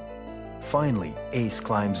 Finally, Ace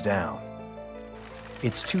climbs down.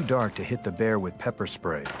 It's too dark to hit the bear with pepper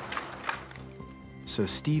spray. so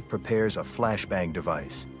Steve prepares a flashbang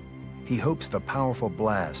device. He hopes the powerful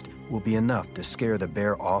blast will be enough to scare the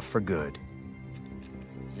bear off for good.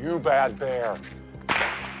 You bad bear.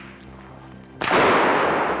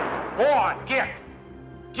 Go on, get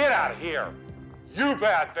out of here. You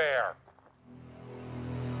bad bear.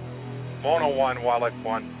 Mono 1, Wildlife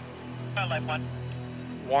 1. Wildlife 1.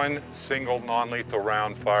 One single non-lethal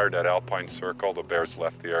round fired at Alpine Circle. The bears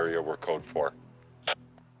left the area. We're code 4.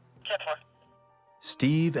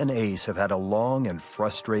 Steve and Ace have had a long and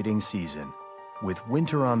frustrating season. With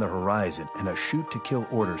winter on the horizon and a shoot-to-kill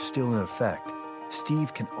order still in effect,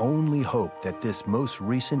 Steve can only hope that this most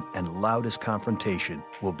recent and loudest confrontation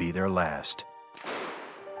will be their last.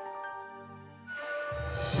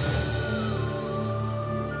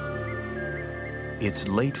 It's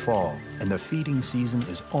late fall, and the feeding season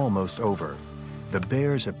is almost over. The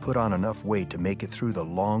bears have put on enough weight to make it through the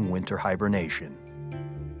long winter hibernation.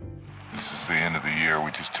 This is the end of the year.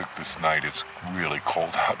 We just took this night. It's really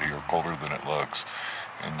cold out here, colder than it looks.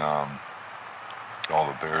 And all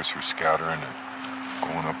the bears are scattering and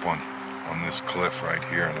going up on this cliff right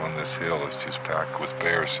here, and on this hill is just packed with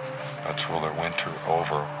bears. That's where their winter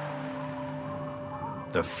over.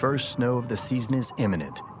 The first snow of the season is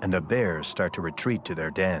imminent, and the bears start to retreat to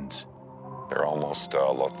their dens. They're almost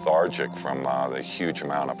lethargic from the huge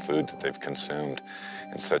amount of food that they've consumed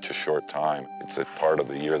in such a short time. It's a part of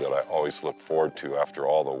the year that I always look forward to after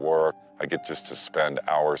all the work. I get just to spend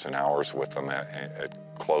hours and hours with them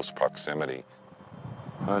at close proximity.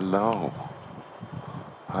 Hello.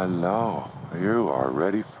 Hello. You are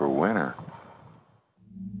ready for winter.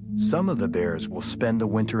 Some of the bears will spend the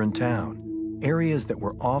winter in town. Areas that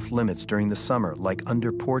were off limits during the summer, like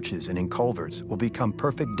under porches and in culverts, will become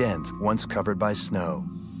perfect dens once covered by snow.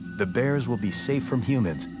 The bears will be safe from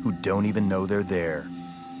humans who don't even know they're there.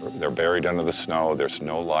 They're buried under the snow. There's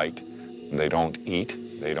no light. They don't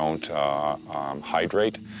eat. They don't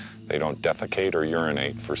hydrate. They don't defecate or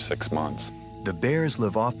urinate for 6 months. The bears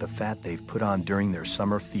live off the fat they've put on during their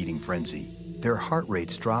summer feeding frenzy. Their heart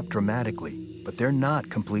rates drop dramatically, but they're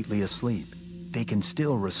not completely asleep. They can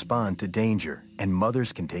still respond to danger, and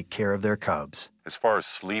mothers can take care of their cubs. As far as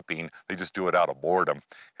sleeping, they just do it out of boredom.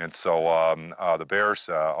 And so the bears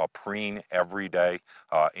preen every day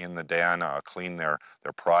in the den, clean their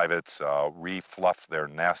privates, re-fluff their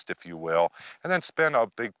nest, if you will, and then spend a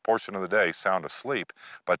big portion of the day sound asleep.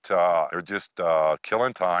 But they're just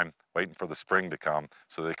killing time, waiting for the spring to come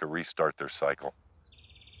so they can restart their cycle.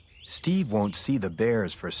 Steve won't see the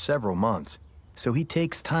bears for several months, so he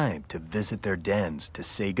takes time to visit their dens to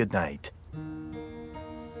say goodnight.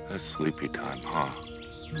 It's sleepy time, huh?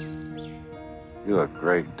 You look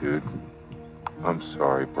great, dude. I'm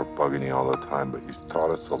sorry for bugging you all the time, but you've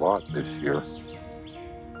taught us a lot this year.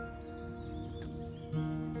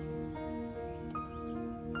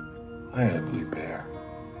 Hi, ugly bear.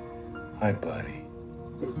 Hi, buddy.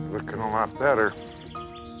 Looking a lot better.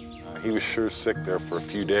 He was sure sick there for a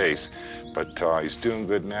few days, but he's doing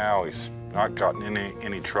good now. He's not gotten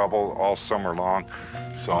any trouble all summer long.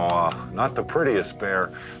 So not the prettiest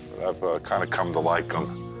bear, but I've kind of come to like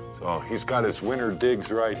him. So he's got his winter digs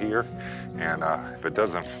right here, and if it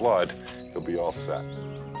doesn't flood, he'll be all set.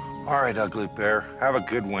 All right, ugly bear, have a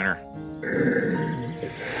good winter.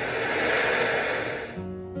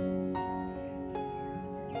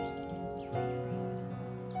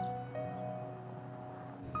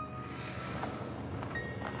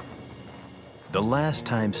 The last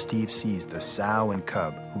time Steve sees the sow and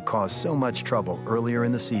cub who caused so much trouble earlier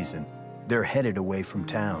in the season, they're headed away from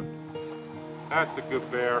town. That's a good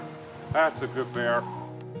bear. That's a good bear.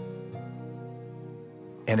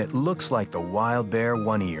 And it looks like the wild bear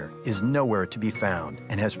One Ear is nowhere to be found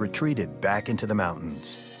and has retreated back into the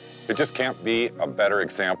mountains. It just can't be a better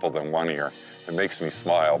example than One Ear. It makes me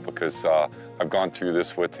smile because I've gone through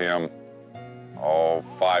this with him,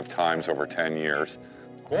 5 times over 10 years.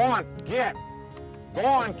 Go on, get. Go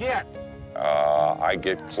on, get. I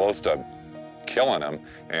get close to killing him,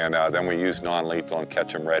 and then we use non-lethal and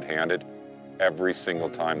catch him red-handed. Every single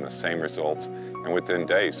time, the same results. And within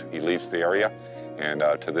days, he leaves the area, and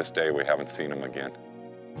to this day, we haven't seen him again.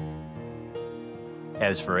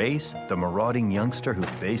 As for Ace, the marauding youngster who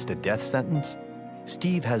faced a death sentence,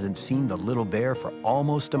 Steve hasn't seen the little bear for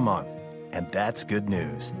almost a month, and that's good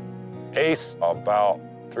news. Ace, about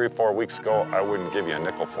 3 or 4 weeks ago, I wouldn't give you a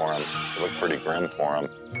nickel for him. It looked pretty grim for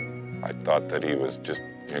him. I thought that he was just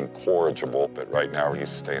incorrigible, but right now he's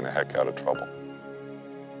staying the heck out of trouble.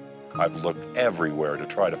 I've looked everywhere to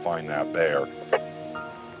try to find that bear.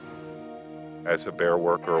 As a bear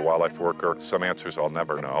worker, a wildlife worker, some answers I'll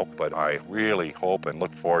never know, but I really hope and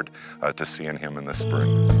look forward to seeing him in the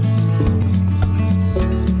spring.